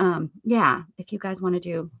 But yeah, if you guys want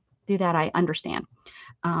to do that, I understand.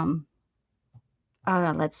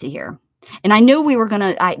 Let's see here. And I knew we were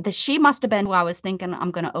gonna. She must have been who I was thinking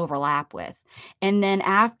I'm gonna overlap with. And then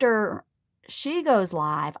after she goes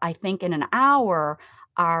live, I think in an hour,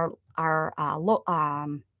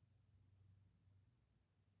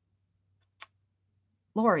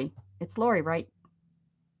 Lori. It's Lori, right?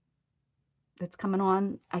 That's coming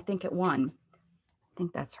on. I think at 1. I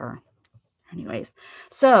think that's her. Anyways,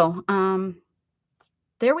 so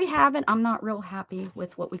there we have it. I'm not real happy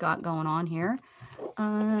with what we got going on here.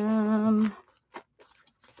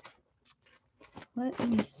 Let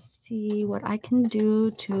me see what I can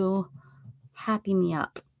do to happy me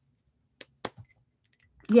up.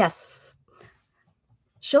 Yes.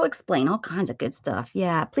 She'll explain all kinds of good stuff.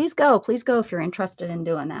 Yeah, please go. Please go if you're interested in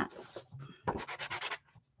doing that.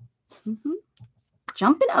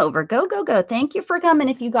 Jumping over. Go, go, go. Thank you for coming.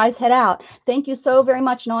 If you guys head out, thank you so very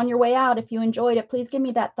much. And on your way out, if you enjoyed it, please give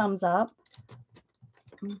me that thumbs up.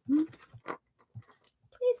 Please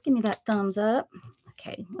give me that thumbs up.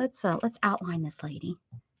 Okay, let's outline this lady.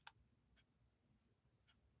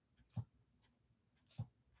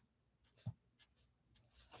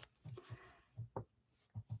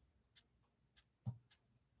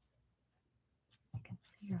 I can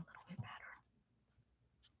see her a little bit better.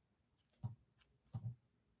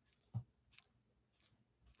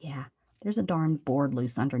 Yeah, there's a darn board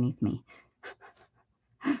loose underneath me.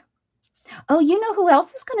 Oh, you know who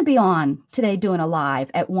else is going to be on today doing a live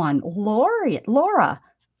at 1? Laura.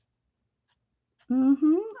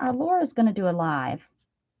 Our Laura's going to do a live.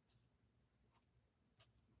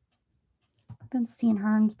 I've been seeing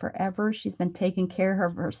her forever. She's been taking care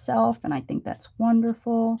of herself, and I think that's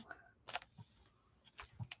wonderful.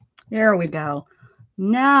 There we go.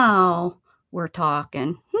 Now we're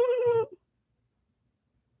talking.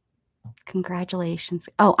 Congratulations.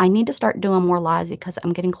 Oh, I need to start doing more lives because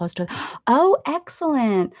I'm getting close to it. Oh,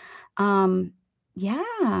 excellent. Yeah.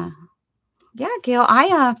 Yeah, Gail.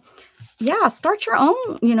 Yeah, start your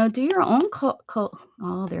own, do your own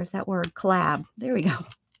oh, there's that word, collab. There we go.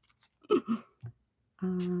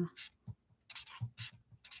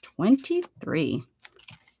 23.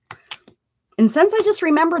 And since I just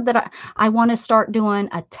remembered that I want to start doing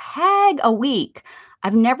a tag a week.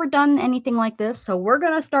 I've never done anything like this, so we're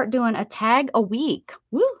going to start doing a tag a week.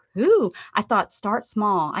 Woohoo! I thought start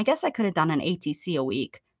small. I guess I could have done an ATC a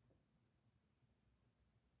week.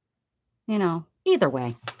 Either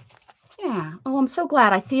way. Yeah. Oh, I'm so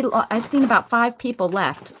glad. I've seen about 5 people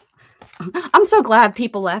left. I'm so glad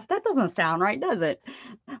people left. That doesn't sound right, does it?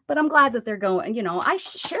 But I'm glad that they're going, you know, I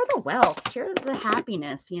share the wealth, share the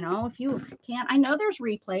happiness, you know, if you can't. I know there's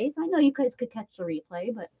replays. I know you guys could catch the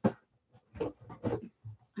replay, but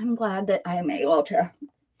I'm glad that I'm able to.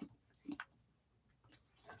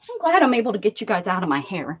 I'm glad I'm able to get you guys out of my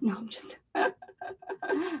hair. No, I'm just.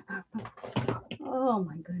 Oh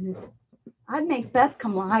my goodness. I'd make Beth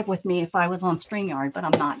come live with me if I was on StreamYard, but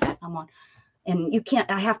I'm not, Beth. I'm on, and you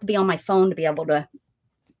can't, I have to be on my phone to be able to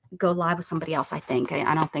go live with somebody else, I think.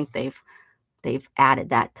 I don't think they've added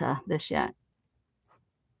that to this yet.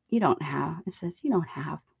 You don't have, it says you don't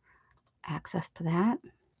have access to that.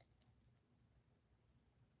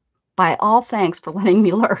 By all thanks for letting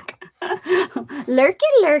me lurk. Lurky,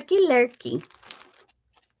 lurky, lurky.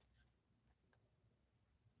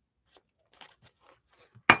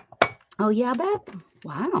 Oh yeah, Beth?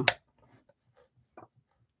 Wow.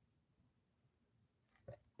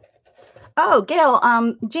 Oh,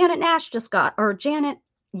 Gail, Janet Nash just got, or Janet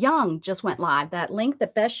Young just went live. That link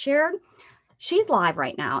that Beth shared, she's live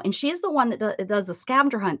right now. And she's the one that does the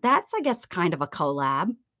scavenger hunt. That's, I guess, kind of a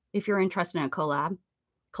collab, if you're interested in a collab.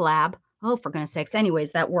 Oh, for goodness sakes.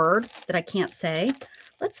 Anyways, that word that I can't say.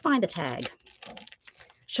 Let's find a tag.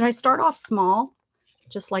 Should I start off small?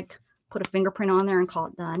 Just like put a fingerprint on there and call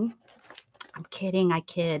it done? I'm kidding. I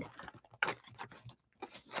kid.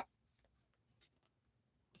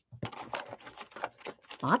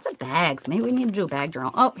 Lots of bags. Maybe we need to do a bag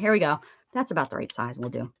journal. Oh, here we go. That's about the right size.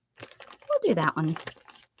 We'll do that one.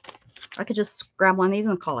 I could just grab one of these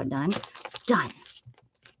and call it done. Done.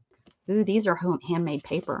 Ooh, these are handmade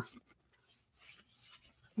paper.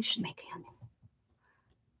 You should make handmade.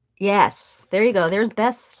 Yes, there you go. There's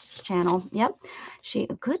Beth's channel. Yep.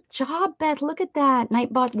 Good job, Beth. Look at that.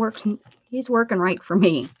 Nightbot works. He's working right for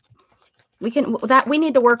me. We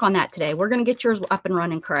need to work on that today. We're going to get yours up and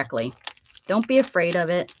running correctly. Don't be afraid of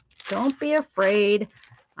it. Don't be afraid.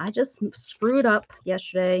 I just screwed up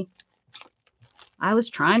yesterday. I was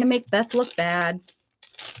trying to make Beth look bad.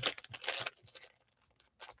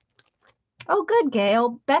 Oh, good,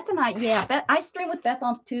 Gail. Beth and I, yeah, Beth, I stream with Beth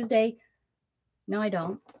on Tuesday. No, I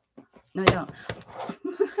don't. No, I don't.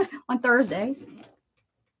 On Thursdays.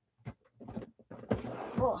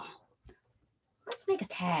 Oh. Let's make a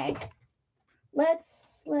tag.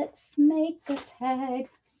 Let's make a tag.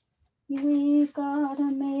 We gotta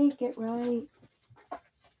make it right.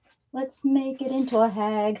 Let's make it into a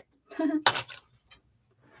hag. All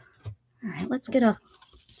right, let's get a.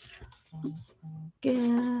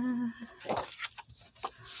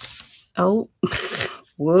 Oh,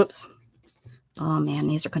 whoops. Oh man,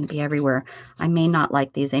 these are going to be everywhere. I may not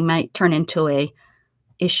like these. They might turn into a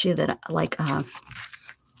issue that like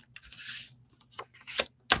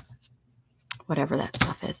whatever that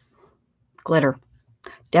stuff is. Glitter.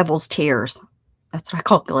 Devil's tears. That's what I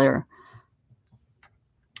call glitter.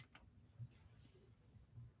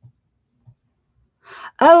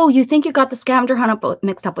 Oh, you think you got the scavenger hunt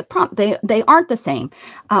mixed up with prompt. They aren't the same.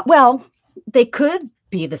 Well, they could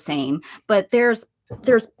be the same, but there's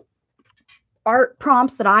art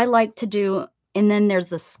prompts that I like to do, and then there's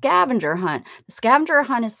the scavenger hunt. The scavenger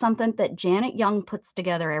hunt is something that Janet Young puts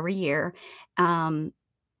together every year. And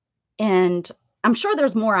I'm sure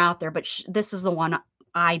there's more out there, but this is the one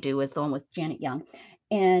I do, is the one with Janet Young.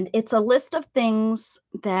 And it's a list of things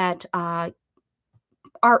that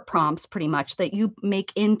art prompts pretty much that you can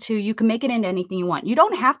make it into anything you want. You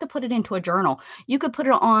don't have to put it into a journal. You could put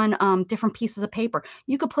it on different pieces of paper.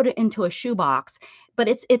 You could put it into a shoebox, but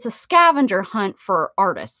it's a scavenger hunt for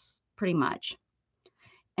artists pretty much.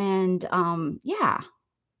 And yeah,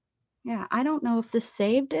 I don't know if this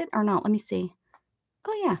saved it or not. Let me see.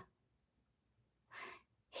 Oh yeah.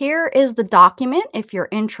 Here is the document if you're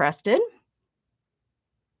interested.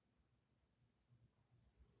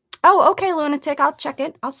 Oh, okay, Lunatic. I'll check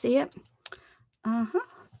it. I'll see it. All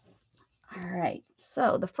right.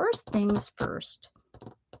 So the first things first.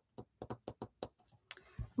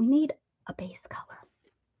 We need a base color.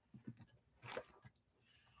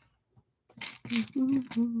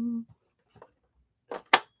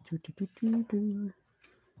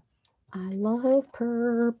 I love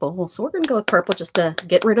purple. So we're going to go with purple just to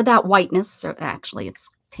get rid of that whiteness. So actually, it's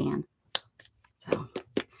tan. So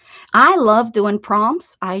I love doing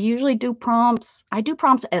prompts. I usually do prompts. I do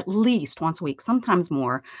prompts at least once a week, sometimes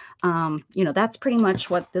more. You know, that's pretty much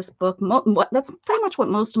what this book, that's pretty much what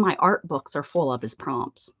most of my art books are full of, is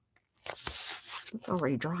prompts. It's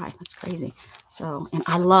already dry. That's crazy. So, and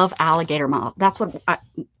I love alligator mouth. That's what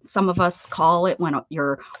some of us call it when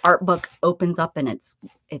your art book opens up and it's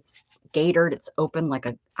gatored. It's open like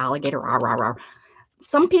an alligator. Rah, rah, rah.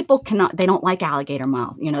 some people cannot, they don't like alligator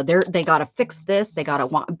mouths. You know, they got to fix this. They got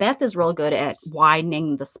to, Beth is real good at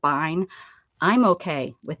widening the spine. I'm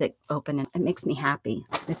okay with it open, and it makes me happy.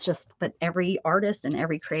 It's just, but every artist and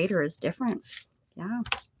every creator is different. Yeah.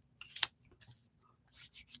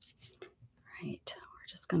 Right. We're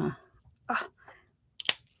just gonna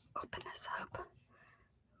open this up.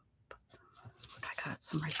 Look, I got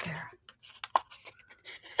some right there.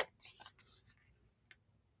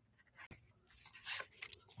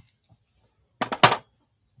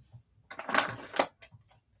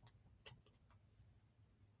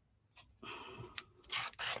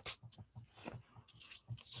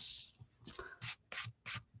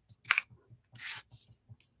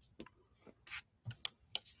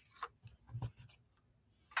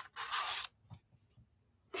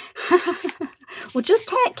 Well,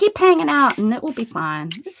 just keep hanging out and it will be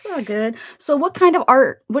fine. It's all good. So what kind of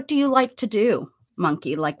art, what do you like to do,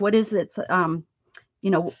 Monkey? Like, what is it? You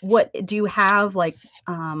know, what do you have, like,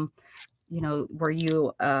 you know, were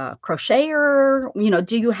you a crocheter? You know,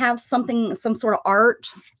 do you have something, some sort of art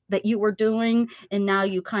that you were doing and now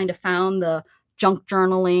you kind of found the junk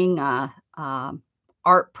journaling,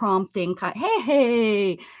 art prompting kind?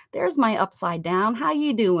 Hey, there's my upside down. How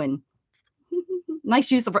you doing?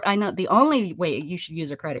 Nice use of, I know the only way you should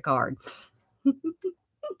use a credit card.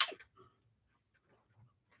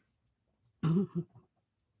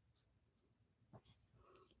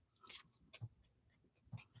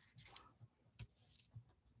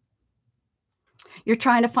 You're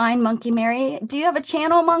trying to find Monkey Mary. Do you have a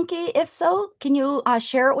channel, Monkey? If so, can you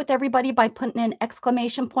share it with everybody by putting an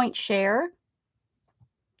exclamation point share?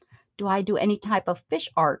 Do I do any type of fish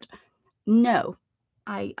art? No,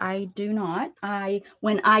 I do not.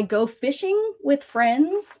 When I go fishing with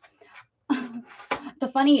friends,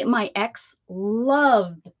 my ex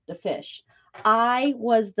loved the fish. I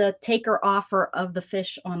was the taker offer of the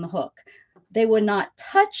fish on the hook. They would not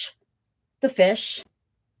touch the fish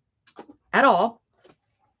at all.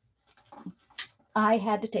 I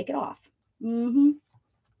had to take it off. Sure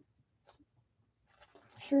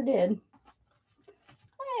did.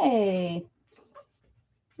 Hey,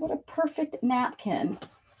 what a perfect napkin.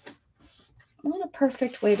 What a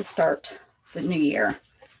perfect way to start the new year.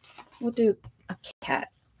 We'll do a cat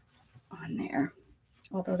on there,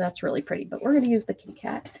 although that's really pretty, but we're going to use the Kit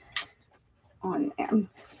Kat on there.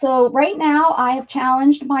 So right now I have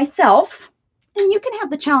challenged myself, and you can have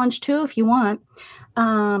the challenge too if you want.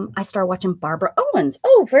 I started watching Barbara Owens.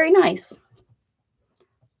 Oh, very nice.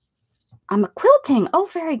 I'm a quilting. Oh,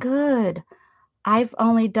 very good. I've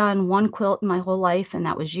only done one quilt in my whole life, and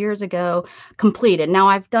that was years ago, completed. Now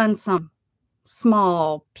I've done some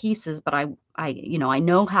small pieces, but you know, I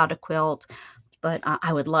know how to quilt, but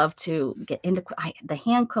I would love to get into the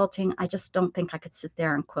hand quilting. I just don't think I could sit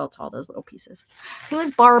there and quilt all those little pieces. Who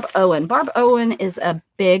is Barb Owen? Barb Owen is a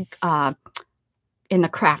big in the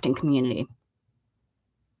crafting community.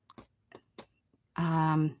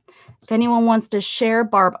 If anyone wants to share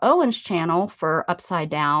Barb Owen's channel for Upside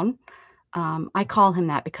Down, I call him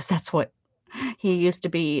that because that's what he used to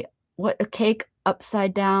be. What, a cake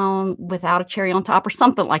upside down without a cherry on top or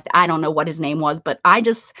something like that. I don't know what his name was, but I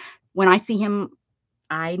just, when I see him,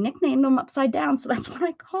 I nicknamed him Upside Down, so that's what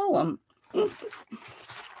I call him.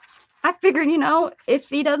 I figured, you know, if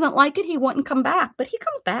he doesn't like it, he wouldn't come back, but he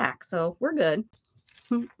comes back, so we're good.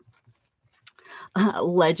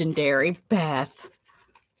 Legendary, Beth.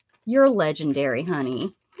 You're legendary,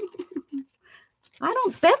 honey.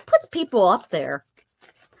 Beth puts people up there.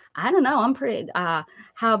 I don't know. I'm pretty, how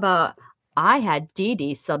about I had Dee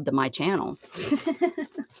Dee sub to my channel.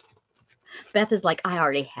 Beth is like, I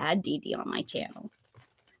already had Dee Dee on my channel.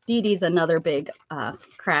 Dee Dee's another big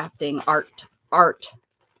crafting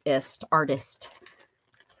artist.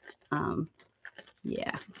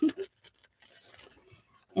 Yeah.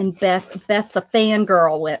 And Beth's a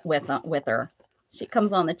fangirl with her. She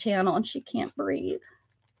comes on the channel and she can't breathe.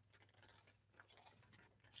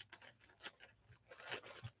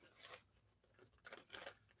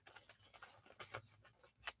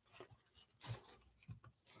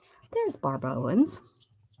 There's Barbara Owens.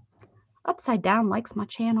 Upside Down likes my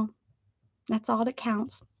channel. That's all that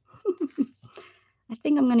counts. I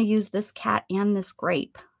think I'm going to use this cat and this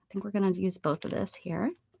grape. I think we're going to use both of this here.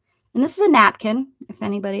 And this is a napkin. If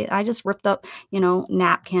anybody, I just ripped up, you know,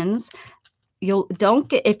 napkins.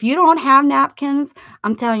 If you don't have napkins,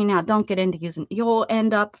 I'm telling you now, don't get into using. You'll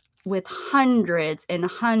end up with hundreds and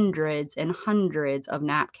hundreds and hundreds of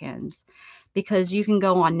napkins, because you can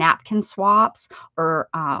go on napkin swaps, or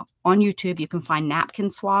on YouTube, you can find napkin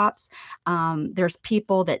swaps. There's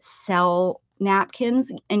people that sell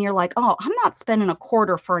napkins and you're like, oh, I'm not spending a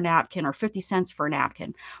quarter for a napkin or 50 cents for a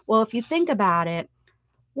napkin. Well, if you think about it,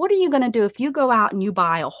 what are you going to do if you go out and you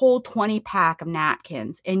buy a whole 20 pack of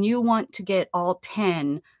napkins and you want to get all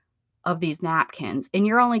 10 of these napkins and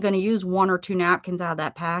you're only going to use 1 or 2 napkins out of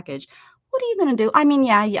that package? What are you going to do? I mean,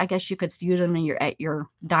 yeah, I guess you could use them at your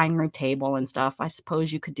dining room table and stuff. I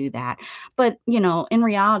suppose you could do that. But, in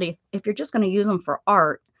reality, if you're just going to use them for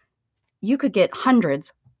art, you could get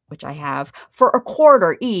hundreds, which I have, for a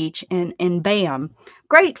quarter each, and bam.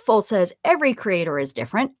 Grateful says every creator is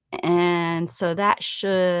different, and so that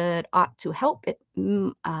ought to help it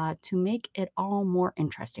to make it all more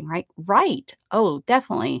interesting, right? Right. Oh,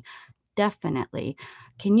 definitely. Definitely.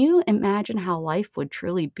 Can you imagine how life would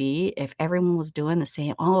truly be if everyone was doing the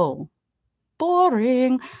same? Oh,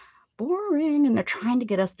 boring, boring. And they're trying to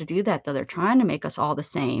get us to do that, though. They're trying to make us all the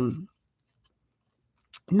same.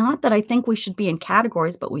 Not that I think we should be in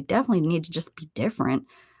categories, but we definitely need to just be different.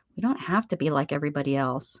 We don't have to be like everybody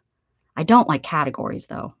else. I don't like categories,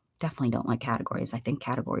 though. Definitely don't like categories. I think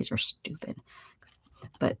categories are stupid.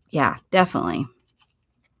 But yeah, definitely.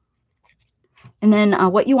 And then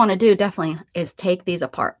what you want to do definitely is take these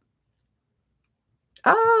apart.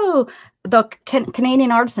 Oh, the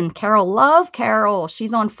Canadian artisan, Carol. Love Carol.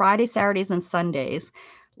 She's on Fridays, Saturdays, and Sundays.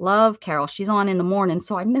 Love Carol. She's on in the morning,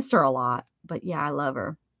 so I miss her a lot. But yeah, I love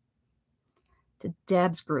her. The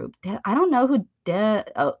Deb's group. I don't know who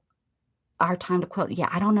Our Time to Quilt. Yeah,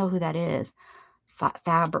 I don't know who that is.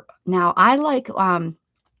 Fabric. Now, I like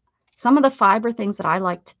some of the fiber things that I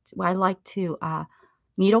like to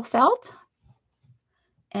needle felt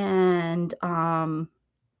and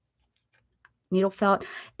needle felt.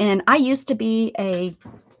 And I used to be a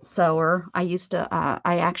sewer. I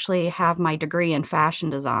actually have my degree in fashion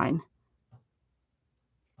design.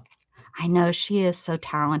 I know, she is so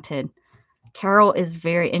talented. Carol is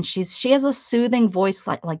and she has a soothing voice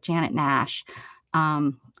like Janet Nash.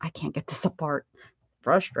 I can't get this apart.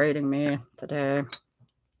 Frustrating me today.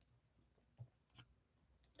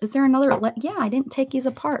 Is there another? Yeah, I didn't take these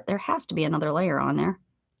apart. There has to be another layer on there.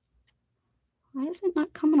 Why is it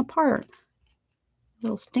not coming apart?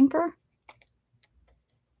 Little stinker.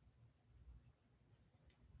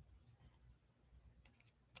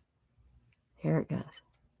 Here it goes.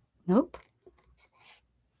 Nope.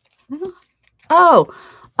 No. Oh,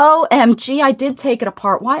 OMG, I did take it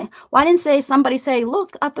apart. Why didn't somebody say,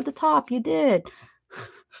 look up at the top? You did.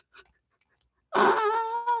 Ay,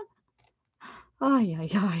 ay,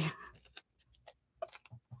 ay.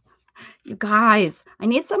 You guys, I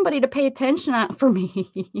need somebody to pay attention for me.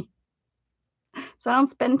 So I don't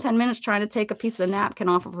spend 10 minutes trying to take a piece of napkin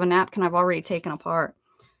off of a napkin I've already taken apart.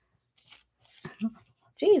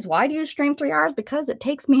 Geez, why do you stream 3 hours? Because it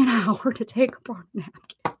takes me an hour to take apart a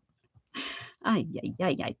napkin. Ay, ay,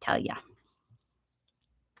 ay, I tell ya.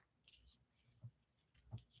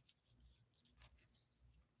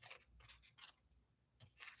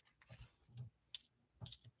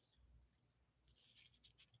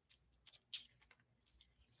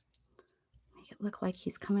 Make it look like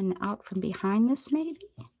he's coming out from behind this, maybe?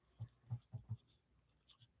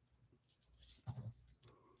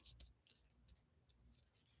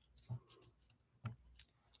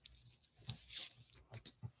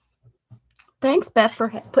 Thanks, Beth, for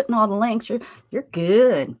putting all the links. You're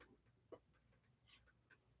good.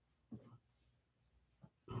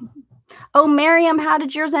 Oh, Miriam, how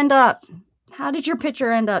did yours end up? How did your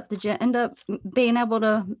picture end up? Did you end up being able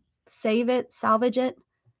to save it, salvage it?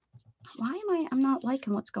 Why am I'm not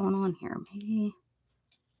liking what's going on here? Maybe.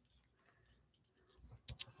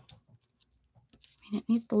 I mean, it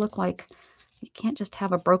needs to look like you can't just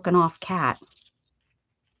have a broken off cat.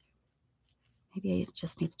 Maybe it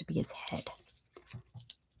just needs to be his head.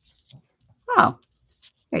 Oh,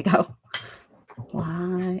 there you go.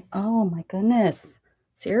 Why? Oh my goodness.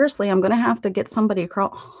 Seriously, I'm going to have to get somebody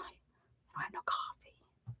across. Oh, I have no coffee.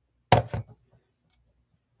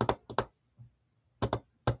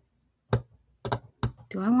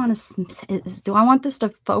 Do I want this to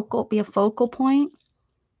be a focal point?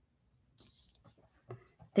 I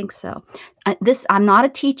think so. I'm not a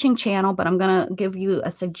teaching channel, but I'm going to give you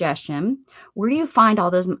a suggestion. Where do you find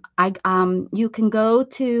all those? You can go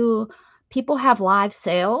to, people have live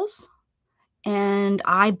sales, and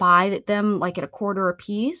I buy them like at a quarter a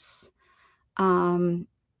piece.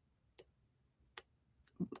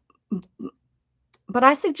 But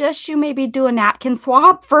I suggest you maybe do a napkin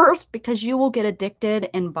swap first, because you will get addicted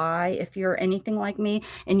and buy if you're anything like me,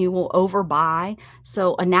 and you will overbuy.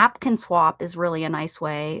 So a napkin swap is really a nice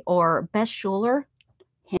way. Or Beth Schuler,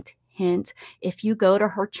 hint, hint, if you go to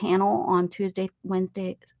her channel on Tuesday,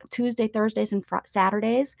 Thursdays, and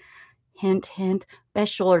Saturdays, Hint, hint. Beth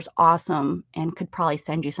Schuller's awesome and could probably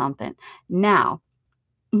send you something. Now,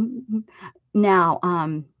 now,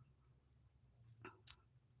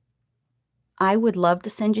 I would love to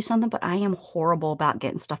send you something, but I am horrible about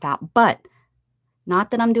getting stuff out. But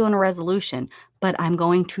not that I'm doing a resolution, but I'm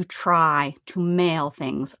going to try to mail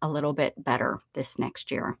things a little bit better this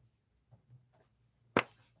next year.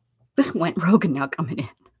 Went rogue and now coming in.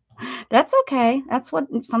 That's okay.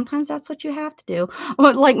 Sometimes that's what you have to do.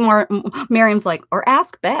 Well, like Miriam's like, or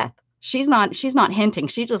ask Beth. She's not hinting.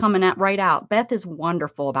 She's just coming right out. Beth is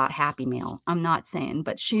wonderful about Happy Mail. I'm not saying,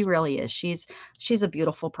 but she really is. She's a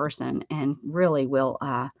beautiful person and really will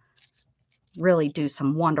really do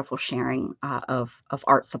some wonderful sharing of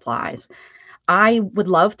art supplies. I would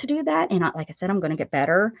love to do that. And like I said, I'm going to get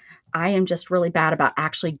better. I am just really bad about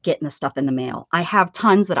actually getting the stuff in the mail. I have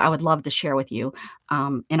tons that I would love to share with you.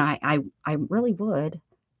 And I really would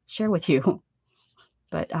share with you,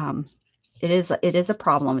 but it is a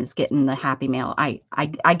problem is getting the Happy Mail. I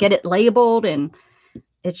get it labeled and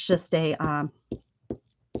it's just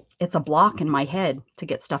it's a block in my head to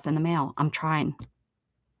get stuff in the mail. I'm trying.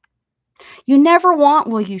 You never want,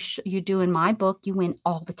 well, you do in my book. You win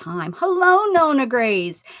all the time. Hello, Nona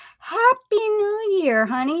Grace. Happy New Year,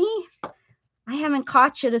 honey. I haven't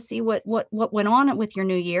caught you to see what went on with your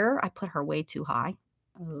New Year. I put her way too high.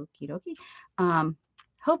 Okie dokie.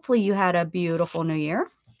 Hopefully you had a beautiful New Year.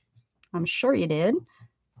 I'm sure you did.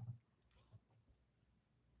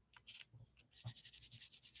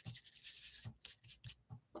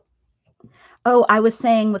 Oh, I was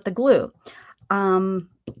saying with the glue.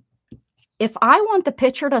 If I want the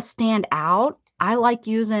picture to stand out, I like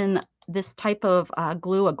using this type of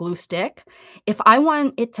glue, a glue stick. If I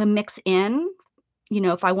want it to mix in,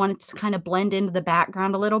 if I want it to kind of blend into the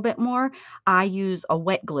background a little bit more, I use a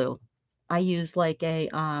wet glue. I use like a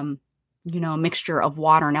mixture of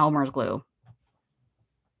water and Elmer's glue.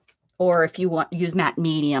 Or if you want, use matte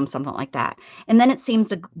medium, something like that. And then it seems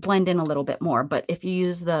to blend in a little bit more. But if you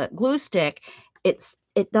use the glue stick, it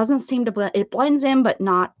doesn't seem to blend. It blends in, but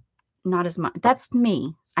not as much. That's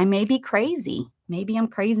me. I may be crazy. Maybe I'm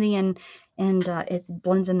crazy and it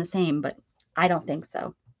blends in the same, but I don't think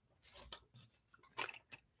so.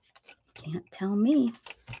 Can't tell me.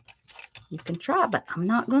 You can try, but I'm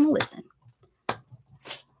not going to listen.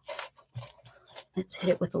 Let's hit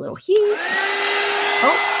it with a little heat.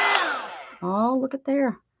 Oh, look at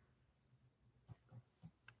there.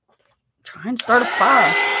 Try and start a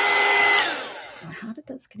fire. How did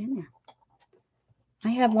this get in there? I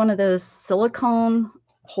have one of those silicone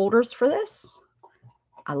holders for this.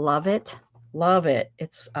 I love it. Love it.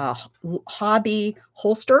 It's a hobby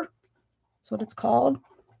holster. That's what it's called.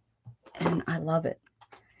 And I love it.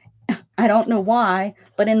 I don't know why,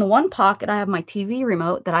 but in the one pocket, I have my TV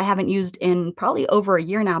remote that I haven't used in probably over a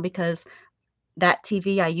year now because that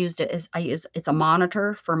TV it's a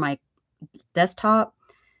monitor for my desktop.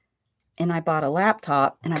 And I bought a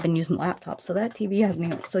laptop and I've been using laptops. So that TV hasn't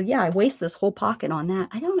even, so yeah, I waste this whole pocket on that.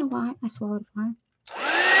 I don't know why I swallowed fire.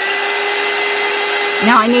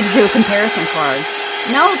 Now I need to do a comparison card.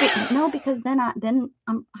 No, because then I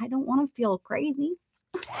don't want to feel crazy.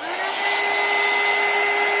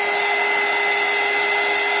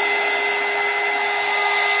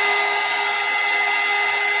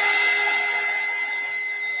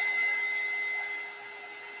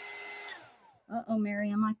 Uh-oh,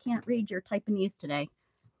 Miriam, I can't read your Taiwanese today.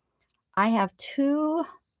 I have 2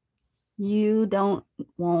 you don't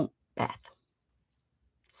want Beth.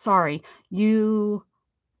 Sorry, do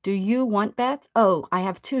you want Beth? Oh, I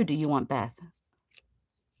have 2 do you want Beth.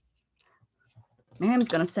 Miriam's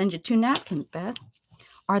going to send you 2 napkins, Beth.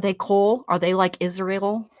 Are they cool? Are they like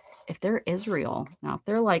Israel? If they're Israel. Now, if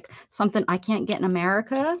they're like something I can't get in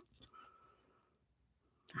America,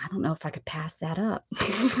 I don't know if I could pass that up.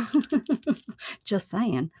 Just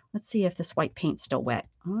saying. Let's see if this white paint's still wet.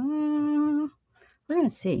 We're going to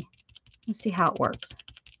see. Let's see how it works.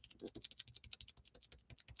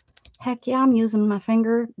 Heck yeah, I'm using my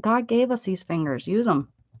finger. God gave us these fingers. Use them.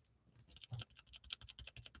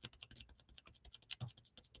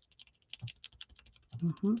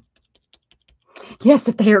 Yes,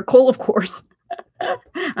 if they are cool, of course.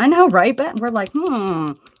 I know, right? But we're like,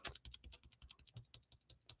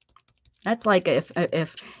 That's like if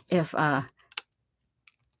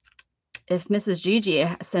Mrs. Gigi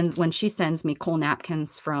when she sends me cool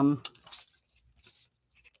napkins from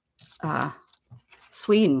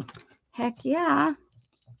Sweden. Heck yeah.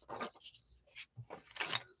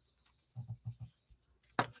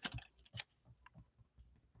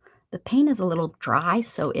 The paint is a little dry,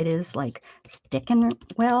 so it is like sticking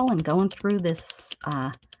well and going through this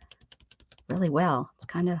really really well. It's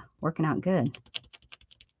kind of working out good.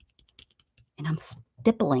 And I'm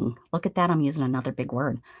stippling. Look at that. I'm using another big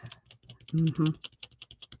word.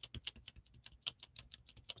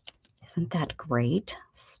 Isn't that great?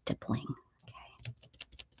 Stippling. Okay.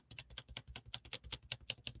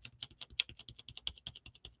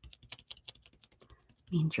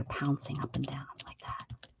 Means you're pouncing up and down like that.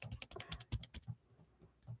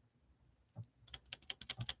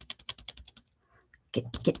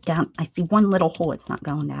 Get down. I see one little hole it's not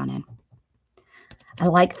going down in. I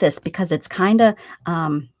like this because it's kind of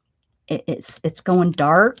it's going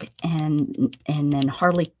dark and then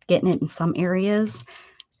hardly getting it in some areas.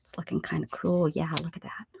 It's looking kind of cool. Yeah, look at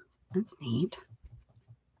that. That's neat.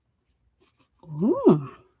 Ooh.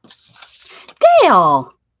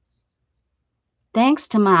 Dale! Thanks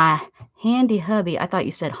to my handy hubby, I thought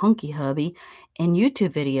you said hunky hubby, in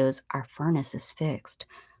YouTube videos, our furnace is fixed.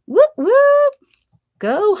 Whoop, whoop!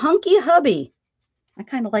 Go hunky hubby. I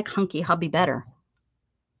kind of like hunky hubby better.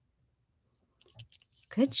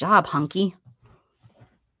 Good job, hunky.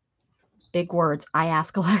 Big words. I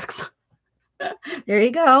ask Alexa. There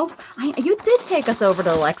you go. You did take us over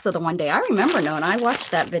to Alexa the one day. I remember knowing. I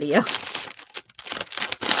watched that video.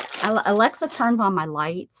 Alexa turns on my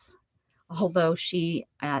lights, although she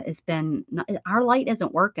has been, our light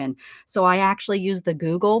isn't working. So I actually use the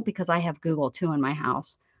Google because I have Google too in my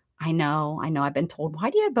house. I know. I've been told,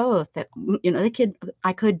 why do you have both? That, you know,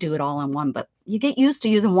 I could do it all in one, but you get used to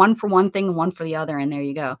using one for one thing and one for the other, and there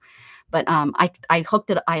you go. But I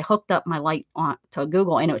hooked up my light on to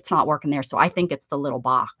Google, and it's not working there. So I think it's the little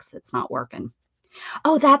box that's not working.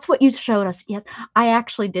 Oh, that's what you showed us. Yes, I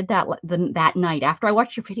actually did that that night after I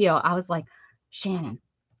watched your video. I was like, Shannon,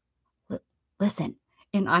 listen,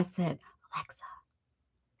 and I said, Alexa,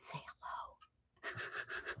 say hello.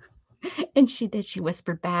 And she did. She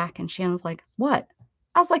whispered back, and Shannon was like, what?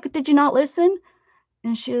 I was like, did you not listen?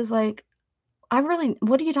 And she was like,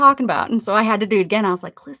 what are you talking about? And so I had to do it again. I was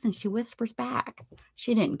like, listen, she whispers back.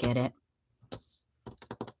 She didn't get it.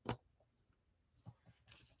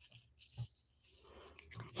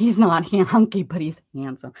 He's not hunky, but he's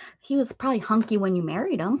handsome. He was probably hunky when you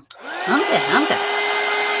married him. Hunky.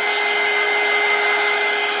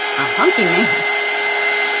 A hunky man.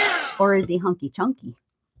 Or is he hunky chunky?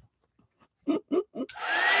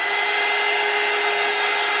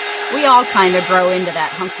 We all kind of grow into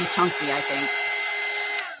that hunky chunky, I think.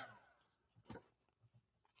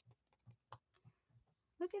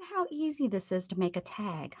 Look at how easy this is to make a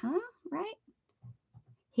tag, huh? Right?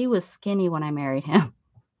 He was skinny when I married him.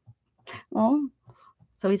 Oh,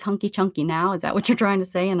 so he's hunky chunky now? Is that what you're trying to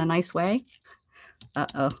say in a nice way?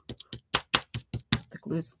 Uh-oh.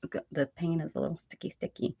 The paint is a little sticky.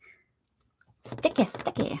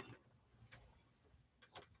 Sticky.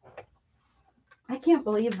 I can't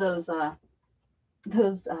believe those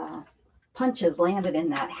punches landed in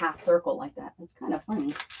that half circle like that. It's kind of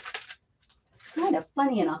funny. Kind of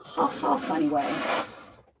funny in a ha-ha funny way.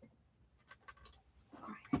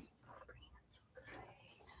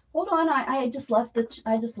 Hold on, I just left and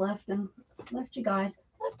left you guys.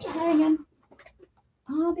 Left you hanging.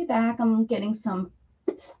 I'll be back. I'm getting some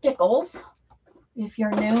stickles. If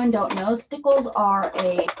you're new and don't know, stickles are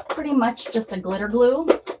pretty much just a glitter glue,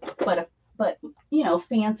 but you know,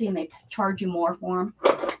 fancy, and they charge you more for them.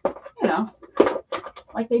 You know,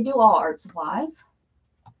 like they do all art supplies.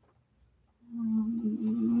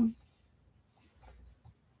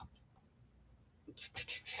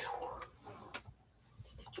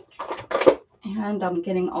 And I'm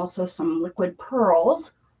getting also some liquid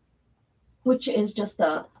pearls, which is just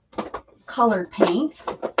a colored paint.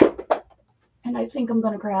 And I think I'm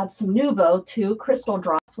going to grab some Nuvo too, crystal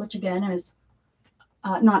drops, which again is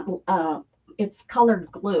it's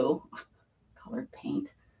colored glue. Colored paint.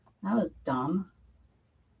 That was dumb.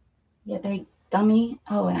 Yeah, they dummy.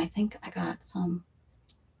 Oh, and I think I got some.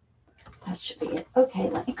 That should be it. Okay,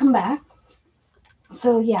 let me come back.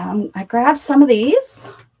 So yeah, I grabbed some of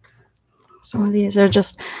these. Some of these are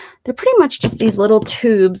they're pretty much just these little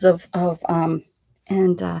tubes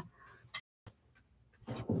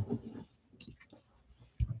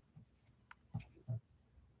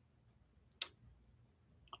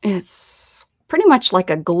it's pretty much like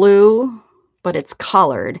a glue, but it's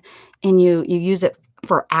colored, and you use it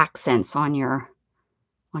for accents on your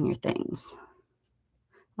things.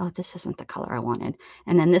 Oh, this isn't the color I wanted.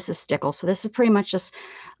 And then this is stickle. So this is pretty much just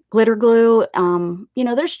glitter glue. You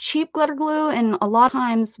know, there's cheap glitter glue, and a lot of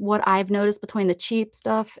times what I've noticed between the cheap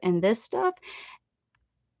stuff and this stuff,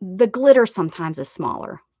 the glitter sometimes is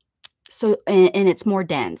smaller. So, and it's more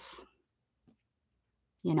dense.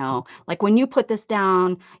 You know, like when you put this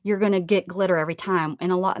down, you're going to get glitter every time.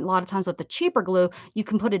 And a lot of times with the cheaper glue, you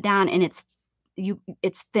can put it down and it's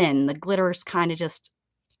thin. The glitter's kind of just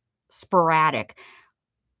sporadic.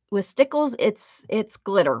 With stickles, it's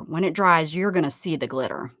glitter. When it dries, you're going to see the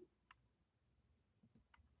glitter.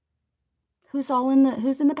 Who's in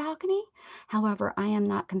the balcony? However, I am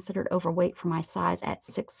not considered overweight for my size at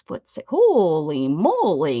 6'6". Holy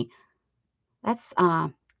moly. That's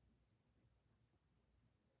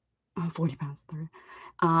I'm 40 pounds.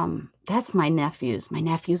 That's my nephews. My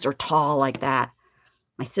nephews are tall like that.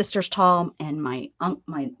 My sister's tall and my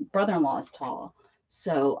brother-in-law is tall.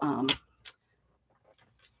 So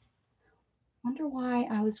wonder why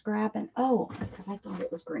I was grabbing. Oh, because I thought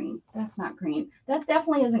it was green. That's not green. That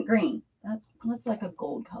definitely isn't green. That's like a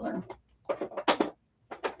gold color.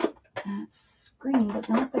 That's green, but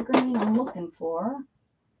not the green I'm looking for.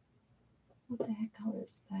 What the heck color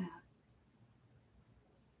is that?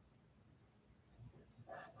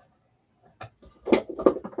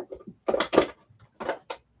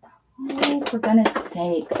 Oh, for goodness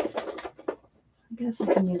sakes. I guess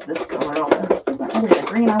I can use this color, although this isn't really the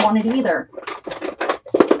green I wanted either.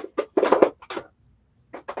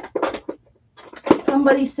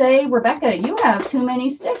 Somebody say, Rebecca, you have too many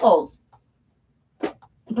stickles.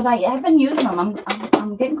 But I have been using them.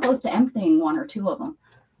 I'm getting close to emptying one or two of them.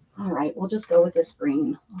 All right, we'll just go with this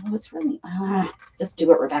green. Oh, it's really, just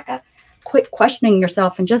do it, Rebecca. Quit questioning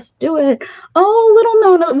yourself and just do it. Oh,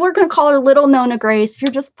 little Nona, we're going to call her little Nona Grace.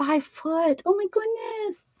 You're just 5 foot. Oh my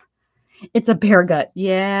goodness. It's a bear gut.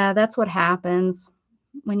 Yeah, that's what happens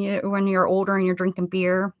when you're older and you're drinking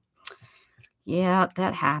beer. Yeah,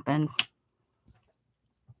 that happens.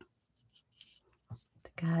 The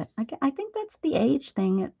gut. I think that's the age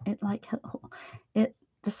thing. It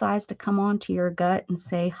decides to come onto your gut and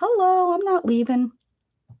say, "Hello, I'm not leaving."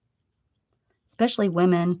 Especially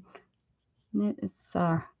women. It's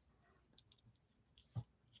the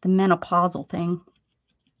menopausal thing.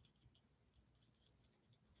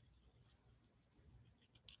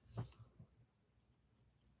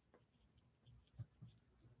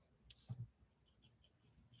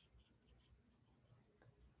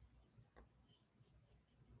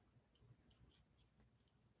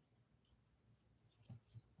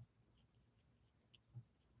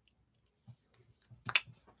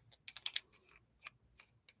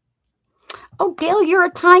 Oh, Gail, you're a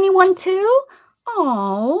tiny one too?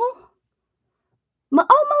 Oh.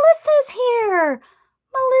 Melissa's here.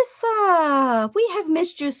 Melissa, we have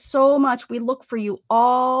missed you so much. We look for you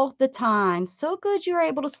all the time. So good you're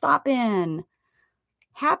able to stop in.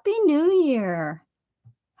 Happy New Year.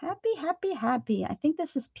 Happy, happy, happy. I think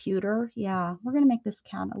this is pewter. Yeah, we're going to make this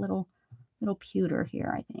cat a little pewter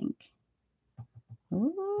here, I think.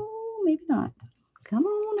 Oh, maybe not. Come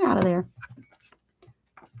on out of there.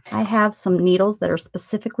 I have some needles that are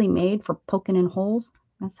specifically made for poking in holes.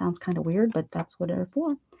 That sounds kind of weird, but that's what they're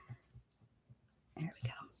for. There we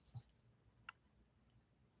go.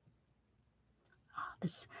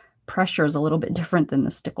 This pressure is a little bit different than the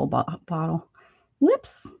stickle bottle.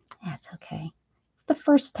 Whoops. That's okay. It's the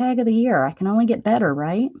first tag of the year. I can only get better,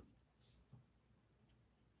 right?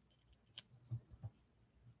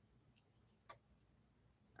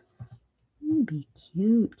 Be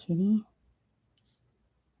cute, kitty.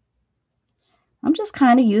 I'm just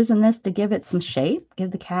kind of using this to give it some shape, give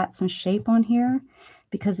the cat some shape on here,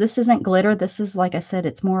 because this isn't glitter. This is, like I said,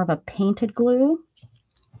 it's more of a painted glue.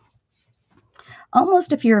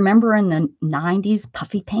 Almost, if you remember in the 90s,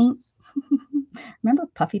 puffy paint. Remember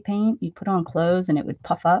puffy paint? You put on clothes and it would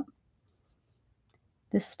puff up.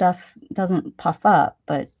 This stuff doesn't puff up,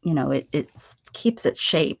 but, you know, it keeps its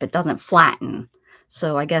shape. It doesn't flatten.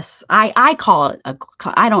 So I guess I call it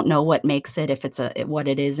I don't know what makes it, if it's what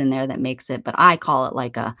it is in there that makes it, but I call it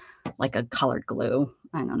like a colored glue.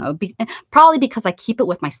 I don't know. Probably because I keep it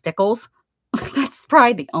with my stickles. That's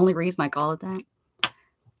probably the only reason I call it that.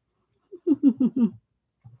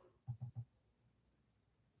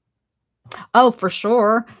 Oh, for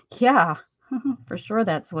sure. Yeah, for sure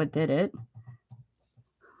that's what did it.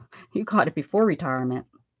 You caught it before retirement.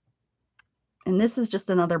 And this is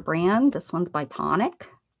just another brand. This one's by Tonic.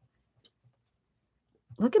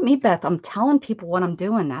 Look at me, Beth. I'm telling people what I'm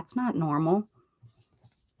doing. That's not normal.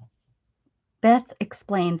 Beth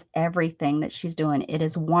explains everything that she's doing. It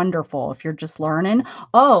is wonderful if you're just learning.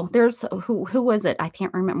 Oh, there's who was it? I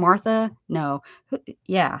can't remember. Martha? No.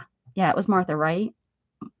 Yeah. Yeah, it was Martha, right?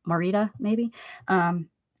 Marita, maybe.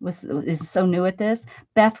 Is so new at this.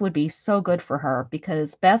 Beth would be so good for her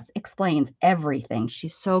because Beth explains everything.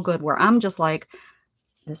 She's so good, where I'm just like,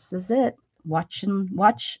 this is it. watch.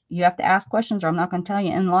 You have to ask questions or I'm not going to tell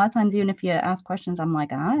you. And a lot of times, even if you ask questions, I'm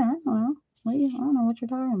like, I don't know. I don't know what you're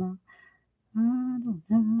talking about. I don't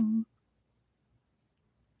know.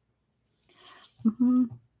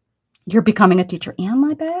 You're becoming a teacher. Am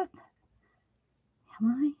I, Beth?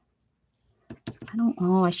 Am I? I don't.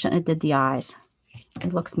 Oh, I shouldn't have did the eyes.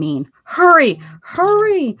 It looks mean. Hurry!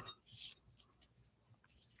 Hurry!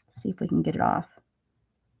 Let's see if we can get it off.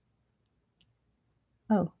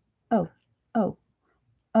 Oh, oh, oh,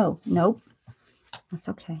 oh, nope. That's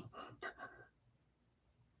okay.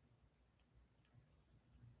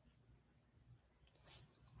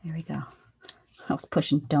 There we go. I was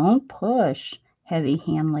pushing. Don't push, heavy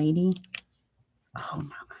hand lady. Oh,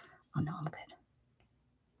 no. Oh, no, I'm good.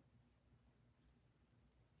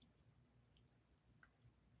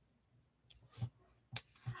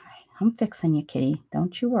 All right, I'm fixing you, kitty.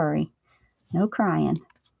 Don't you worry. No crying.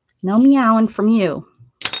 No meowing from you.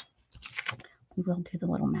 We will do the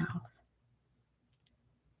little mouth.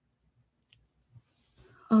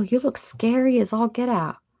 Oh, you look scary as all get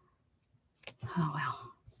out. Oh, well.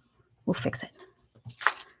 We'll fix it.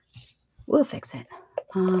 We'll fix it.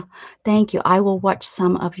 Thank you. I will watch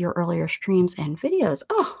some of your earlier streams and videos.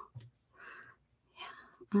 Oh.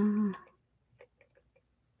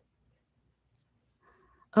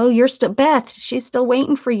 Oh, you're still, Beth, she's still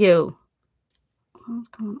waiting for you. What's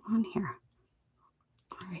going on here?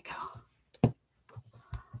 There we go.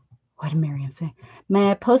 What did Miriam say? May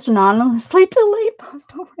I post anonymously too late?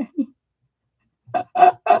 Post already.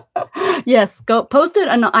 Yes, go post it,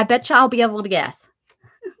 and I bet you I'll be able to guess.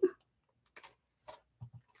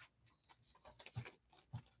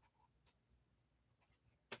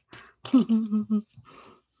 All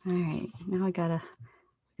right, now I gotta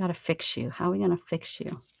fix you. How are we gonna fix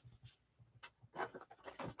you?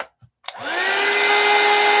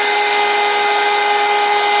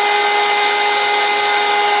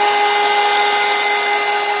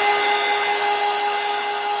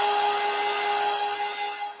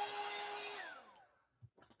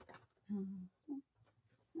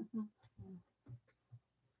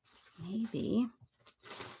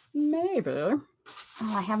 Maybe.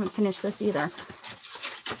 Oh, I haven't finished this either.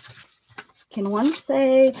 Can one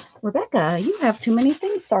say, Rebecca, you have too many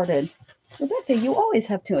things started. Rebecca, you always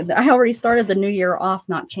have too. I already started the new year off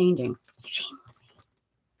not changing. Shame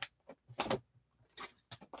on me.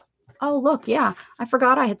 Oh, look, yeah. I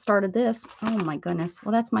forgot I had started this. Oh, my goodness.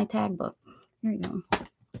 Well, that's my tag book. Here you go.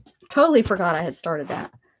 Totally forgot I had started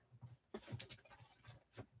that.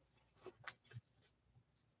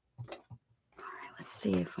 All right, let's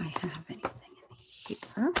see if I have anything in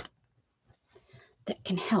here that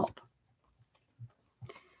can help.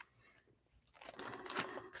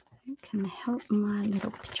 Can help my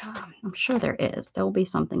little picture. I'm sure there is. There will be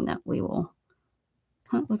something that we will.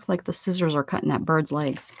 It looks like the scissors are cutting that bird's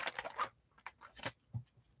legs.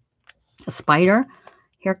 A spider.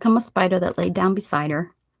 Here come a spider that laid down beside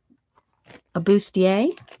her. A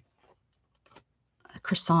bustier. A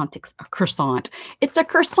croissant. A croissant. It's a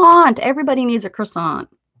croissant. Everybody needs a croissant.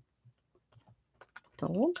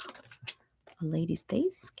 Dog. A lady's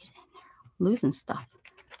face. Get in there. Losing stuff.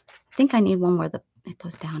 I think I need one where it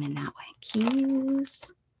goes down in that way.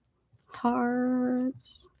 Keys.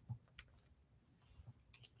 Hearts.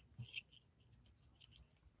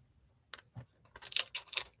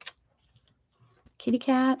 Kitty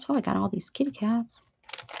cats. Oh, I got all these kitty cats.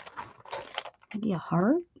 Maybe a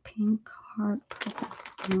heart. Pink heart. Purple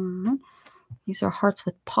heart. These are hearts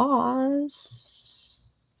with paws.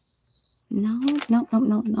 No.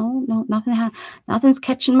 Nothing's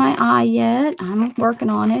catching my eye yet. I'm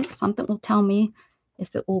working on it. Something will tell me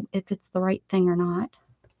if it's the right thing or not.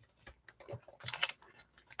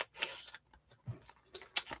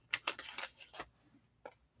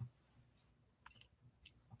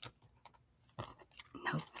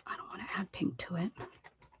 Nope, I don't want to add pink to it.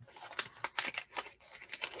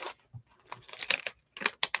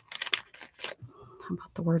 How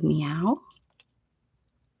about the word meow?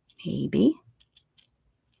 Maybe.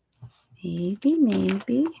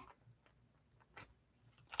 Maybe.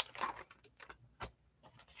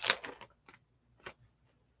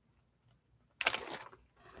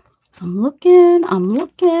 I'm looking.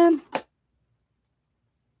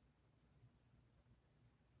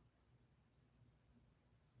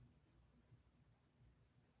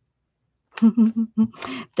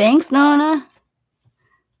 Thanks, Nona.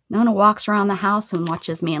 Nona walks around the house and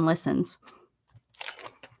watches me and listens.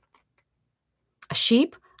 A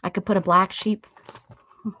sheep? I could put a black sheep.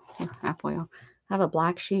 Halfway off. I have a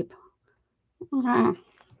black sheep. Okay.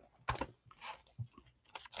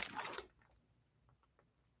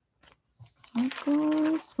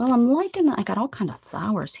 Circles. this? Well, I'm liking that. I got all kind of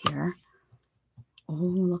flowers here. Oh,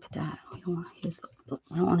 look at that. I don't want to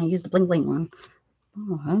use the bling bling one.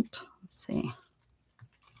 All right. Let's see.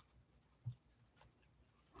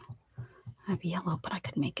 I have yellow, but I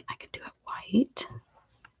could do it white.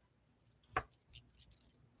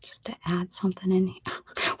 Just to add something in here.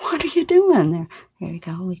 What are you doing there? There you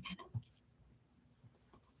go. We could.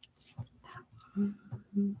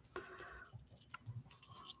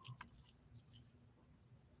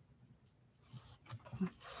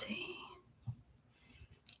 Let's see.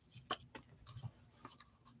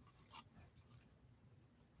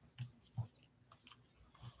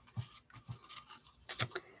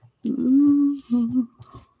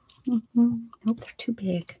 Nope, they're too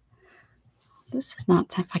big. This is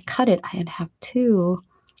not. If I cut it, I'd have two.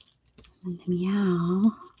 And then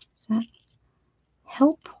meow. Does that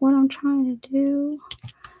help what I'm trying to do?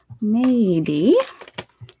 Maybe.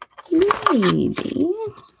 Oh,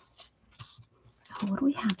 what do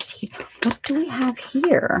we have here? What do we have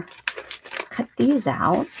here? Cut these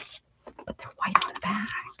out, but they're white on the back.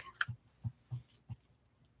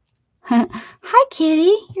 Hi,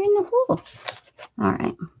 kitty. You're in the hole. All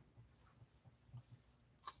right.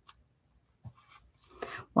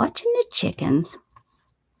 Watching the chickens.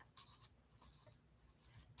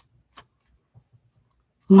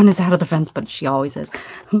 One is out of the fence, but she always is.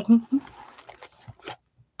 I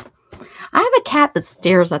have a cat that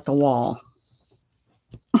stares at the wall.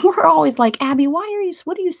 We're always like, Abby, what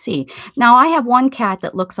do you see? Now, I have one cat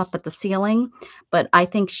that looks up at the ceiling, but I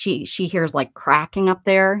think she hears like cracking up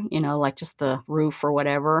there, you know, like just the roof or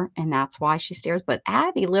whatever, and that's why she stares. But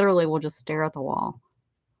Abby literally will just stare at the wall.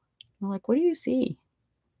 I'm like, what do you see?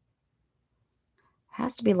 It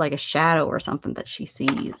has to be like a shadow or something that she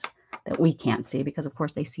sees that we can't see, because of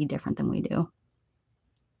course they see different than we do.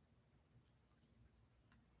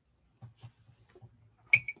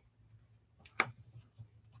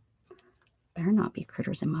 Better not be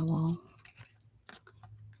critters in my wall.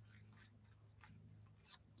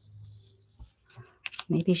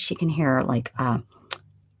 Maybe she can hear like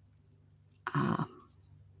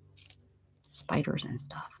spiders and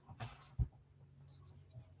stuff.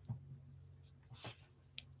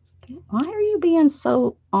 Okay. Why are you being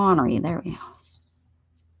so ornery? There we go.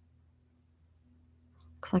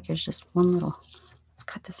 Looks like there's just one little. Let's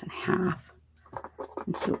cut this in half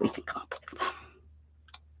and see what we can come up with.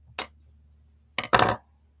 I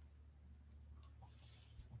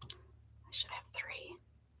should have three.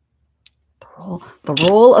 The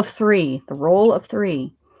roll of three. The roll of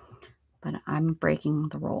three. But I'm breaking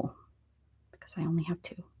the roll because I only have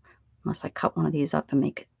two. Unless I cut one of these up and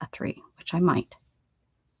make it a three, which I might.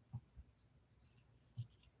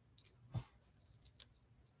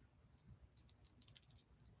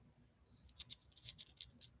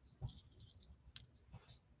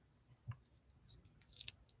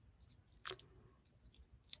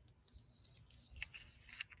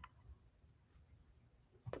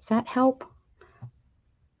 Does that help?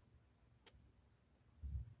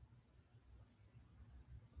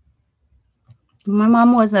 My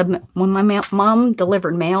mom when my mom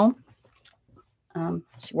delivered mail,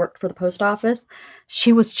 she worked for the post office.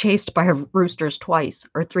 She was chased by roosters twice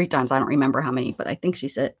or three times. I don't remember how many, but I think she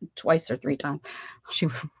said twice or three times. She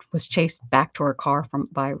was chased back to her car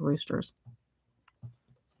by roosters.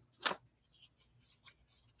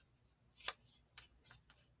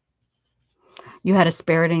 You had a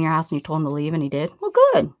spirit in your house and you told him to leave and he did? Well,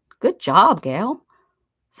 good. Good job, Gail.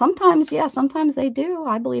 Sometimes, yeah, sometimes they do.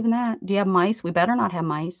 I believe in that. Do you have mice? We better not have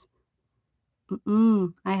mice. I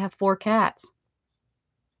have 4 cats.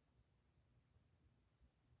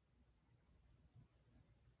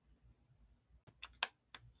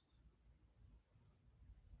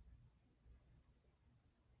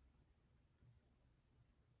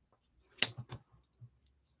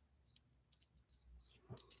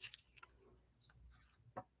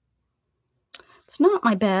 It's not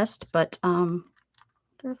my best, but I wonder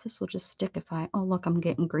if this will just stick if I, oh, look, I'm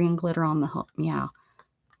getting green glitter on the hook. Yeah, I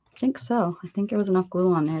think so. I think there was enough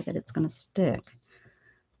glue on there that it's going to stick.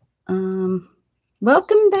 Welcome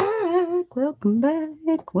back. Welcome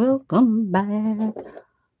back. Welcome back.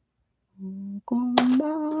 Welcome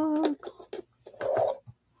back.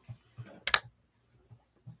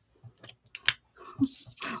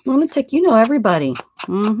 Lunatic, you know everybody.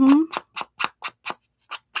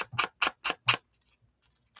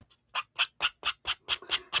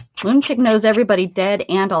 Lunatic knows everybody dead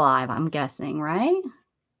and alive, I'm guessing, right?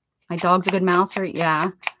 My dog's a good mouser,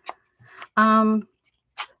 yeah. I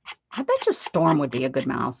bet you Storm would be a good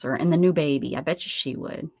mouser, and the new baby, I bet you she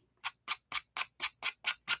would.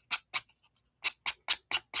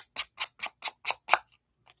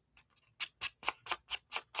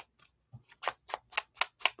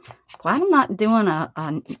 Glad I'm not doing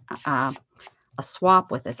a swap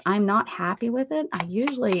with this. I'm not happy with it. I'm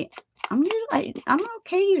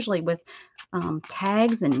okay usually with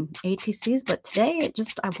tags and ATCs, but today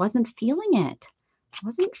I wasn't feeling it.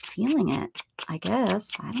 I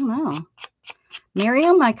guess. I don't know.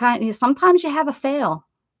 Miriam, sometimes you have a fail,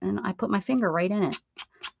 and I put my finger right in it.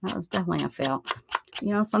 That was definitely a fail.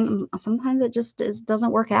 You know, sometimes it just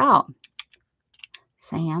doesn't work out.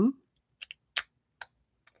 Sam.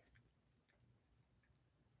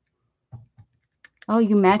 Oh,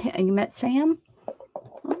 you met Sam?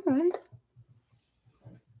 All right.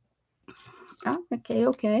 Oh,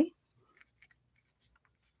 okay.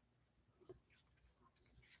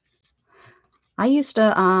 I used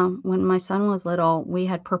to, when my son was little, we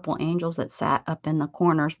had purple angels that sat up in the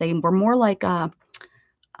corners. They were more like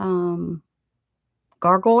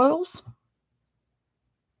gargoyles,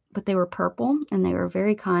 but they were purple, and they were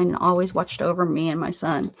very kind and always watched over me and my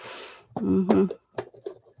son.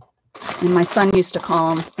 And my son used to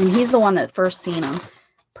call them, and he's the one that first seen them,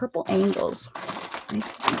 purple angels.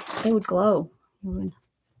 They would glow.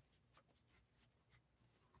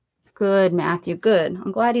 Good, Matthew. Good.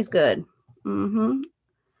 I'm glad he's good.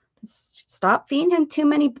 Stop feeding him too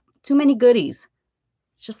many goodies.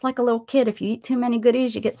 It's just like a little kid. If you eat too many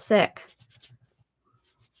goodies, you get sick.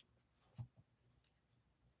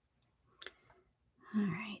 All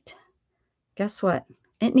right. Guess what?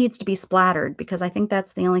 It needs to be splattered because I think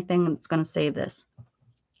that's the only thing that's going to save this.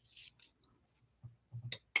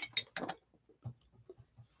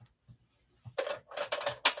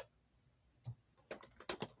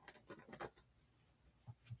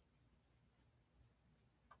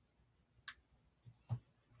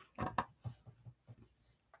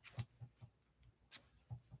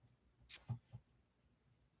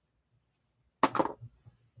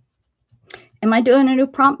 Am I doing a new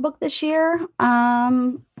prompt book this year?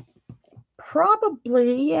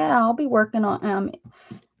 Probably, yeah. I'll be working on.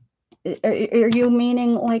 Are you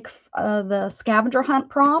meaning like the scavenger hunt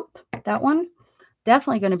prompt? That one?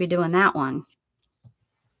 Definitely going to be doing that one.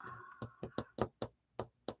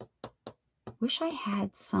 Wish I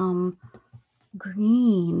had some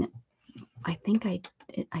green. I think it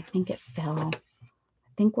fell.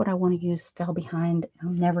 I think what I want to use fell behind.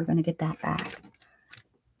 I'm never going to get that back.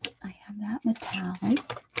 I have that metallic.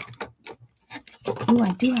 Ooh,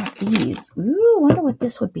 I do have these. Ooh, I wonder what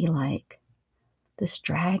this would be like. This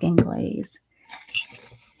dragon glaze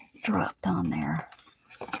dropped on there.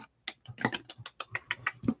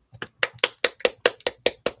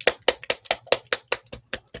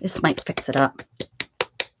 This might fix it up.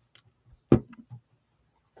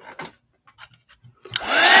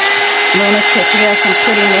 Lunatic, you have some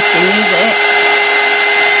pretty nifty music.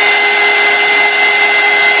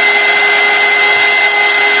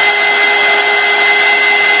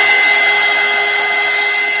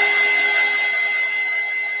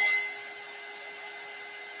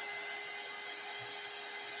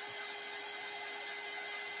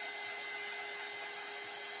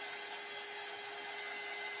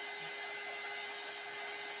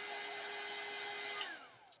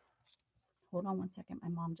 Hold on one second. My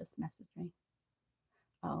mom just messaged me.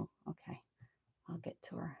 Oh, okay. I'll get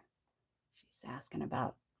to her. She's asking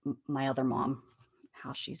about my other mom,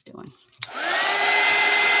 how she's doing.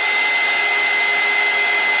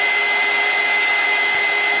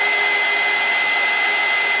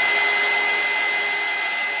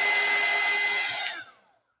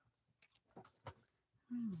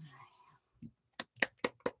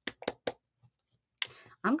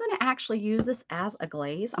 I'm going to actually use this as a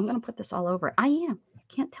glaze. I'm going to put this all over. I am. You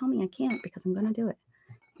can't tell me I can't because I'm going to do it.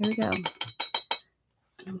 Here we go. And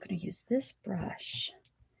I'm going to use this brush.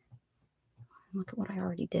 Look at what I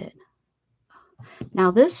already did.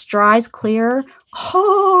 Now this dries clear.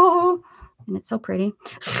 Oh, and it's so pretty.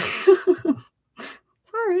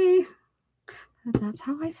 Sorry. But that's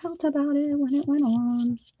how I felt about it when it went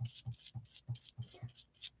on.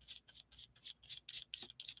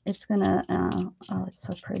 It's gonna, oh, it's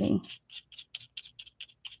so pretty.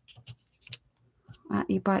 I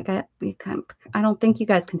don't think you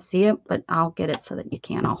guys can see it, but I'll get it so that you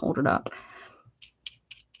can. I'll hold it up.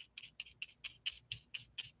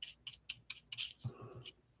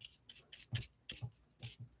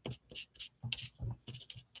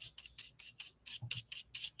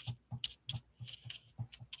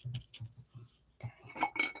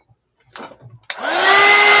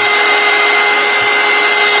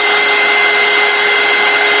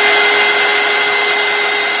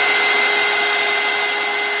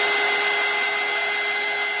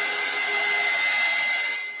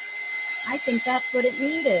 I think that's what it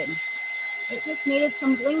needed. It just needed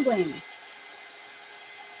some bling bling.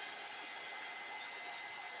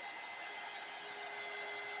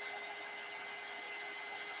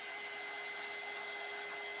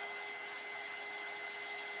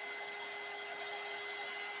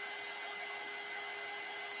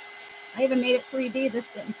 I even made it 3D. This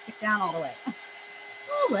didn't stick down all the way.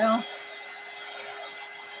 Oh, well.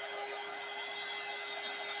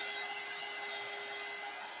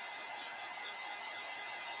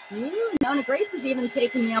 Ooh, Nona Grace is even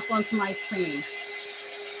taking me up on some ice cream.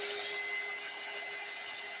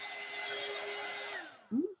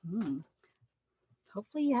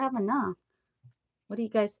 Hopefully you have enough. What do you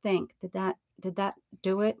guys think? Did that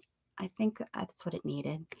do it? I think that's what it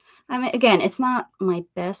needed. I mean, again, it's not my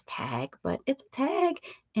best tag, but it's a tag,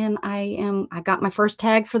 and I got my first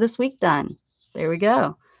tag for this week done. There we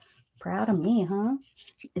go. Proud of me, huh?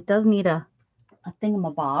 It does need a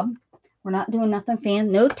thingamabob. We're not doing nothing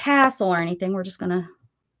fancy, no tassel or anything. We're just gonna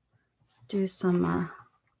do some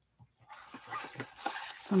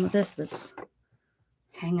of this that's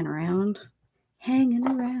hanging around,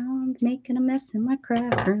 making a mess in my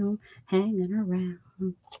craft room, hanging around.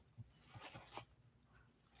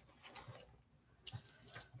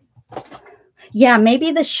 Yeah,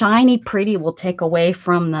 maybe the shiny pretty will take away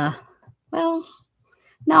from the, well,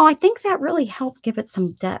 no, I think that really helped give it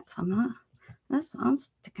some depth. That's what I'm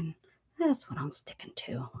sticking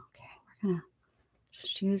to. Okay, we're gonna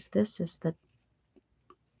just use this as the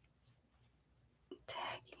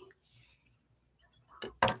tag.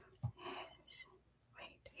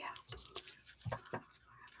 Wait, yeah. I'm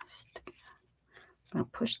gonna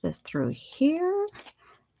push this through here,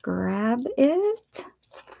 grab it,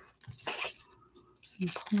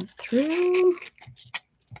 and pull it through.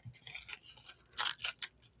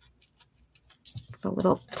 Give a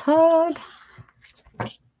little tug.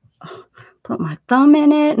 Put my thumb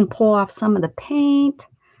in it and pull off some of the paint.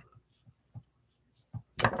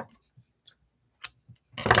 Cut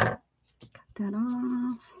that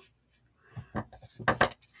off.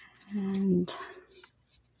 And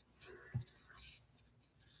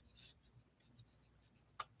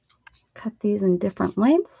cut these in different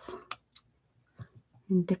lengths,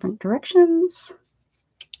 in different directions.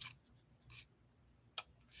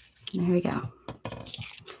 There we go.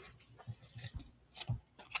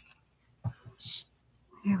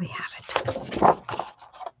 There we have it.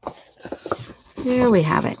 There we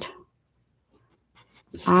have it.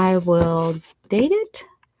 I will date it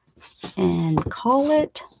and call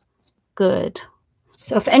it good.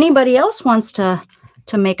 So if anybody else wants to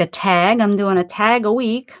make a tag, I'm doing a tag a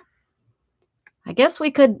week. I guess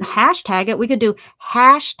we could hashtag it. We could do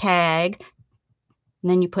hashtag,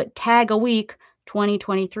 and then you put tag a week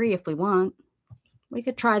 2023 if we want. We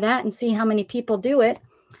could try that and see how many people do it.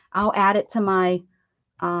 I'll add it to my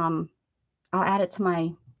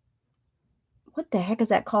what the heck is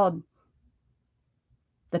that called?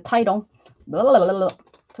 The title.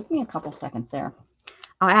 Took me a couple seconds there.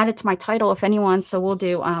 I'll add it to my title if anyone. So we'll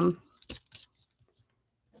do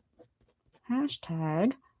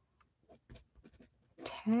hashtag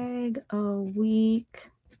tag a week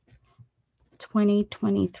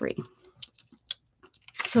 2023.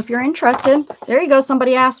 So if you're interested, there you go.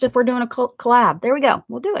 Somebody asked if we're doing a collab. There we go.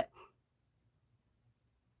 We'll do it.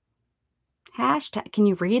 Hashtag. Can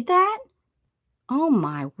you read that? Oh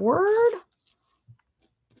my word.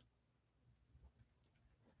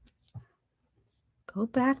 Go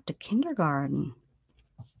back to kindergarten.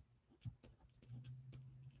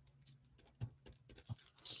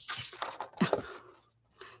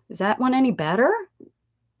 Is that one any better?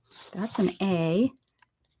 That's an A.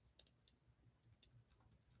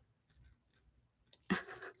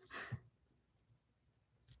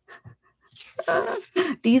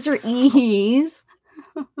 These are E's.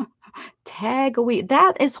 Tag a week.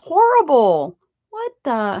 That is horrible. What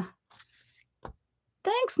the?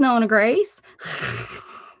 Thanks, Nona Grace.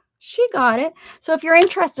 She got it. So if you're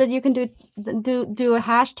interested, you can do a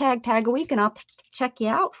hashtag tag a week, and I'll check you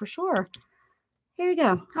out for sure. Here you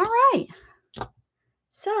go. All right.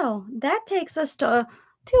 So that takes us to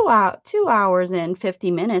 2 hours and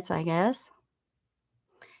 50 minutes, I guess.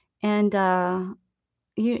 And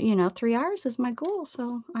you know, 3 hours is my goal,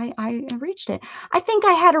 so I reached it. I think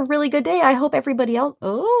I had a really good day. I hope everybody else.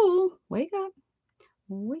 Oh, wake up.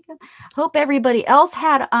 Hope everybody else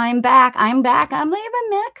had. I'm back. I'm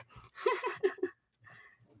leaving, Mick.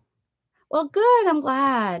 Well, good. I'm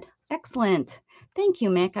glad. Excellent. Thank you,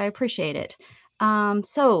 Mick. I appreciate it.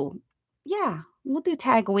 So yeah, we'll do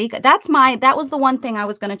tag a week. That was the one thing I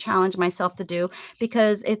was going to challenge myself to do,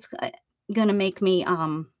 because it's going to make me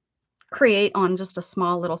create on just a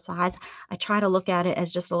small little size. I try to look at it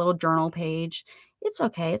as just a little journal page. It's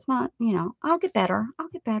okay. It's not, you know, I'll get better.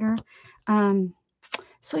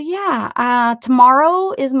 So yeah,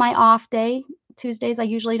 tomorrow is my off day. Tuesdays, I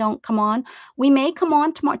usually don't come on. We may come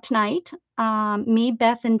on tonight. Me,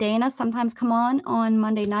 Beth, and Dana sometimes come on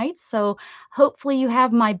Monday nights. So hopefully you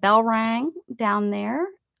have my bell rang down there.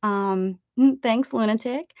 Thanks,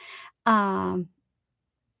 Lunatic. Um,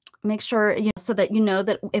 Make sure, so that you know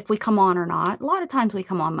that if we come on or not. A lot of times we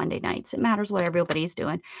come on Monday nights. It matters what everybody's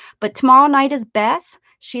doing. But tomorrow night is Beth.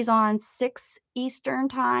 She's on 6 Eastern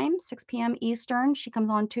time, 6 p.m. Eastern. She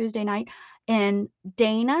comes on Tuesday night. And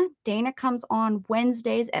Dana comes on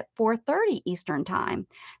Wednesdays at 4:30 Eastern time.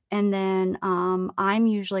 And then I'm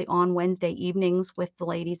usually on Wednesday evenings with the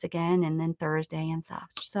ladies again, and then Thursday and such.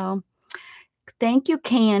 So thank you,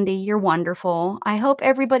 Candy. You're wonderful. I hope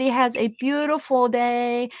everybody has a beautiful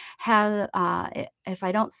day. If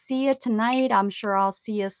I don't see you tonight, I'm sure I'll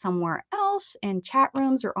see you somewhere else in chat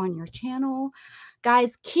rooms or on your channel.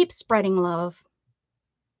 Guys, keep spreading love.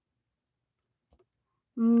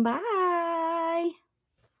 Bye.